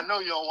 Yeah, I know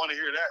you don't want to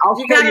hear that. I'll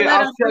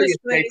tell you,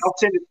 Stacey. I'll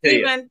send it to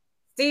you.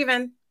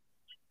 Steven,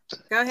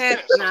 go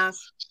ahead,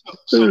 Nas.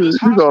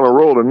 He's on a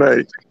roll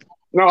tonight.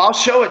 No, I'll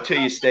show it to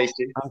you,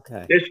 Stacey.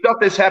 Okay. There's stuff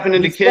that's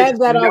happening to kids. Said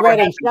that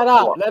already. Shut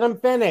up. Let him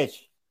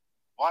finish.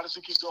 Why does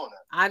he keep doing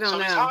that? I don't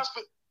know.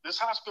 This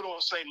hospital in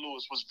St.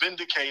 Louis was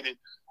vindicated.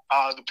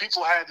 The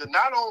people had to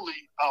not only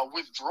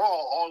withdraw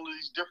all of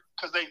these different,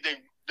 because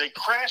they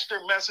crashed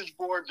their message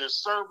board, their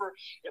server,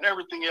 and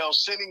everything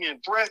else, sending in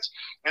threats,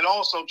 and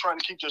also trying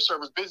to keep their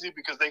servers busy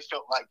because they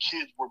felt like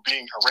kids were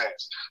being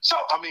harassed. So,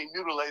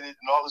 mutilated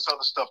and all this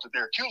other stuff that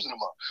they're accusing them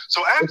of.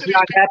 So after it's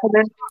not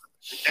happening.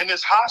 And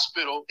this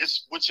hospital,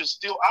 which is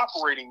still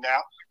operating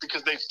now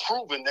because they've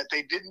proven that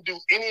they didn't do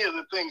any of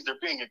the things they're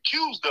being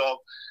accused of,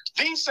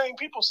 these same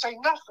people say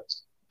nothing.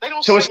 They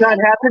don't. So it's not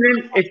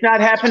happening. It's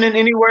not happening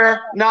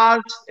anywhere,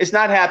 Nas. It's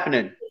not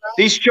happening.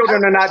 These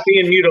children are not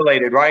being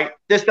mutilated, right?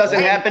 This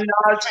doesn't happen,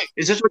 Nas.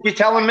 Is this what you're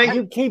telling me?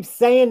 You keep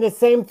saying the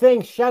same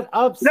thing. Shut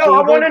up, Steven. No,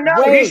 I want to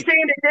know. He's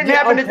saying it didn't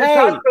happen at this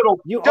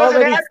hospital. You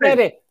already said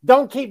it.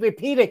 Don't keep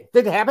repeating.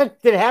 Did it happen?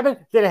 Did it happen?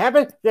 Did it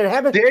happen? Did it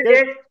happen? Did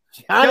it?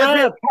 Does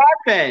it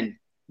happen?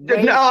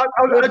 No,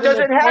 does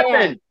it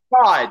happen,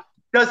 Todd?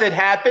 Does it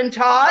happen,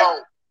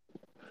 Todd?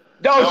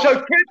 No. So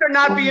kids are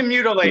not being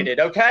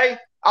mutilated, okay?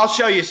 I'll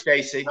show you,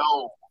 Stacey.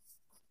 No.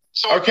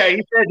 So okay,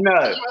 he said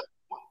no.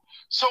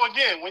 So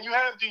again, when you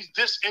have these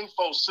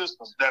disinfo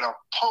systems that are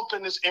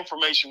pumping this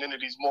information into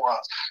these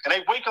morons, and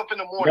they wake up in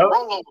the morning,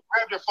 roll over,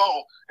 grab their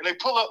phone, and they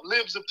pull up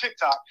Libs of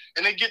TikTok,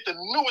 and they get the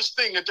newest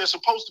thing that they're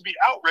supposed to be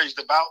outraged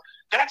about,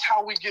 that's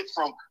how we get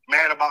from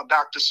mad about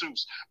Dr.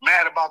 Seuss,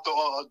 mad about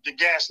the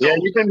gas stove. Yeah,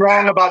 you've been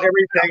wrong about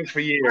everything for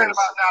years.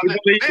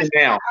 This is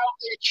how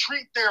they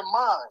treat their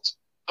minds.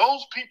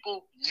 Those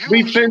people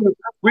we've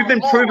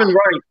been proven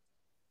right.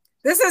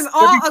 This is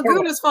all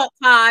Aguna's fault,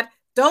 Todd.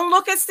 Don't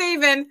look at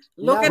Steven.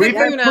 Look at Aguna. We've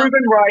been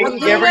proven right.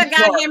 Aguna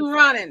got him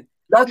running.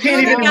 You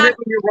can't even admit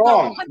when you're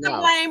wrong. Put the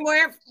blame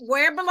where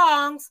it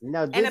belongs.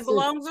 No, and it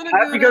belongs with Aguna.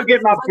 I have to go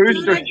get my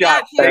booster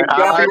shot.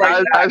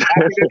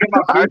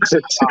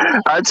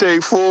 I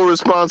take full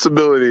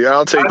responsibility.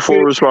 I'll take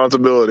full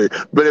responsibility.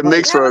 But it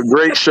makes for a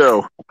great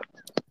show.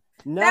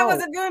 No, that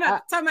was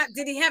Aguna. Talking about,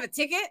 did he have a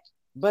ticket?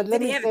 But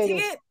did he have a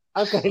ticket?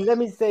 Okay, let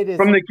me say this.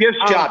 From the gift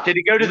shop. Did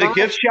he go to the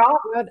gift shop?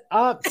 Shut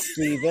up,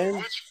 Steven.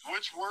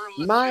 Which were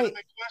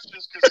legitimate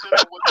questions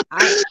considered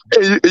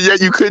what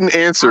yet you couldn't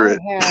answer it.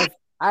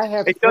 I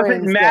have it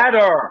doesn't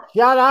matter.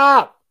 Shut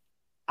up.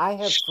 I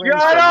have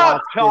friends. Shut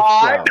up,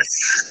 Todd.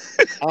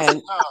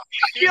 And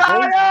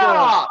shut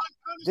up.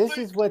 This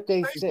is what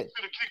they said. Should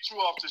have kicked you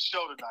off the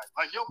show tonight.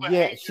 Like your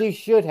yeah, she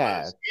should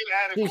have.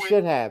 She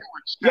should have.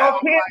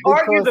 Y'all can't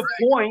argue the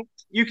point.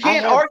 You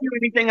can't argue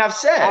anything I've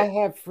said. I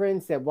have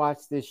friends that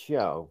watch this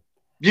show.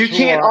 You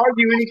can't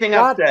argue anything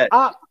I've said.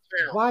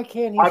 Why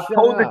can't he? I've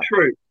told the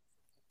truth.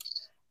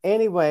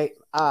 Anyway,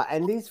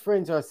 and these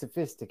friends are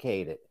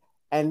sophisticated,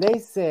 and they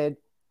said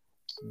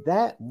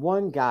that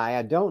one guy,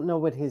 I don't know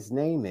what his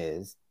name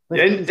is, but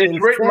it's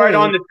written right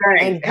on the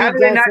thing. How do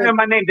they not know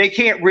my name? They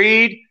can't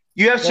read.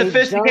 You have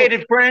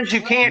sophisticated friends.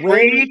 You can't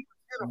read.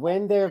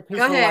 When there are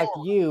people like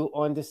you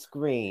on the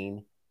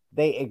screen,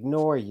 they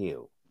ignore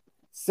you.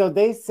 So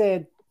they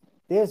said,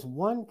 there's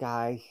one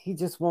guy, he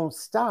just won't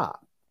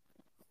stop.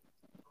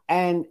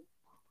 And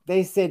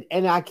they said,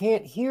 and I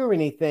can't hear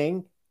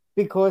anything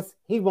because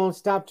he won't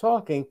stop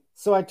talking.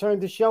 So I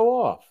turned the show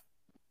off.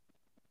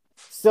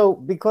 So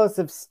because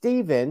of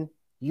Steven,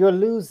 you're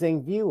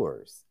losing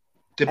viewers.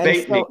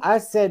 Debate me. I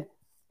said,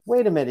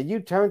 wait a minute,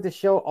 you turned the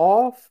show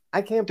off?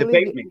 I can't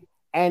believe it.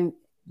 And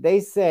they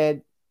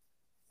said,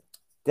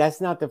 that's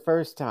not the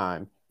first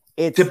time.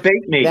 It's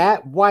debate me.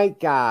 That white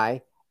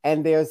guy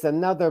and there's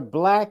another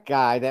black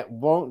guy that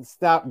won't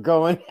stop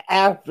going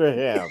after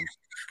him,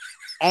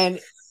 and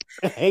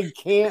he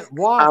can't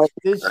watch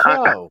this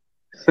show.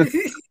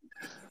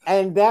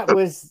 And that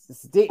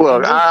was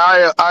look.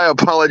 I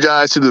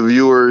apologize to the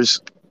viewers,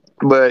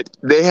 but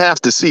they have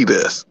to see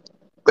this.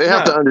 They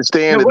have to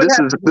understand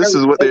that this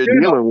is what they're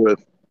dealing with.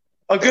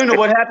 Aguna,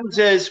 what happens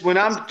is when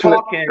I'm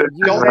talking,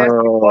 don't ask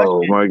me questions.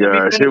 Oh my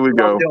gosh, here we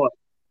go.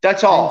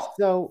 That's all.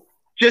 So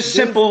just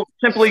simply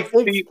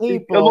be a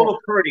little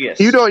courteous.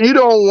 You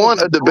don't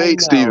want a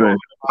debate, Stephen.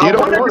 You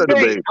don't want a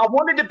debate. I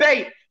want a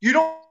debate. You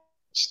don't.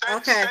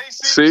 Okay.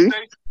 See?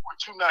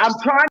 I'm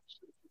trying.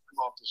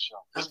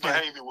 His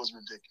behavior was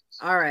ridiculous.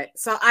 All right.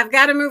 So I've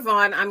got to move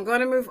on. I'm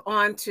going to move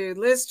on to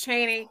Liz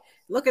Cheney.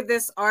 Look at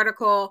this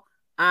article.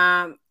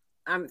 Let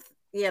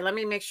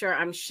me make sure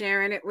I'm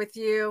sharing it with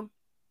you.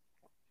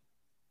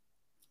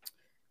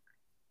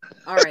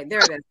 All right, there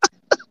it is.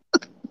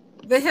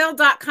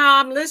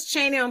 TheHill.com, Liz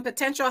Cheney on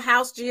potential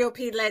House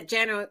GOP-led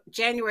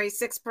January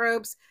 6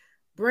 probes.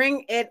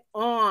 Bring it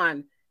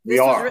on. This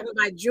was written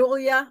by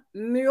Julia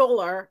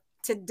Mueller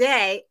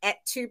today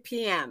at 2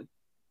 p.m.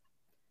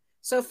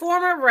 So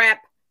former Rep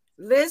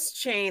Liz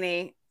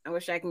Cheney, I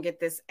wish I can get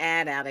this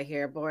ad out of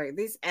here. Boy,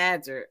 these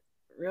ads are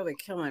really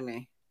killing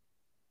me.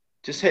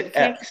 Just hit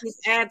X. These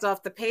ads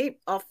off the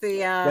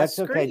That's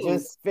screen. okay.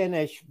 Just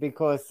finish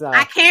because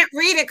I can't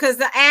read it because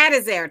the ad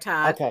is there,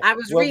 Todd. Okay. I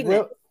was reading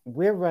it.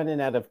 We're running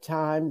out of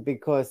time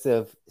because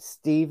of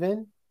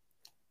Stephen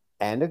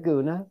and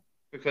Aguna.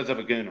 Because of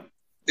Aguna.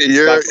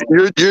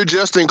 You're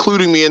just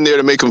including me in there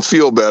to make them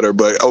feel better,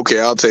 but okay,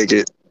 I'll take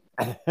it.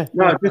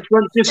 No,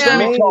 just let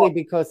me talk.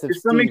 Because of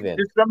just Stephen.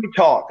 Let me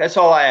talk. That's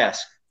all I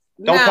ask.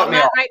 Don't cut me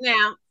off. Right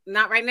now.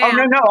 Not right now. Oh,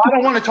 no, I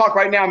don't want to talk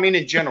right now. I mean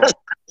in general.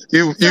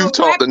 You've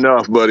talked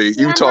enough, buddy.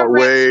 You've talked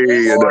way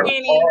enough. All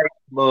right,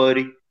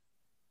 buddy.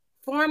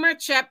 Former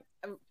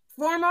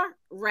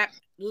Rep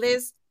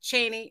Liz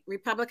Cheney,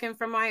 Republican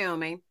from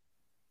Wyoming,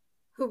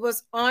 who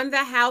was on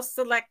the House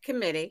Select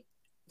Committee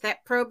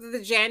that probed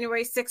the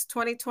January 6,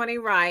 2020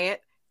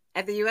 riot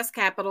at the U.S.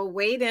 Capitol,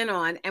 weighed in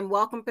on and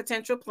welcomed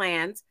potential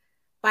plans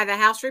by the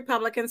House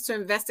Republicans to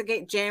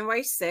investigate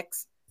January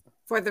 6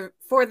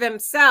 for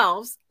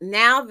themselves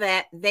now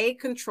that they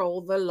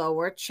control the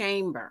lower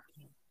chamber.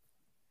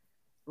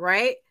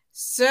 Right?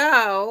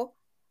 So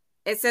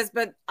it says,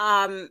 but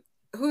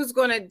who's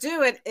going to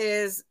do it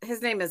is,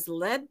 his name is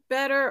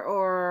Ledbetter,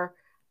 or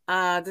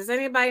does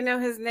anybody know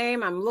his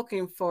name? I'm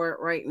looking for it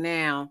right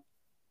now.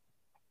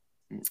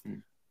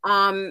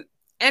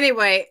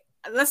 Anyway,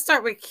 let's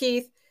start with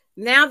Keith.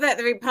 Now that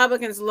the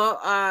Republicans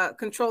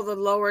control the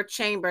lower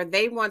chamber,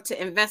 they want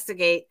to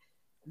investigate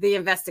the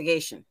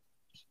investigation.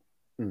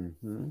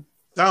 Mm-hmm.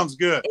 Sounds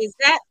good. Is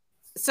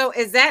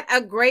that a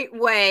great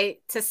way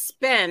to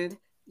spend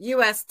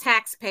U.S.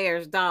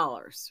 taxpayers'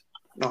 dollars?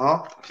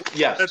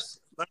 Yes.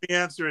 Let me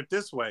answer it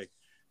this way.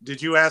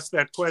 Did you ask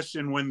that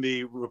question when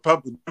the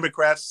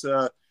Democrats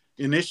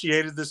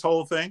initiated this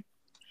whole thing?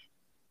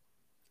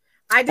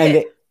 I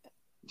did.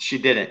 She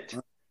didn't.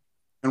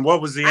 And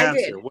what was the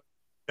answer?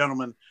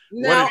 Gentlemen?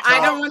 No, I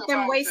don't want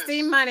them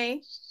wasting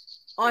money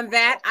on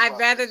that. I'd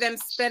rather them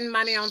spend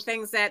money on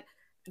things that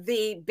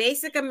the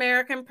basic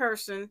American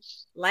person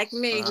like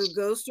me, who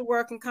goes to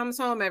work and comes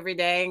home every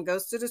day and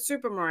goes to the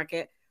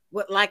supermarket,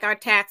 would like our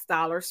tax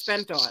dollars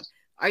spent on.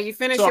 Are you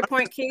finished your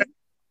point, Keith?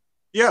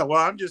 Yeah,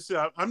 well,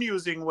 I'm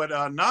using what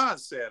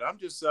Nas said. I'm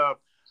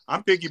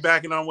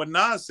piggybacking on what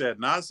Nas said.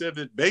 Nas said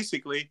that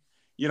basically,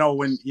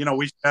 when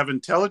we should have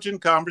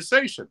intelligent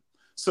conversation.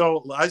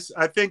 So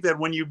I think that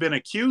when you've been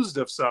accused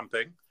of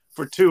something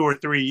for 2 or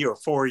 3 or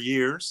 4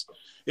 years,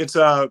 it's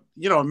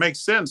it makes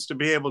sense to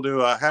be able to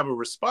have a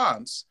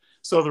response.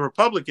 So the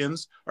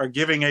Republicans are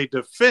giving a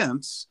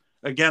defense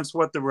against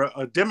what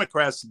the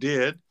Democrats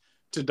did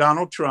to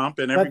Donald Trump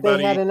and everybody. But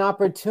they had an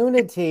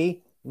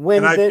opportunity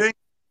when. And I think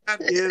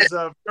that is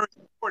very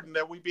important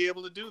that we be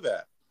able to do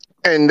that.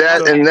 And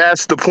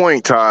that's the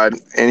point, Todd.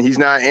 And he's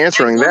not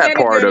answering that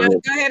part of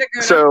it.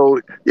 So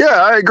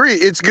yeah, I agree.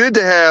 It's good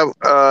to have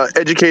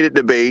educated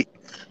debate,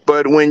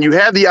 but when you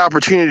have the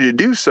opportunity to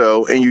do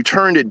so and you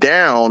turned it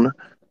down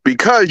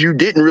because you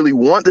didn't really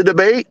want the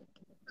debate,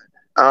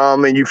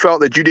 and you felt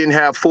that you didn't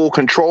have full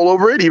control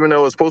over it, even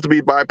though it's supposed to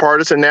be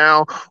bipartisan,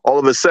 now all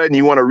of a sudden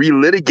you want to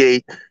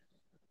relitigate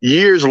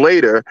years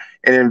later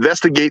and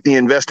investigate the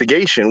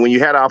investigation when you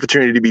had an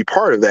opportunity to be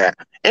part of that.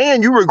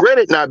 And you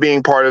regretted not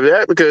being part of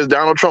that because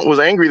Donald Trump was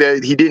angry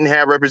that he didn't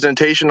have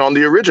representation on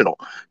the original.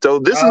 So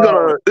this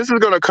is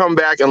gonna come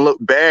back and look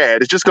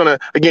bad. It's just gonna,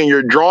 again,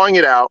 you're drawing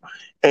it out.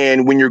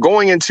 And when you're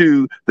going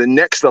into the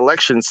next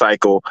election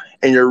cycle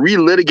and you're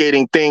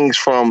relitigating things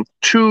from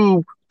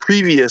 2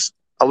 previous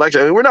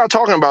elections, I mean, we're not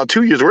talking about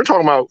 2 years. We're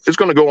talking about it's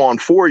going to go on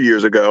 4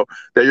 years ago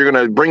that you're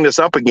going to bring this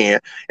up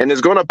again. And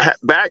it's going to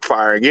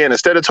backfire again.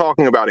 Instead of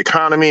talking about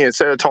economy,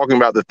 instead of talking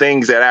about the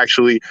things that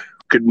actually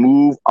could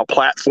move a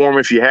platform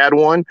if you had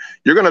one,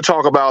 you're going to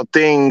talk about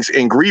things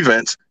in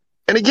grievance.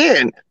 And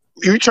again,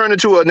 you turn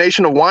into a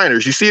nation of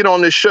whiners. You see it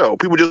on this show.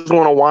 People just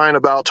want to whine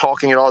about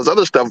talking and all this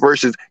other stuff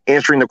versus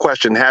answering the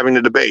question, having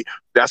the debate.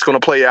 That's going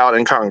to play out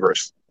in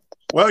Congress.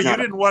 Well, you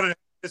didn't want to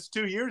this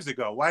 2 years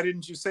ago. Why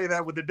didn't you say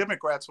that with the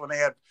Democrats when they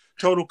had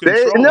total control?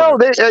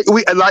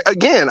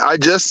 I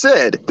just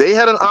said they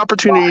had an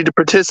opportunity to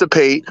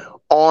participate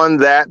on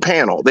that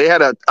panel. They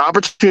had an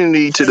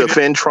opportunity to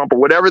defend Trump or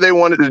whatever they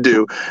wanted to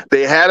do.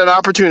 They had an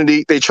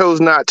opportunity. They chose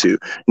not to.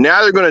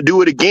 Now they're going to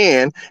do it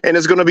again, and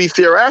it's going to be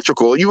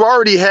theatrical. You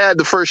already had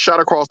the first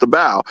shot across the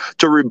bow.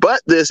 To rebut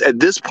this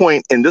at this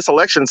point in this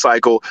election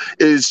cycle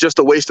is just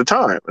a waste of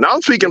time. And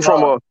I'm speaking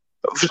from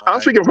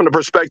the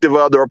perspective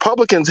of the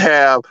Republicans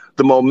have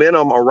the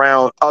momentum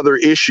around other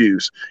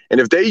issues. And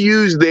if they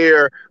use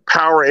their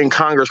power in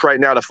Congress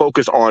right now to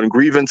focus on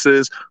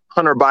grievances,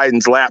 Hunter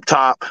Biden's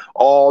laptop,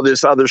 all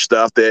this other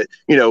stuff that,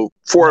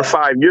 4 or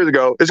 5 years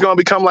ago, it's going to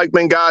become like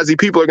Benghazi.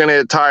 People are going to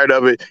get tired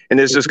of it. And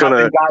it's just going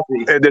to,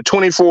 the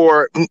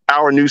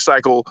 24-hour news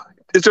cycle,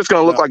 it's just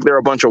going to look like they're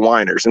a bunch of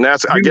whiners. And I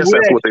guess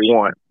that's what they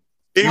want.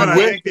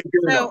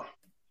 So,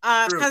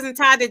 Cousin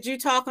Todd, did you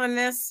talk on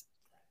this?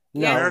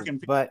 No,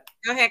 but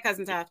go ahead,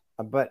 Cousin Todd.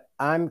 But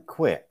I'm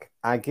quick.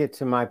 I get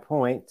to my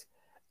point,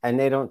 and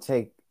they don't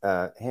take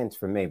hints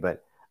from me.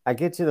 But I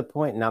get to the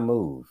point and I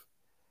move.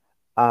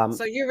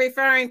 So you're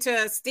referring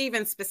to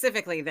Stephen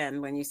specifically,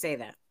 then, when you say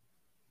that.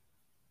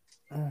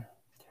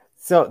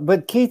 So,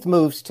 but Keith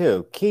moves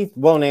too. Keith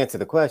won't answer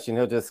the question.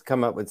 He'll just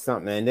come up with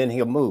something, and then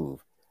he'll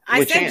move.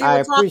 I said you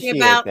were talking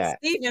about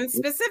Stephen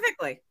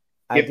specifically.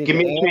 I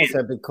didn't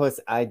answer because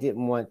I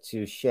didn't want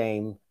to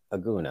shame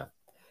Aguna.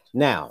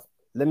 Now,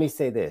 let me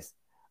say this.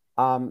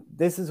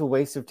 This is a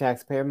waste of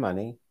taxpayer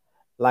money.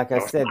 Like I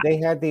said, they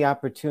had the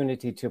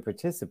opportunity to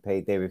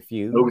participate. They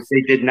refused. No,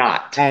 they did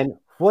not. And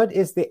what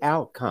is the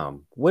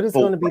outcome? What is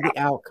going to be the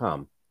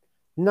outcome?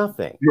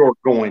 Nothing. You're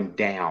going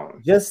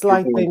down. Just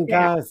like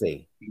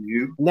Benghazi.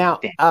 Now,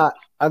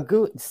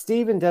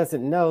 Stephen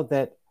doesn't know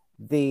that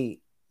the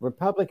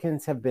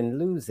Republicans have been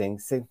losing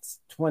since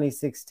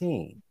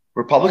 2016.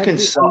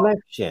 Republicans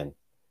election.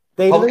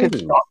 They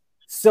lose.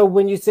 So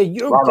when you say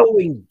you're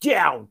going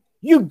down,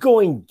 you're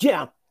going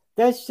down.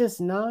 That's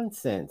just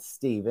nonsense,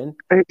 Stephen.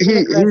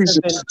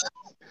 It's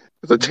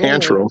a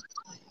tantrum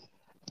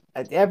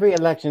at every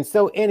election.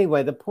 So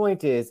anyway, the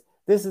point is,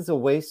 this is a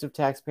waste of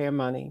taxpayer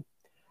money.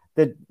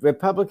 The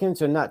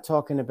Republicans are not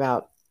talking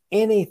about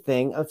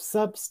anything of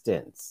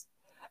substance.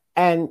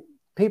 And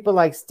people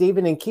like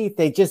Stephen and Keith,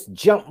 they just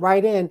jump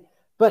right in.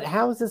 But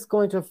how is this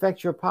going to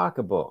affect your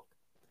pocketbook?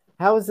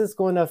 How is this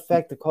going to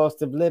affect the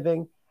cost of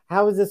living?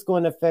 How is this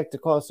going to affect the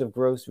cost of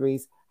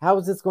groceries? How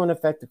is this going to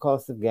affect the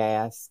cost of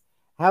gas?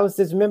 How is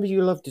this? Remember,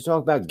 you love to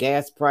talk about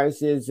gas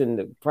prices and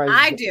the prices.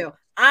 I do.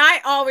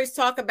 I always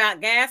talk about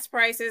gas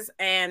prices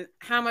and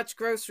how much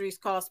groceries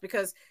cost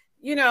because,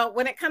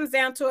 when it comes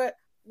down to it,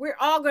 we're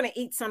all going to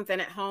eat something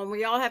at home.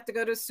 We all have to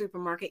go to the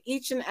supermarket.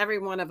 Each and every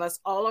one of us,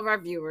 all of our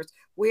viewers,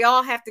 we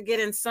all have to get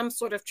in some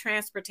sort of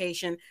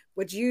transportation,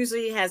 which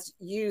usually has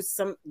used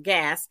some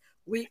gas.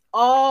 We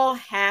all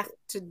have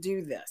to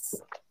do this.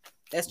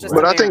 That's just.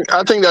 But I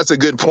think that's a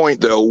good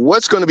point, though.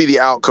 What's going to be the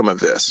outcome of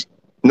this?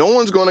 No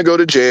one's going to go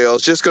to jail.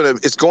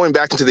 It's going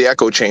back into the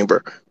echo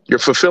chamber. You're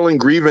fulfilling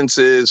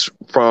grievances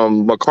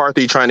from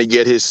McCarthy trying to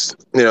get his,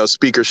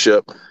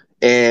 speakership,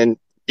 and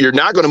you're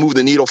not going to move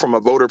the needle from a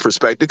voter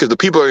perspective because the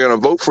people who are going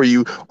to vote for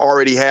you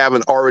already have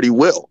and already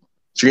will.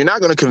 So you're not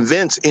going to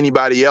convince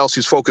anybody else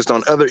who's focused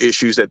on other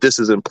issues that this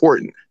is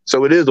important.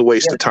 So it is a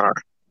waste of time.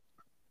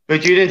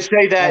 But you didn't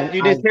say that.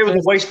 You didn't say it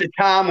was a waste of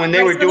time when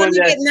they were doing that.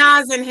 Let me get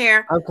Nas in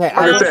here. Okay. Like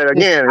I said,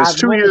 again, it's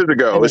 2 years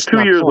ago. It's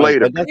 2 years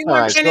later.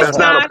 That's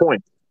not a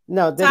point.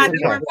 No, Todd,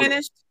 you weren't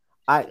finished?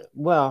 I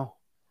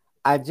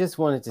just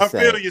wanted to say.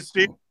 I feel you,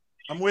 Steve.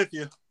 I'm with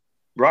you.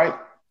 Right.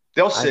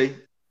 They'll see.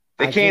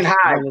 They can't hide.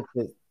 I wanted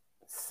to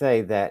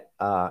say that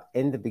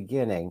in the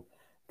beginning,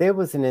 there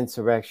was an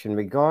insurrection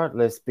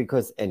regardless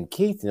because, and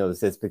Keith knows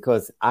this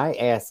because I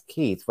asked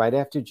Keith right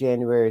after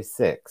January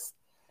 6th,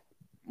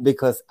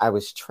 because I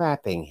was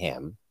trapping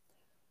him.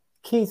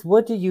 Keith,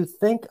 what do you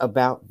think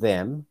about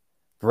them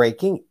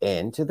breaking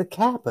into the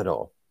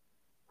Capitol?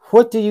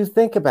 What do you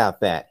think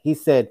about that? He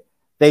said,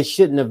 they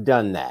shouldn't have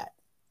done that.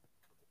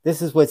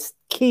 This is what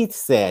Keith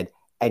said.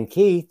 And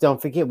Keith,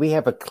 don't forget, we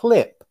have a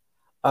clip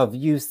of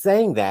you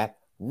saying that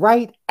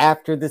right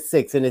after the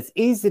 6th. And it's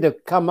easy to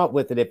come up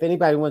with it. If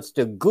anybody wants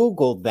to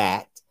Google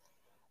that,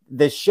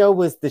 the show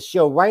was the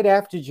show right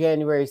after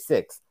January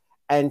 6th.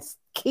 And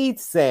Keith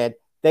said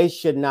they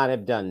should not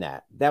have done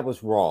that. That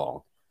was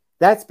wrong.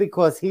 That's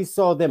because he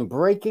saw them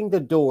breaking the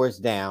doors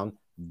down,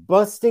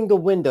 busting the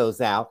windows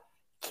out.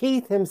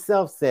 Keith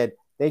himself said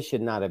they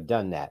should not have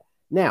done that.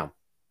 Now,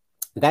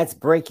 that's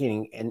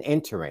breaking and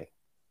entering,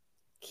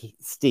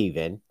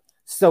 Stephen.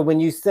 So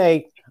when you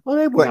say, oh,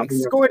 they were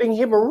escorting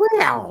him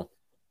around,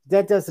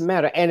 that doesn't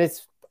matter. And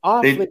it's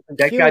awfully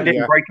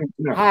peculiar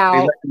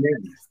how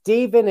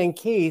Stephen and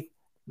Keith,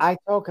 I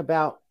talk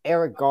about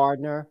Eric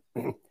Gardner,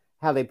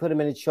 how they put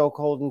him in a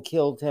chokehold and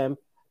killed him.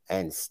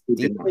 And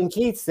Stephen and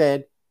Keith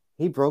said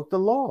he broke the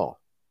law.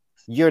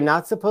 You're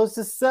not supposed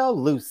to sell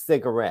loose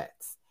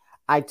cigarettes.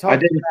 I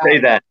didn't say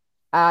that.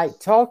 I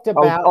talked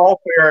about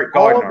all fair at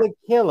all Gardner. the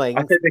killings.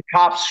 I said the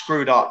cops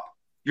screwed up.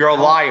 You're a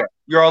liar.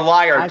 You're a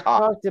liar, I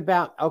Todd. talked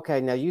about,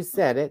 okay, now you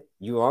said it.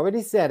 You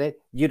already said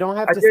it. You don't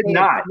have to did say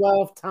not. it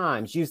 12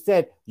 times. You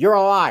said, you're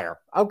a liar.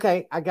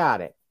 Okay, I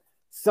got it.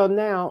 So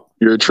now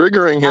You're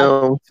triggering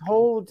him.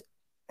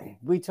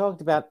 We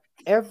talked about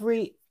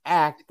every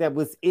act that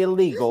was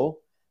illegal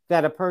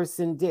that a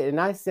person did. And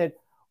I said,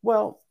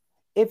 well,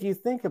 if you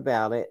think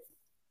about it,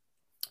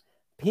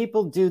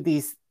 people do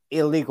these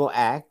illegal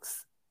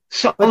acts,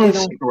 but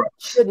they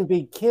shouldn't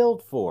be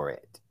killed for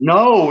it.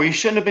 No, he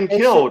shouldn't have been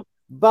killed.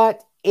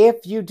 But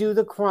if you do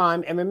the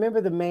crime, and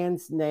remember the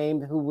man's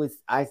name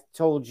I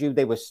told you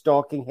they were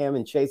stalking him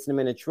and chasing him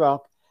in a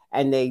truck,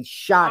 and they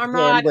shot him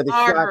with a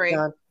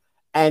shotgun.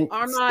 And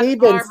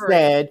Stephen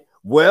said,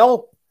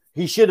 well,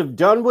 he should have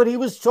done what he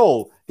was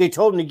told. They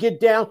told him to get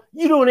down.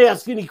 You don't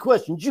ask any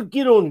questions. You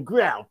get on the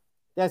ground.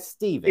 That's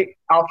Stephen.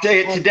 I'll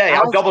say it today.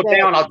 I'll double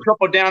down. I'll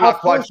triple down. I'll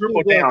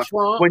quadruple down.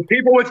 When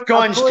people with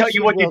guns tell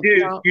you what you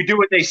do, you do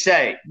what they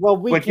say. Well,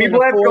 we can't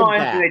afford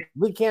that.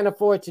 We can't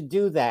afford to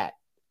do that,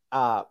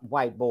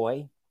 white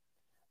boy,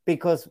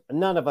 because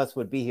none of us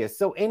would be here.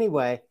 So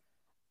anyway,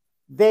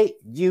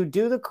 you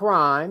do the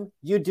crime,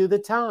 you do the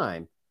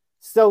time.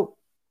 So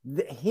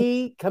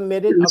he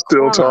committed a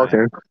crime.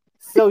 Talking.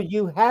 So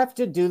you have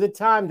to do the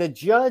time. The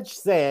judge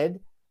said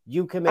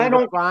you committed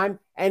a crime,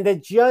 and the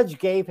judge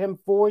gave him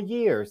 4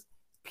 years.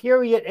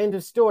 Period. End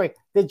of story.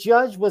 The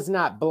judge was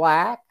not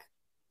black.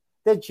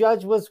 The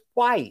judge was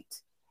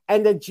white.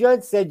 And the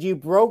judge said you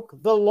broke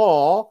the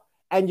law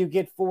and you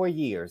get 4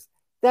 years.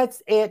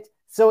 That's it.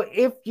 So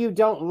if you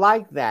don't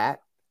like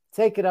that,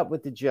 take it up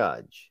with the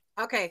judge.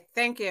 Okay,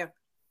 thank you.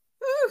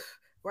 Whew.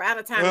 We're out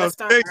of time. Well, Let's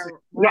start.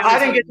 No, I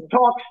didn't get to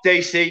talk,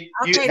 Stacey.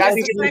 Okay, I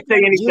didn't get to say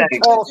anything. You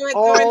talk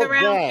all the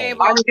round day.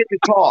 table. I didn't get to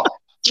talk.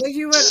 Well,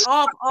 you went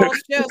off all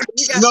shows.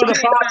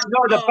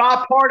 The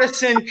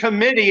bipartisan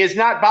committee is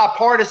not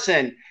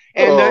bipartisan.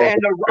 And the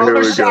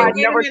other side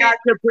never got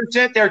to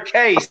present their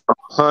case.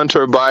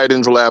 Hunter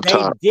Biden's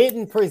laptop. They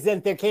didn't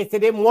present their case. They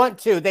didn't want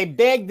to. They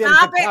begged them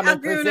to come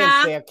and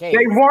present their case.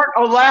 They weren't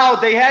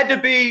allowed. They had to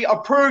be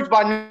approved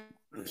by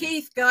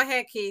Keith. Go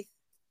ahead, Keith.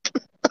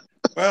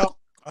 Well,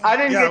 I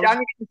didn't get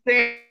to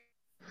say.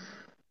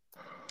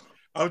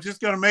 I was just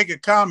going to make a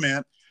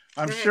comment.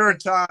 I'm sure,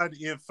 Todd,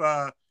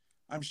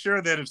 I'm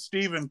sure that if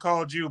Stephen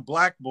called you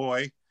black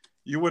boy,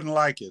 you wouldn't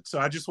like it. So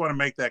I just want to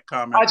make that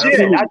comment. I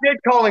did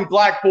call him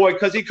black boy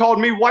because he called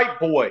me white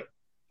boy.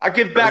 I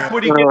give back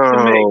what he gives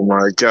to me. Oh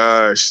my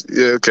gosh.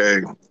 Yeah,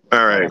 okay.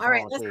 All right. All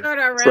right. Let's go to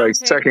our round table.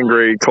 It's like second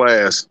grade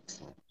class.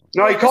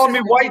 No, he called me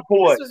white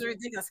boy. This was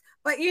ridiculous.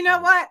 But you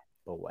know what?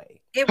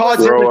 Away. It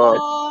was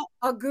all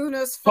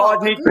Aguna's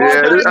fault. This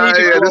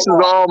is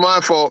all my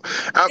fault.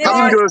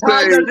 I'm going to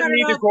say,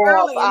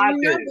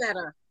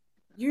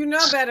 you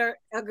know better,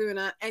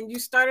 Aguna, and you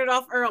started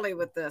off early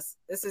with this.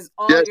 This is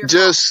all your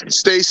fault.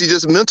 Stacey,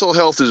 just mental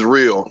health is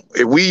real.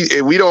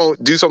 If we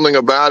don't do something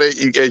about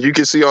it, as you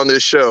can see on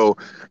this show,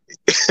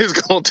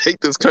 it's going to take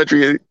this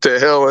country to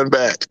hell and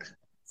back.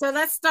 So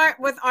let's start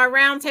with our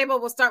round table.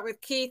 We'll start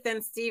with Keith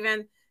and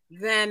Stephen,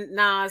 then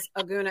Nas,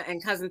 Aguna,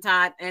 and Cousin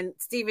Todd. And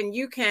Stephen,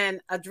 you can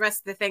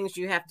address the things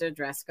you have to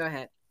address. Go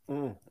ahead.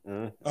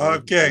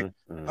 Okay.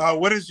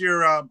 What is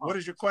your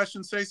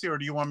question, Stacey, or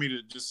do you want me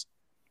to just?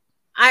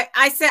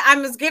 I said I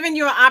was giving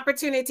you an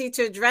opportunity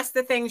to address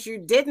the things you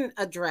didn't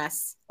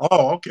address.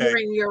 Oh, okay.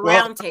 During your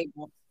round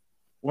table.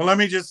 Well, let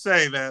me just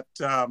say that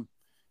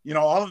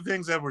all the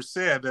things that were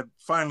said that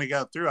finally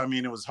got through. I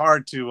mean, it was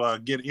hard to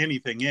get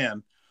anything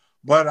in,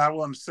 but I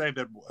want to say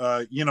that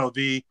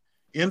the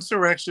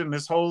insurrection,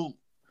 this whole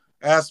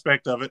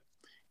aspect of it.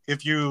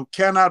 If you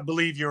cannot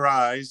believe your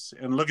eyes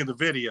and look at the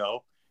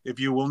video, if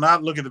you will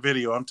not look at the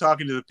video, I'm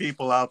talking to the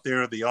people out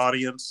there, the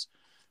audience.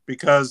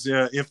 Because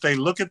if they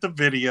look at the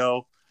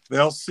video,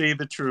 they'll see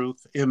the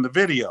truth in the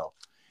video.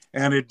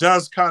 And it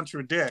does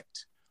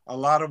contradict a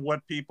lot of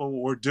what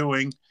people were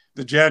doing,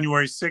 the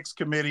January 6th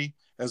committee,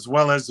 as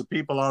well as the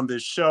people on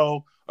this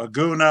show,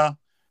 Aguna,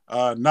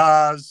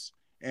 Nas,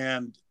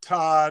 and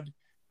Todd,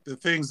 the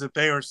things that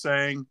they are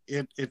saying,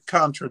 it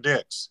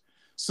contradicts.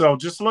 So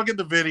just look at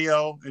the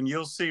video and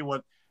you'll see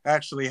what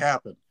actually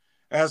happened.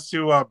 As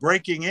to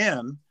breaking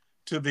in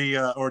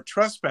to or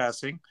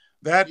trespassing,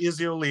 that is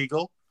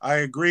illegal. I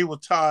agree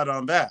with Todd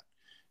on that.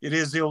 It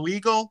is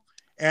illegal.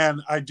 And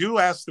I do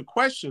ask the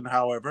question,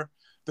 however,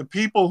 the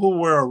people who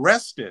were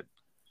arrested,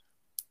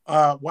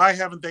 why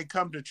haven't they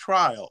come to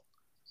trial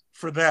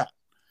for that?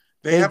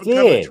 They haven't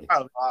come to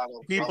trial.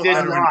 People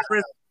that are in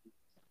prison,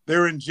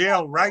 they're in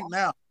jail right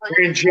now.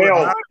 They're in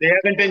jail. They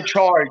haven't been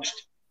charged.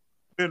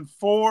 It's been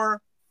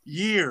 4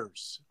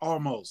 years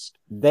almost.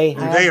 They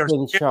have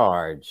been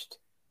charged.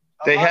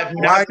 They have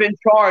not been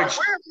charged.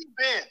 Where have you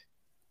been?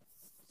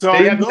 So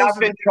they have not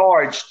been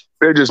charged.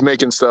 They're just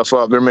making stuff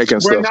up. They're making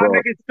We're stuff not up.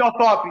 making stuff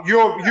up. You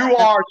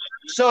are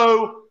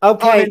so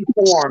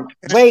uninformed.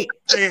 Wait,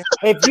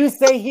 if you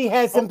say he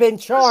hasn't been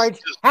charged,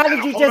 how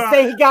did you just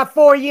say he got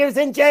 4 years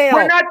in jail?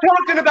 We're not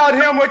talking about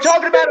him. We're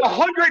talking about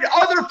 100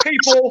 other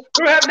people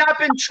who have not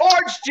been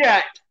charged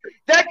yet.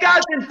 That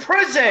guy's in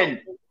prison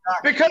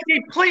because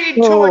he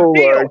pleaded to a deal. Oh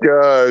my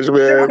gosh, man!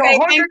 There's Okay,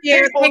 100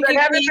 people that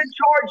haven't been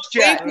charged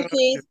yet. Thank you,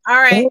 Keith. All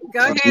right, go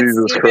ahead,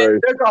 Jesus Stephen.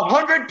 Christ! There's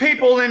 100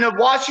 people in a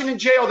Washington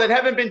jail that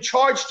haven't been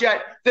charged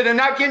yet that are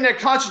not getting their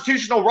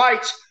constitutional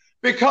rights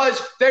because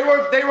they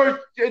were listed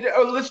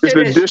It's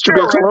the as District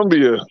of terrorists.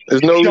 Columbia.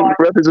 There's no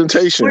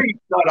representation. Please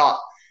shut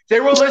up. They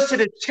were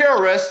listed as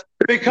terrorists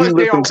because You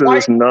they are listen to white.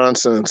 this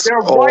nonsense They're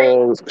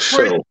all white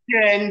show.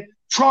 Christian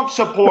Trump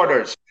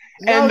supporters.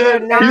 No, they're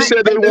not. You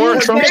said they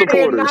weren't Trump They're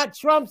supporters. not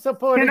Trump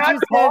supporters. Can I You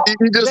talk? said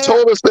You just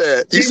told us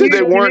that. You said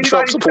they weren't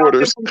Trump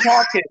supporters.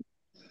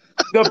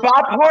 The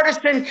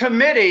bipartisan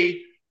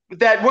committee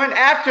that went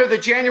after the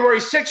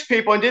January 6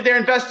 people and did their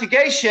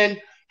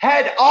investigation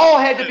had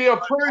to be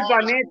approved by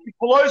Nancy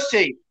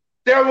Pelosi.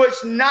 There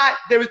was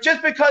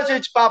just because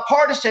it's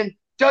bipartisan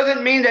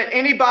doesn't mean that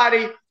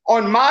anybody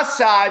on my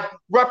side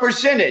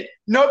represented.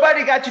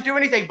 Nobody got to do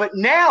anything. But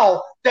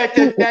now that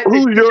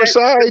who's your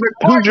side?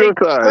 Who's your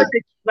side?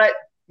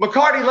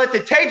 McCarthy let the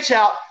tapes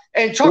out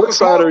and Tucker What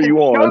side are you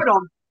on? showed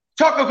them.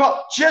 Tucker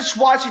Carlson, just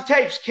watch the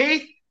tapes,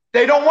 Keith.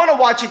 They don't want to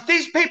watch it.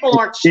 These people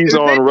aren't stupid. He's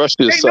on Russia's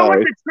They know what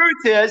side. the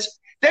truth is.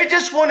 They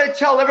just want to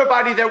tell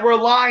everybody that we're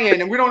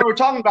lying and we don't know what we're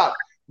talking about.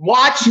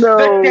 Watch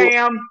the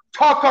damn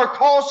Tucker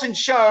Carlson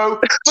show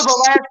for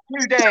the last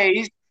 2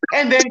 days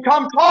and then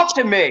come talk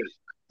to me.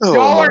 Oh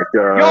y'all my are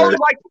God.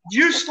 like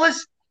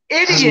useless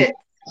idiots.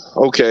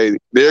 Okay,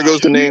 there goes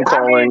the name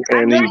calling,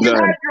 and he's you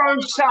done. have your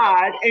own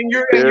side, and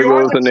you're There you're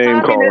goes on the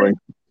name calling.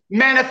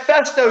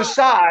 manifesto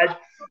side,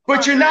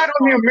 but you're not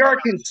on the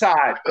American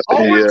side.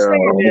 All we're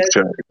saying is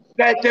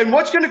that then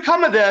what's going to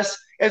come of this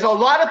is a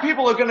lot of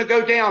people are going to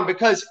go down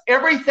because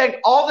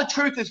all the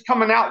truth is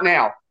coming out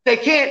now. They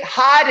can't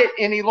hide it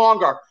any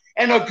longer.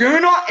 And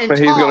Aguna and He's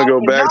going to go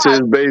back to his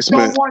don't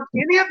basement. want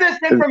any of this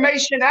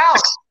information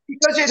out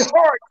because it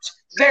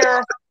hurts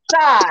their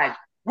side.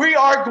 We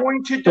are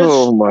going to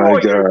destroy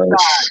their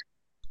side.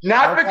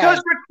 Not because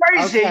we're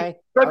crazy,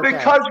 but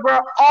because we're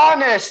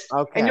honest.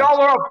 And y'all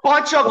are a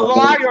bunch of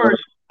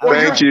liars.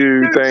 Thank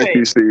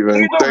you,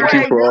 Stephen. Thank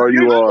you for all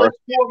you are.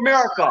 To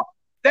America.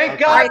 Thank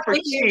God for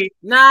Keith.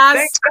 Nas.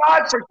 Thank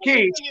God for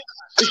Keith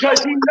because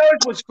he knows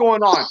what's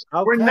going on.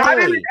 We're not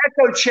in an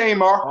echo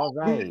chamber. All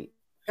right.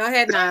 Go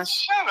ahead, Nas.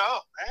 Shut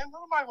up, man.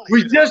 Nobody wanna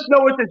We hear just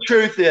know what the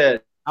truth is.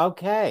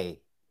 Okay.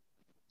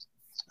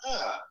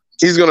 that.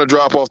 He's going to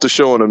drop off the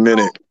show in a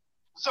minute.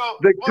 So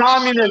The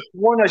communists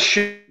want to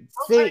shoot.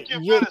 Go take your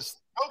medicine.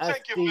 Go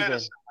take your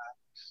medicine.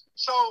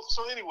 So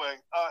anyway,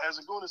 as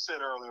Aguna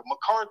said earlier,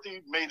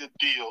 McCarthy made a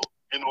deal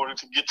in order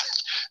to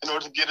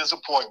get his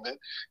appointment,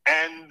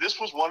 and this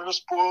was one of the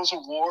spoils of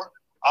war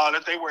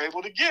that they were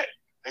able to get.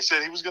 They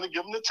said he was going to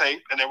give them the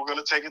tape, and they were going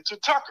to take it to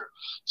Tucker.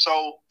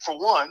 So for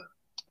one,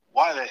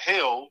 why the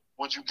hell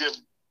would you give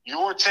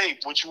your tape,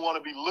 what you want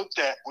to be looked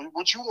at,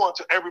 what you want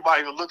to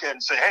everybody to look at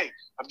and say, hey,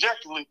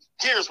 objectively,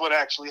 here's what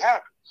actually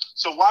happened.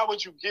 So why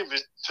would you give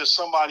it to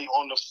somebody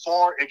on the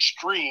far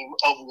extreme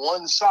of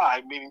one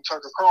side, meaning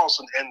Tucker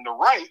Carlson, and the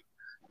right,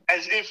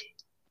 as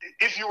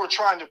if you were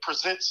trying to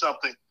present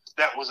something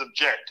that was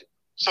objective?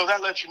 So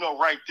that lets you know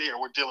right there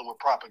we're dealing with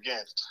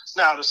propaganda.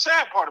 Now, the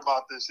sad part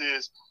about this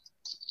is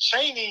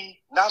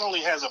Cheney not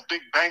only has a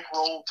big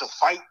bankroll to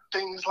fight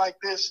things like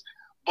this,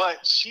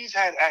 but she's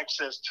had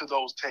access to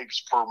those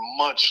tapes for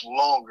much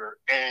longer,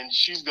 and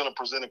she's going to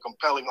present a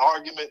compelling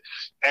argument,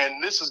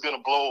 and this is going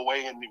to blow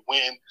away in the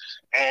wind.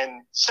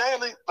 And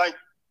sadly,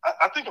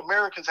 I think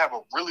Americans have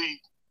a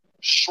really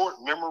short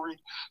memory.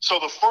 So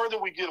the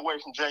further we get away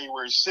from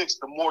January 6th,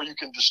 the more you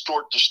can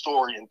distort the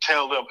story and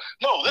tell them,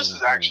 no, this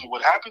is actually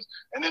what happened,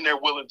 and then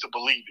they're willing to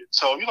believe it.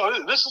 So,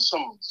 this is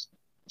some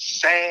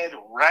sad,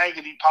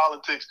 raggedy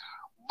politics,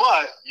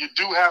 but you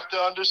do have to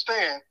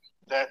understand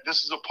that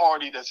this is a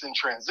party that's in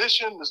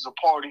transition. This is a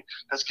party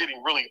that's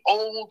getting really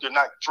old. They're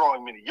not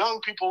drawing many young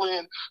people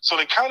in. So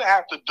they kind of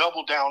have to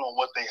double down on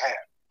what they have,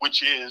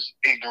 which is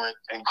ignorant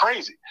and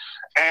crazy.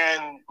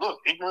 And look,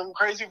 ignorant and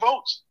crazy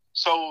votes.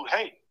 So,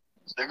 hey,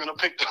 they're going to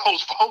pick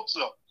those votes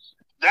up.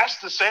 That's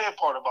the sad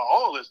part about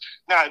all this.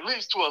 Now, it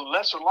leads to a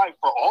lesser life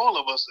for all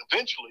of us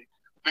eventually,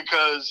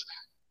 because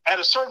at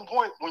a certain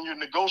point when you're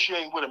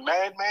negotiating with a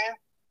madman,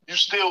 you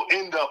still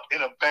end up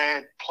in a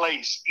bad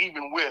place.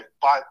 Even with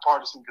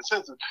bipartisan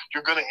consensus,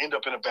 you're going to end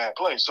up in a bad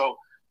place. So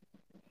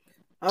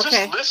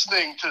just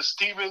listening to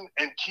Stephen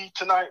and Keith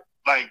tonight,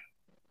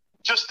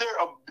 just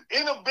their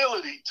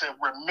inability to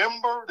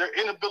remember, their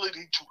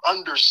inability to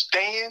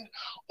understand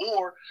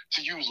or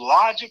to use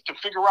logic to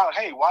figure out,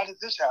 hey, why did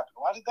this happen?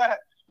 Why did that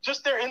happen?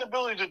 Just their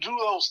inability to do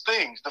those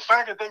things. The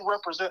fact that they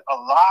represent a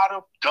lot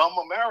of dumb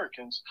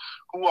Americans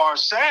who are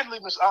sadly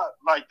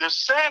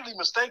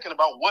mistaken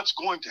about what's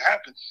going to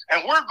happen.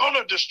 And we're going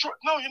to destroy.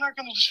 No, you're not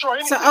going to destroy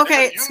anything. So,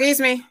 okay,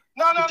 excuse me.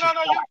 No.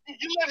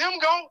 You let him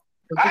go.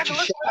 I had to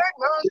listen to that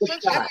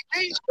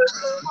nonsense.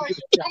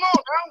 Come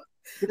on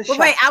now. Well,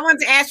 wait, I want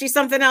to ask you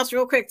something else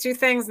real quick. Two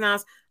things,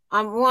 Nas.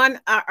 One,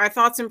 our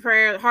thoughts and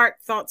prayers, heart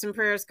thoughts and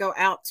prayers go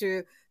out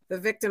to the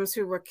victims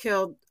who were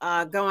killed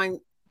going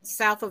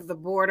south of the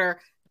border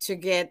to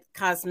get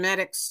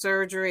cosmetic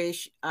surgery.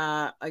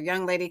 A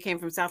young lady came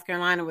from South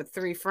Carolina with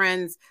three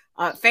friends,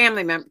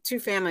 two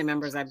family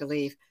members, I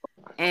believe.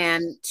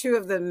 And two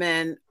of the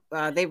men,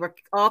 they were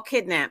all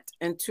kidnapped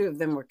and two of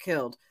them were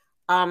killed.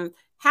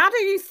 How do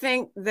you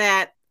think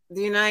that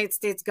the United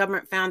States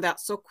government found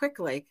out so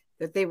quickly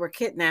that they were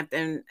kidnapped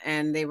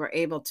and they were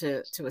able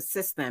to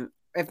assist them?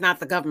 If not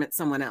the government,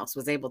 someone else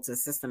was able to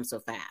assist them so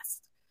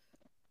fast?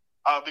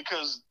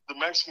 Because the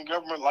Mexican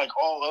government, like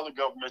all other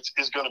governments,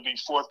 is going to be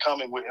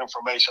forthcoming with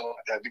information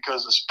like that,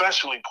 because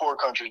especially poor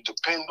countries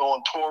depend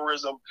on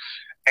tourism,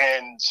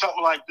 and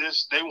something like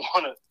this, they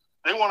want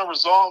to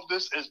resolve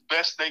this as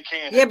best they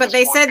can. Yeah, but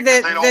they said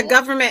that the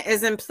government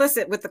is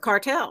implicit with the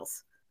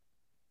cartels.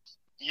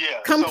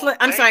 Yeah.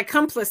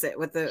 Complicit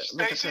with the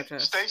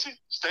cartels.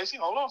 Stacey,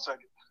 hold on a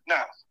second.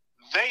 Now,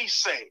 they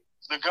say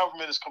the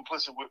government is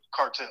complicit with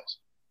cartels.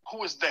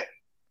 Who is they?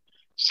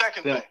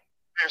 Second thing,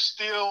 there's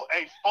still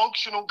a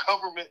functional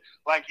government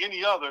like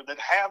any other that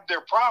have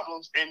their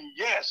problems. And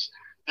yes,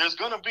 there's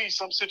going to be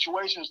some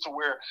situations to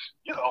where,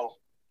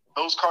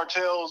 those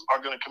cartels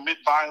are going to commit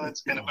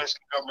violence and the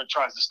Mexican government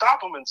tries to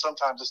stop them. And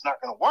sometimes it's not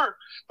going to work.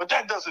 But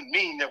that doesn't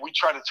mean that we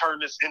try to turn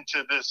this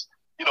into this,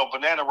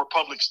 banana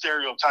republic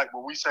stereotype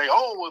where we say,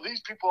 oh, well,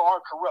 these people are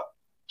corrupt.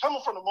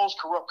 Coming from the most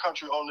corrupt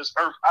country on this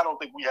earth, I don't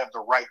think we have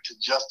the right to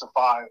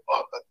justify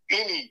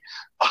any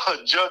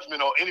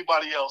judgment on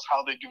anybody else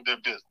how they do their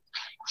business.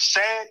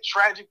 Sad,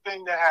 tragic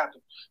thing that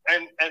happened.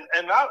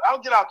 And I'll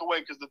get out the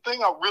way, because the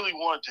thing I really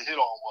wanted to hit on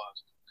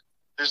was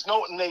there's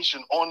no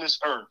nation on this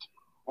earth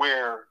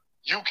where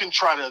you can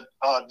try to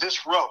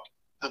disrupt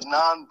the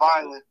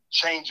nonviolent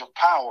change of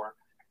power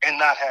and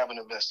not have an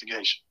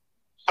investigation.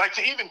 Like,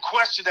 to even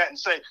question that and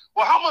say,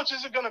 well, how much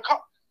is it going to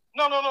cost?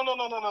 No.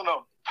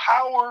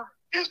 Power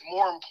is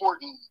more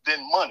important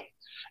than money.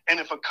 And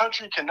if a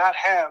country cannot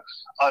have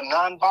a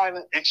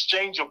nonviolent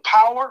exchange of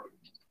power,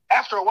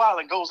 after a while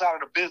it goes out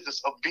of the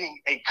business of being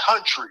a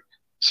country.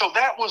 So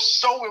that was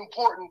so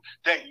important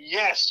that,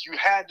 yes, you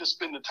had to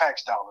spend the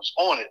tax dollars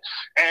on it.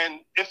 And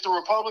if the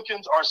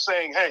Republicans are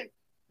saying, hey,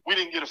 we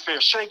didn't get a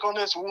fair shake on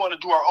this, we want to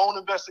do our own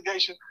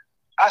investigation,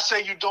 I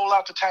say you dole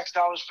out the tax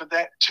dollars for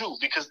that too,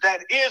 because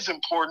that is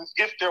important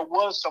if there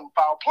was some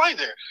foul play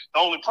there. The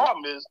only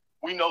problem is,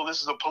 we know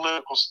this is a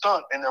political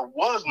stunt, and there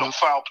was no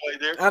foul play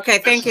there. Okay,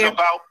 thank you. This is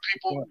about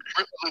people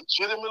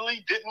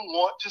legitimately didn't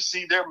want to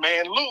see their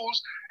man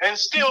lose and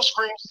still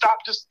scream "Stop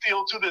the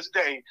steal" to this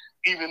day,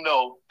 even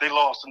though they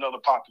lost another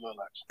popular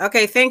election.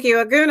 Okay, thank you,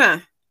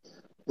 Aguna.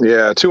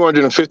 Yeah,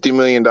 $250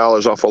 million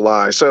off a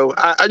lie. So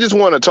I just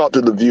want to talk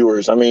to the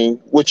viewers. I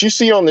mean, what you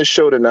see on this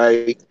show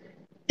tonight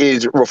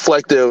is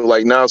reflective,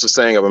 like Niles was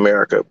saying, of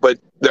America. But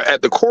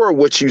at the core of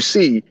what you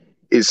see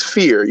is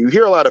fear. You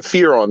hear a lot of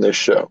fear on this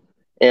show.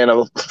 And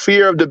a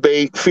fear of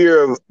debate,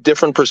 fear of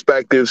different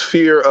perspectives,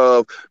 fear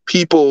of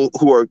people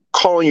who are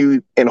calling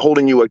you and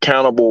holding you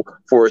accountable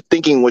for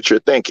thinking what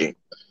you're thinking.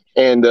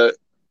 And the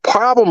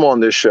problem on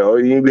this show,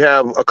 you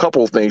have a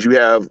couple of things. You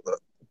have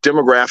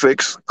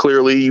demographics,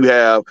 clearly. You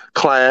have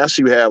class.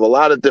 You have a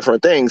lot of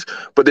different things.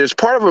 But there's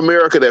part of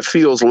America that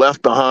feels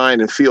left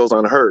behind and feels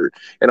unheard.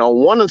 And on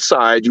one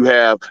side, you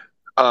have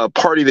a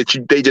party that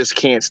they just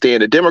can't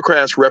stand. The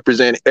Democrats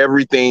represent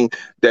everything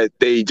that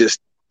they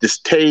just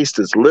distaste.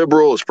 Is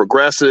liberal, is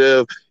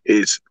progressive,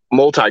 is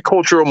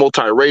multicultural,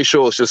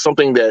 multiracial. It's just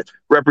something that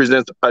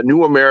represents a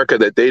new America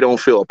that they don't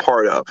feel a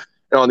part of.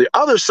 And on the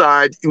other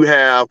side, you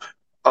have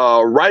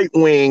a right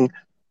wing,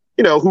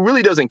 who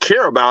really doesn't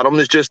care about them.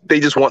 It's just,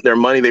 they just want their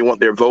money. They want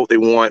their vote. They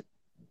want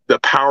the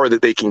power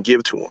that they can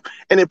give to them.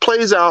 And it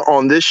plays out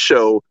on this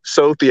show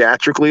so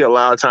theatrically. A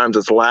lot of times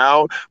it's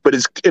loud, but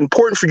it's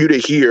important for you to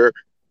hear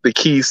the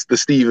Keiths, the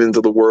Stevens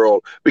of the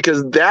world,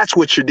 because that's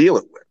what you're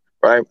dealing with.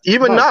 Right.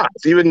 Even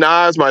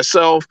Nas,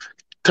 myself,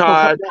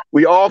 Todd,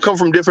 we all come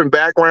from different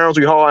backgrounds.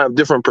 We all have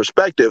different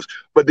perspectives.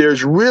 But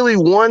there's really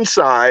one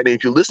side. And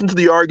if you listen to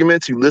the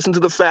arguments, you listen to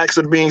the facts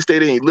that are being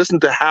stated, and you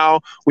listen to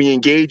how we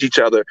engage each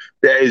other,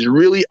 that is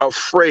really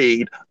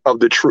afraid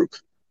of the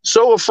truth.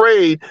 So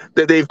afraid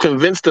that they've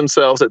convinced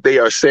themselves that they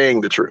are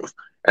saying the truth.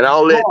 And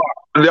I'll let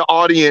the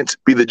audience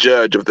be the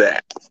judge of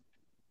that.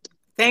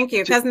 Thank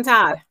you. Cousin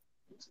Todd.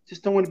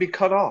 Just don't want to be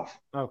cut off.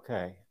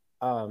 Okay.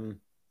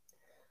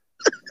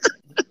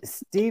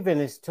 Stephen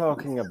is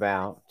talking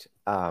about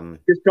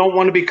just don't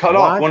want to be cut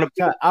off. Want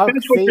to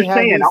finish what you're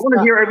saying. I want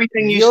to hear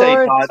everything you say,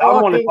 Todd. I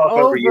don't want to talk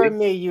over you.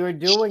 Me. You're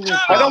doing it.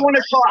 I don't want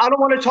to talk. I don't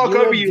want to talk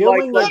over you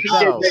like you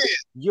did.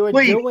 You're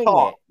doing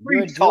it.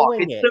 You're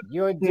doing it.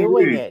 You're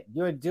doing it.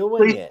 You're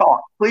doing it.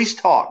 Please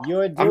talk.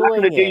 You're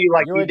doing it.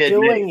 You're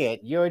doing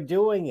it. You're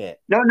doing it.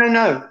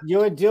 No.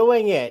 You're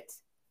doing it.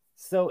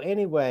 So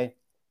anyway,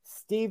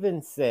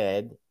 Stephen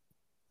said,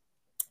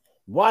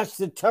 watch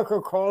the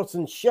Tucker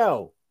Carlson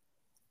show.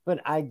 But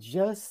I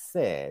just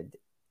said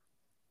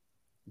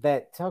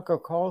that Tucker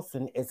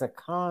Carlson is a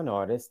con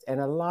artist and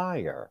a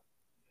liar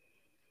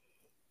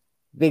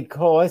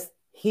because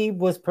he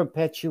was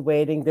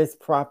perpetuating this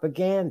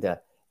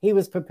propaganda. He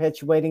was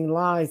perpetuating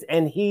lies,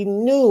 and he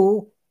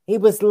knew he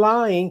was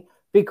lying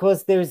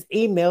because there's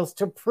emails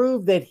to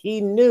prove that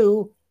he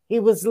knew he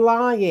was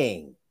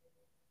lying.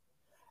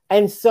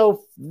 And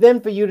so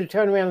then for you to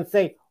turn around and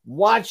say,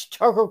 watch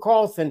Tucker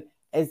Carlson,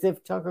 as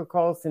if Tucker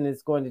Carlson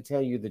is going to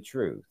tell you the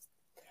truth.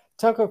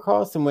 Tucker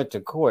Carlson went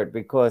to court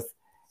because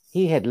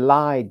he had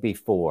lied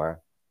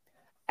before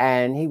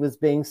and he was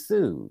being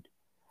sued.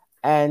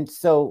 And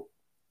so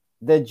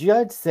the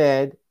judge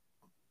said,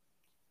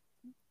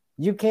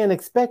 you can't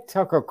expect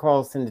Tucker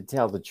Carlson to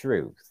tell the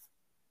truth.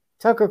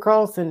 Tucker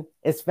Carlson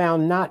is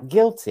found not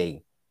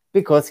guilty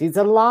because he's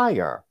a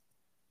liar.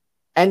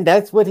 And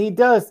that's what he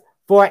does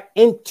for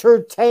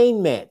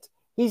entertainment.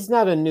 He's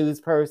not a news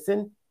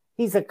person.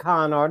 He's a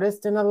con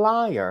artist and a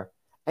liar.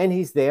 And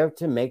he's there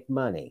to make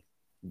money.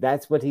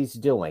 That's what he's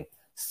doing.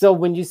 So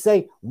when you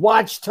say,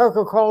 watch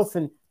Tucker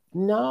Carlson,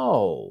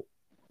 no,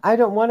 I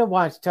don't want to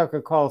watch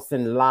Tucker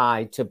Carlson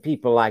lie to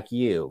people like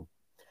you.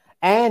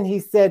 And he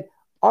said,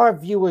 our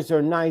viewers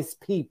are nice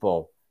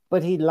people,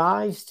 but he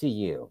lies to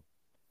you.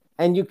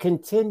 And you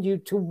continue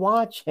to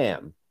watch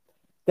him.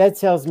 That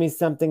tells me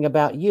something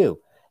about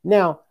you.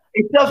 Now,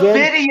 it's a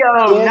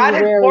video, not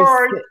his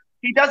words.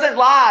 He doesn't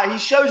lie. He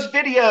shows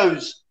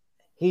videos.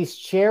 He's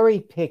cherry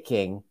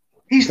picking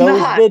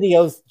those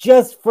videos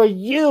just for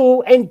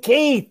you and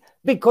Keith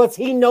because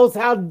he knows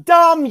how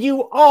dumb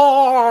you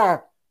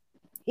are.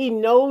 He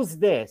knows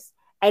this.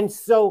 And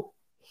so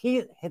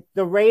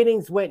the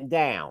ratings went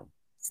down.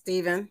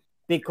 Stephen.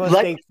 Because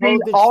they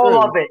told the all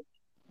truth. Of it.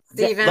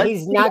 Stephen.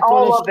 He's not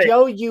going to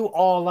show you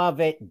all of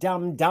it,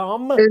 dumb.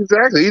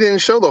 Exactly. He didn't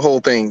show the whole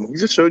thing. He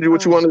just showed you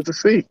what you wanted to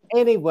see.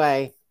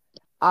 Anyway,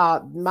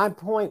 my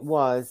point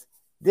was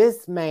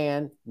this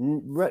man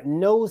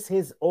knows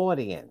his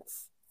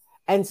audience.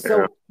 And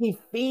so he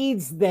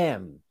feeds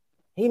them.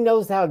 He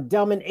knows how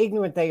dumb and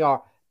ignorant they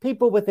are.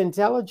 People with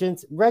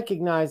intelligence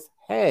recognize,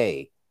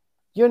 hey,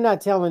 you're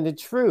not telling the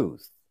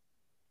truth.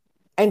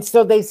 And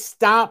so they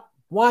stop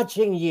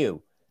watching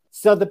you.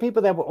 So the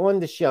people that were on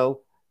the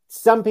show,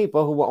 some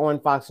people who were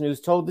on Fox News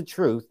told the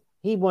truth.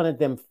 He wanted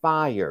them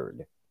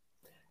fired.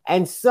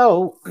 And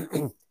so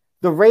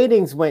the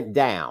ratings went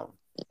down.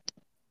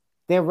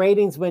 Their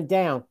ratings went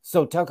down.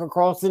 So Tucker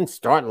Carlson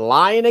started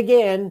lying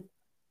again,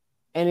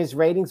 and his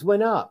ratings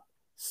went up.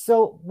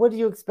 So what do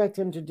you expect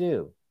him to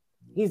do?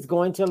 He's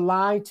going to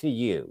lie to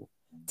you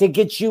to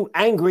get you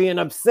angry and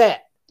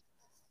upset.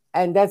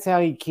 And that's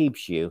how he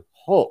keeps you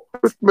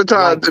hooked. But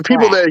Todd, the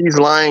people that he's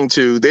lying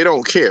to, they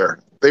don't care.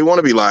 They want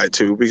to be lied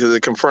to because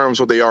it confirms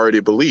what they already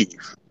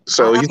believe.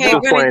 So he's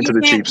just playing to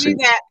the cheap seat.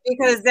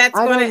 Because that's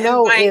going to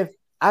invite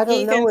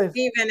Keith and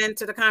Stephen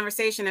into the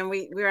conversation, and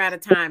we're out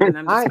of time.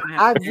 And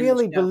I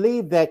really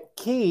believe that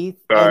Keith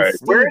and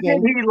Stephen, where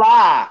did he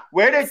lie?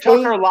 Where did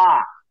Tucker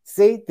lie?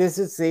 See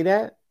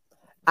that?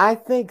 I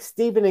think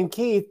Stephen and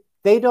Keith,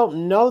 they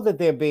don't know that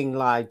they're being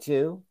lied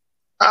to.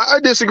 I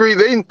disagree.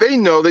 They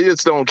know, they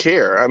just don't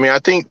care. I mean, I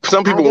think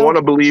some people want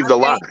to believe the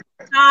lie.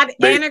 Todd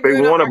they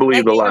want to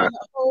believe the lie.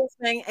 The whole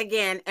thing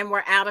again, and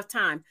we're out of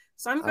time.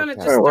 So I'm going to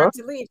just start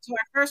to leave. To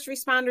our first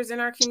responders in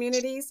our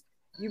communities,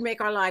 you make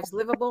our lives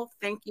livable.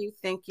 Thank you,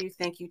 thank you,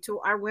 thank you. To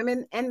our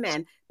women and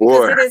men,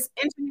 because it is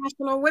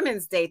International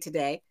Women's Day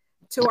today.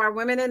 To our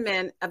women and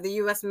men of the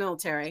U.S.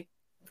 military,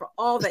 for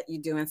all that you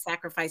do in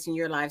sacrificing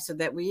your lives so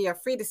that we are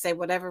free to say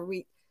whatever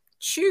we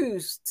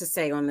choose to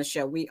say on the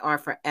show. We are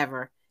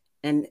forever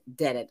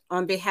indebted.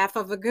 On behalf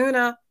of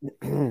Aguna,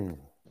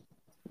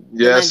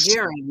 yes,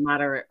 Nigerian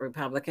moderate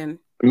Republican.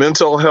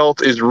 Mental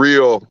health is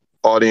real,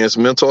 audience.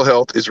 Mental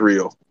health is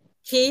real.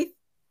 Keith,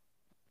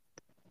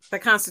 the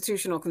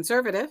constitutional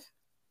conservative.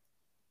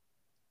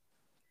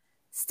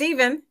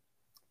 Stephen,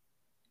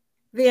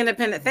 the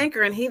independent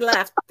thinker, and he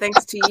left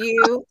thanks to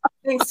you,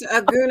 thanks to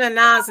Aguna,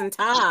 Naz, and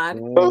Todd.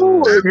 Oh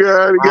my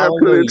God, he got to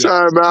put in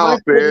time out,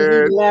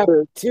 man. He left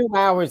 2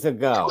 hours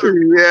ago.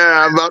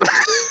 Yeah,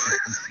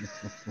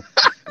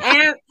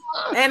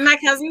 and my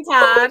cousin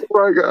Todd.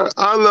 Oh my God,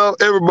 I love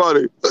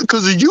everybody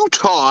because of you,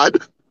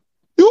 Todd.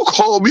 You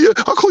call me,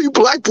 I'll call you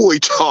Black Boy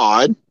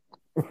Todd.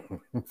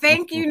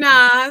 Thank you,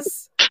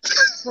 Naz,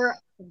 for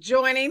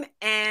joining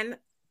and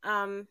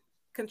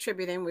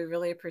contributing. We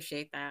really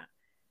appreciate that.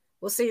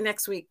 We'll see you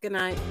next week. Good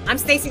night. I'm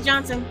Stacey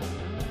Johnson.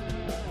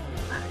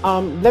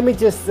 Let me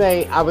just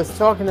say, I was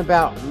talking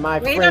about my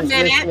friends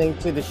listening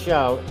to the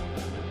show,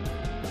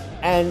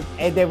 and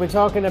they were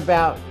talking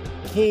about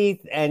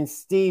Keith and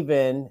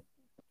Stephen,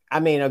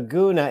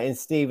 Aguna and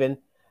Stephen,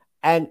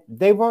 and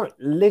they weren't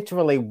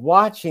literally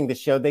watching the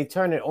show. They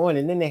turn it on,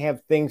 and then they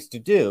have things to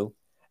do,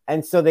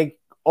 and so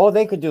all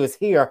they could do is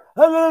hear.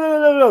 But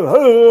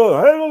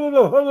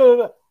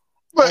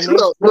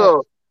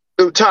look,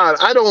 Todd,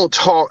 I don't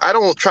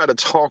try to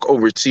talk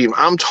over Steve.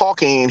 I'm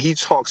talking and he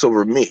talks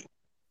over me.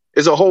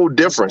 It's a whole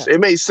difference. It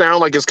may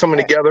sound like it's coming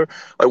together.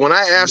 Like when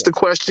I asked the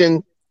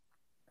question,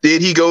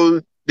 did he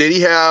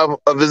have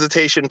a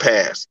visitation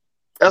pass?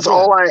 That's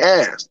all I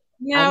asked.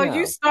 No,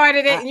 you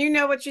started it, and you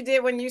know what you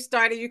did when you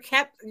started. You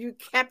kept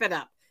it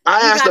up. I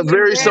asked a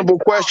very simple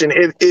question.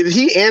 If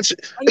he answered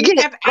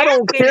again, I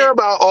don't care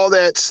about all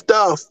that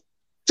stuff.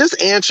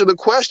 Just answer the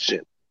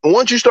question. And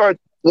once we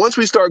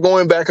start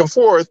going back and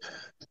forth,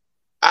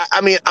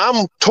 I mean,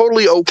 I'm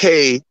totally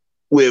okay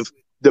with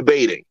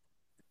debating,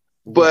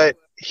 but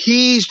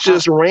he's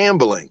just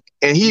rambling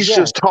and he's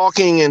just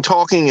talking and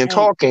talking and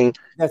talking.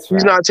 That's right.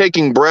 He's not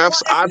taking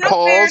breaths. Well, it's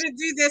not fair to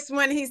do this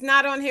when he's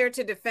not on here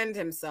to defend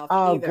himself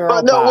either. Girl,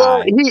 but no,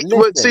 well,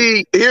 but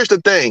see, here's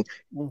the thing.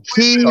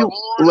 He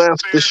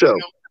left the show.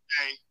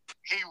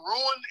 He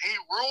ruined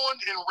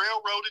and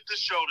railroaded the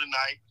show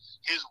tonight.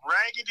 His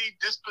raggedy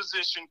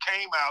disposition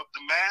came out.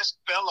 The mask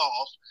fell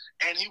off,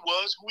 and he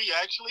was who he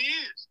actually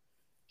is.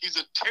 He's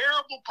a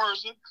terrible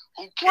person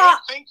who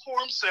can't think for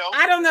himself.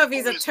 I don't know if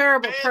he's a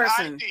terrible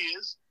person.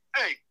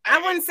 I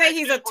wouldn't say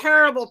he's a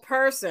terrible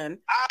person.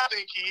 I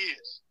think he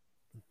is.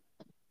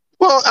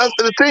 Well,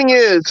 the thing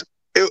is,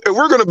 if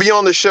we're going to be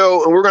on the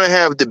show and we're going to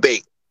have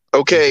debate,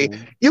 okay,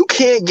 you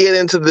can't get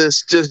into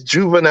this just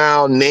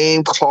juvenile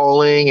name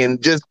calling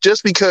and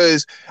just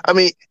because. I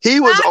mean, he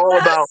was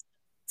about.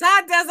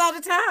 Todd does all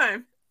the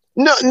time.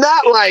 No,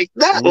 not like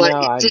that. No, like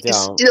I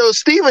don't. You know,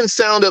 Steven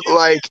sounded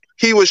like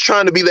he was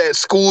trying to be that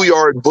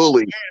schoolyard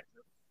bully.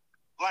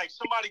 Like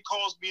somebody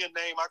calls me a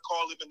name, I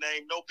call him a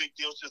name. No big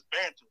deal, it's just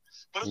banter.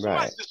 But if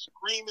somebody's just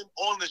screaming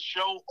on the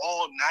show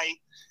all night,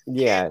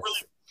 can't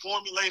really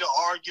formulate an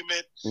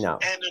argument,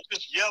 and they're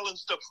just yelling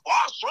stuff.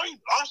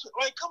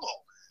 Like, come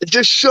on.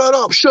 Just shut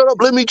up,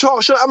 let me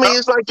talk. I mean,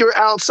 it's like you're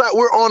outside.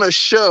 We're on a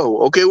show,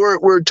 okay?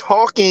 We're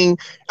talking.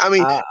 I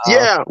mean,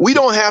 we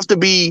don't have to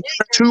be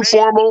too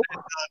formal.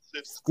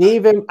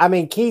 Steven, I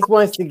mean, Keith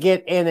wants to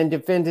get in and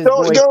defend his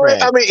boyfriend. Go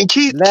ahead. I mean,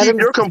 Keith,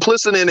 you're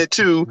complicit in it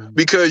too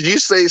because you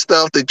say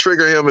stuff that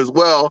trigger him as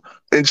well,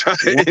 and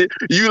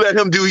you let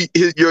him do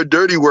your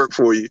dirty work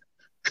for you.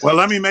 Well,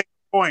 let me make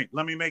a point.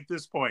 Let me make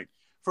this point.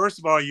 First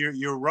of all,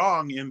 you're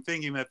wrong in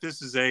thinking that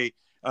this is a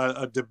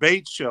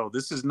debate show.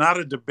 This is not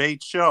a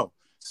debate show.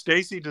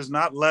 Stacy does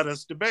not let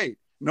us debate.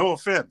 No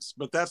offense,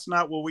 but that's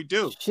not what we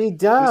do. She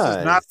does. This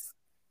is not.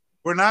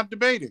 We're not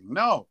debating.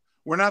 No,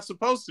 we're not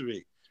supposed to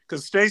be.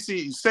 Because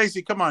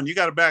Stacy, come on, you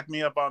got to back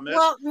me up on this.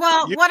 Well,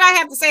 what I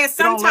have to say is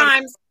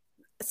sometimes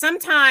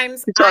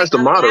he tries to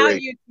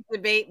moderate. You to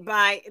debate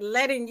by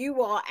letting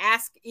you all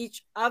ask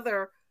each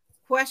other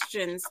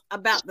questions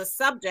about the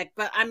subject,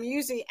 but I'm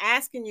usually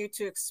asking you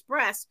to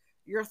express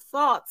your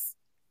thoughts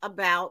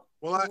about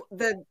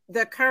the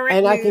current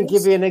and I can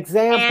give you an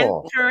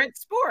example. And current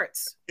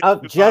sports.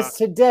 Just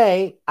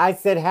today, I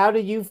said, how do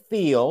you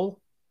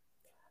feel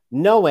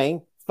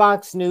knowing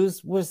Fox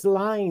News was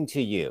lying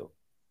to you?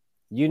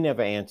 You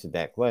never answered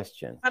that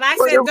question. But I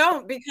said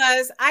don't,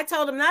 because I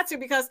told him not to,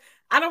 because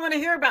I don't want to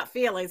hear about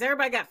feelings.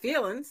 Everybody got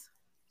feelings.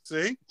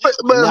 See? But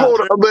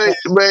hold on, but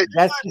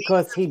that's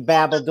because he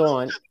babbled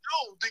on.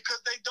 No,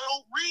 because they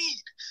don't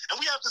read. And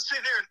we have to sit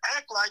here and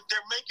act like they're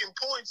making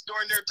points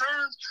during their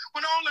turns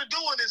when all they're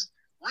doing is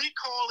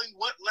recalling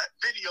what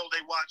video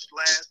they watched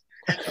last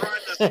and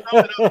trying to sum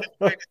it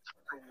up.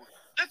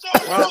 That's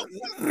all.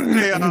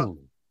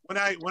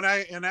 When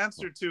I in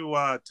answer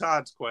to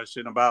Todd's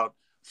question about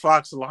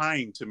Fox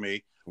lying to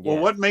me, well,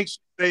 what makes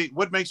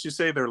you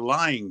say they're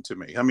lying to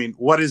me? I mean,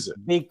 what is it?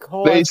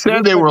 Because they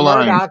said they were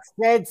lying. Murdoch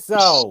said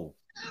so.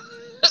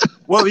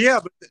 Well, yeah,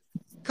 but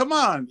come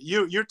on,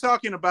 you're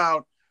talking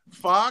about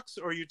Fox,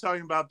 or you're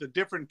talking about the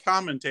different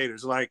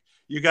commentators? Like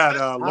you got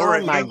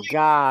Laura. Oh my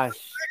gosh!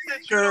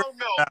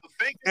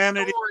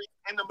 Kennedy.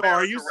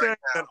 Are you saying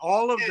that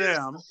all of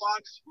them?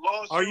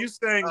 Are you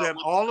saying that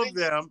all of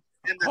them?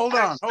 Hold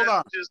on. No, hold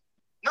on.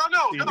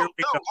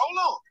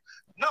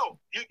 No,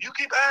 you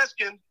keep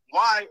asking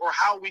why or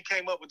how we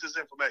came up with this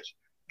information.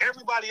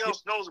 Everybody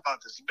else knows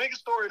about this. The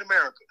biggest story in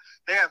America.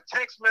 They have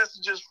text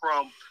messages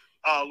from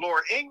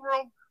Laura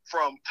Ingraham,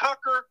 from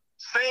Tucker,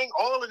 saying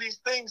all of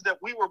these things that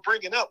we were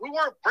bringing up. We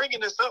weren't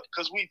bringing this up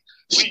because we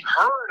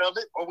heard of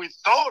it or we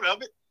thought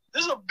of it.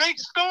 This is a big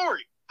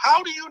story.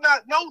 How do you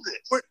not know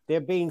this?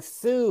 They're being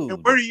sued.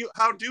 And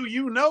how do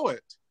you know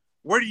it?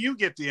 Where do you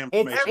get the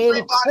information? It's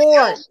in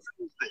court.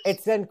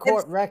 It's in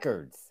court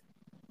records.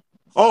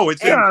 Oh,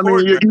 it's in court. I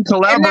mean, you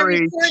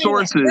collaborate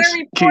sources.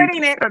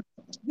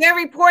 They're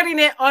reporting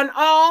it on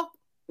all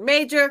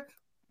major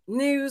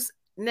news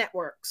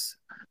networks.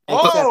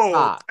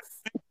 Oh,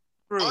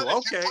 true.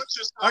 Okay,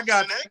 I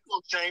got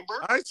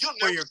chamber. I see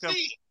where you're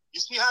coming. You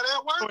see how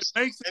that works?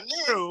 So it makes and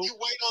then true. You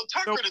wait on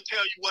Tucker to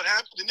tell you what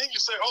happened, and then you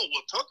say, "Oh,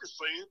 well, Tucker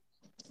said."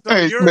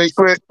 But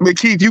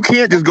Keith, you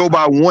can't just go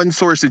by one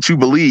source that you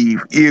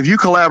believe. If you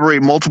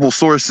collaborate multiple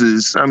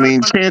sources, I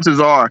mean,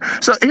 chances are.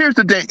 So here's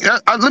the thing.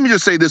 Let me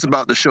just say this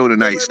about the show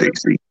tonight,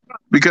 Stacey,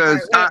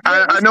 because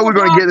I know we're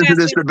going to get into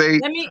this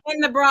debate. Let me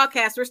end the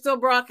broadcast. We're still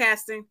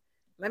broadcasting.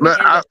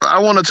 I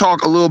want to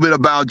talk a little bit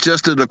about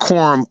just the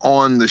decorum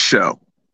on the show.